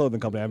 Cleveland Clothing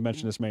Company. I've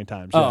mentioned this many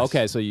times. Oh, yes.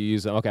 okay. So you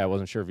use them. Okay, I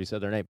wasn't sure if you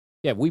said their name.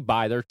 Yeah, we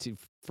buy their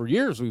for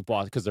years. We've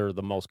bought because they're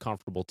the most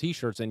comfortable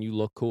T-shirts, and you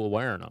look cool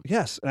wearing them.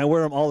 Yes, and I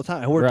wear them all the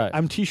time.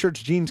 I'm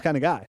T-shirts, jeans kind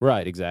of guy.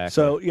 Right, exactly.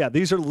 So yeah,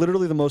 these are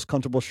literally the most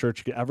comfortable shirts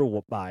you could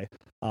ever buy.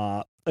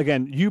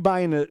 Again, you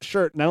buying a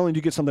shirt, not only do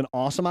you get something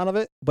awesome out of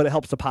it, but it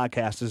helps the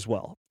podcast as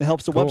well. It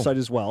helps the website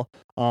as well.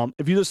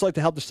 If you just like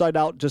to help the site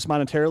out just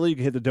monetarily, you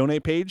can hit the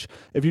donate page.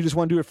 If you just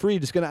want to do it free,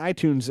 just go to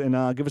iTunes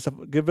and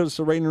give us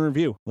a rating and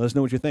review. Let us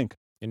know what you think.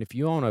 And if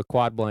you own a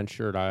quad blend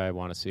shirt, I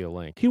want to see a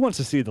link. He wants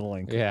to see the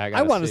link. Yeah,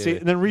 I want to see it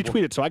and then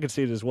retweet it so I can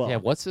see it as well. Yeah,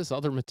 what's this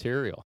other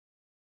material?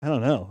 I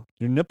don't know.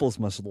 Your nipples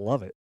must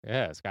love it.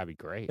 Yeah, it's got to be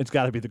great. It's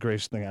got to be the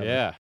greatest thing ever.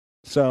 Yeah.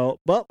 So,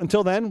 well,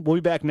 until then, we'll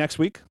be back next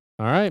week.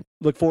 All right.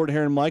 Look forward to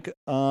hearing Mike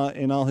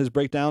and all his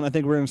breakdown. I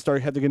think we're going to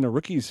have to get into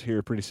rookies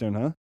here pretty soon,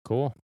 huh?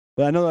 Cool.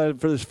 But I know that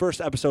for this first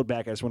episode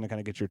back, I just want to kind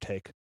of get your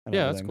take.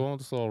 Yeah, that's cool.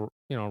 Just a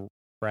little,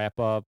 wrap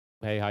up.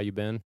 Hey, how you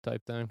been?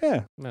 Type thing.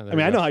 Yeah. I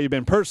mean, I know how you've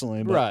been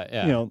personally, but right,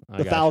 yeah.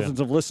 The thousands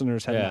of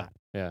listeners have not.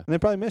 Yeah. And they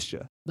probably missed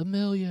you. The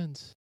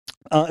millions.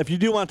 If you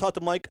do want to talk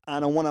to Mike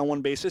on a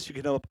one-on-one basis, you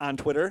can hit him up on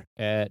Twitter.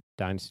 At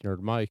Dynasty Nerd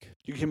Mike.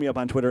 You can hit me up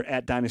on Twitter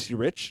at Dynasty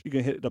Rich. You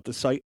can hit up the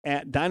site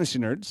at Dynasty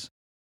Nerds.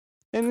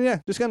 And yeah,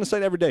 just get on the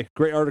site every day.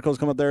 Great articles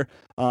come up there.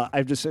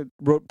 I've just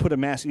put a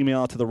mass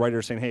email out to the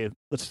writers saying, hey,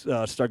 let's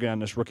start getting on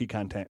this rookie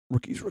content.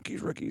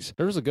 Rookies.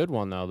 There was a good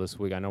one, though, this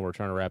week. I know we're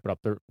trying to wrap it up,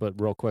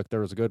 but real quick,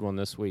 there was a good one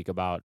this week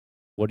about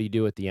what do you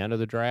do at the end of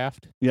the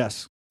draft?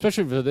 Yes.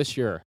 Especially for this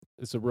year.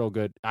 It's a real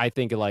good, I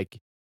think, like,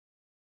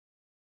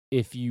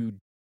 if you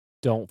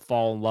don't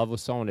fall in love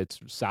with someone,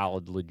 it's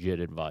solid, legit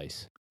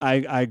advice.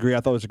 I agree.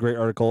 I thought it was a great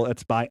article.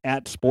 It's by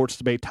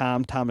 @SportsDebate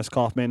Thomas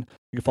Kaufman.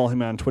 You can follow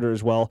him on Twitter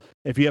as well.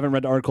 If you haven't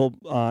read the article,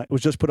 it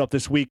was just put up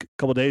this week, a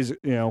couple of days,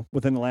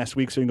 within the last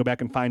week, so you can go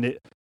back and find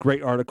it.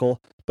 Great article.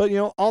 But,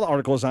 all the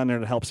articles on there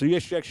to help. So you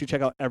should actually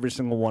check out every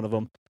single one of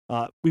them.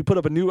 We put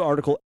up a new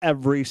article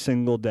every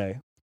single day,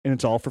 and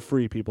it's all for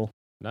free, people.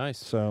 Nice.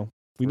 So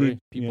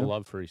people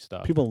love free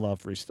stuff. People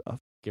love free stuff.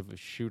 Give a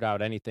shoot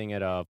out anything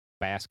at a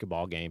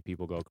basketball game,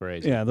 people go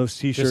crazy. Yeah, those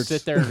T-shirts. Just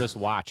sit there and just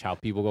watch how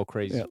people go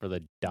crazy for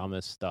the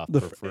dumbest stuff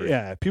for free.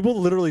 Yeah, people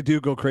literally do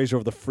go crazy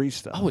over the free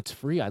stuff. Oh, it's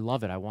free. I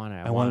love it. I want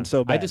it. I want it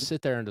so bad. I just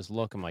sit there and just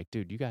look. I'm like,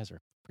 dude, you guys are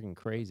Freaking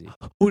crazy.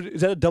 Ooh,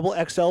 is that a double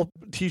XL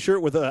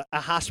T-shirt with a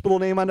hospital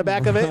name on the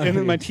back of it, and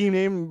then my team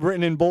name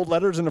written in bold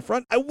letters in the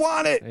front? I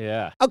want it.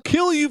 Yeah. I'll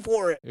kill you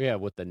for it. Yeah,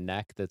 with the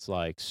neck that's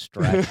like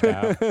stretched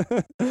out.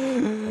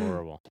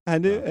 Horrible. I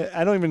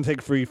don't even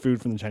take free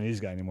food from the Chinese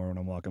guy anymore when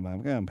I'm walking by.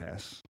 I'm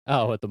pass.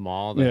 Oh, at the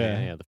mall?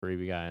 Yeah. The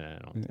freebie guy? I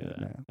don't do that.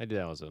 No. I did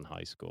that when I was in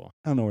high school.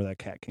 I don't know where that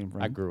cat came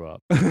from. I grew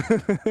up.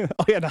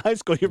 Oh, yeah, in high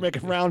school, you're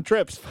making round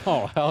trips.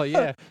 Oh, hell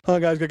yeah. Oh,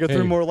 guys, gotta get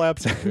 3 more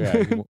laps. Yeah,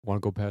 you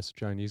want to go past the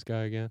Chinese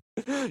guy again?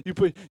 You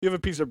have a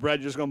piece of bread,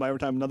 you're just going by every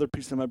time. Another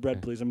piece of my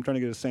bread, please. I'm trying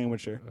to get a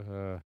sandwich here.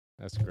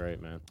 That's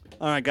great, man.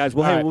 All right, guys.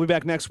 Well, we'll be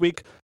back next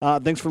week.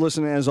 Thanks for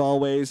listening, as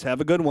always. Have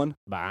a good one.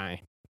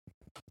 Bye.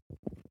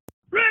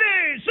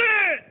 Ready,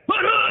 set,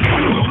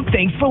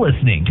 thanks for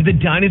listening to the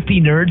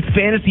Dynasty Nerds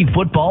Fantasy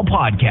Football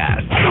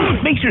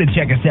Podcast. Make sure to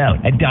check us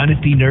out at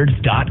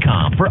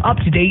dynastynerds.com for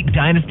up-to-date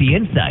Dynasty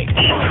insight.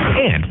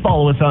 And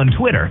follow us on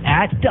Twitter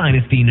at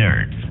Dynasty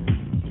Nerds.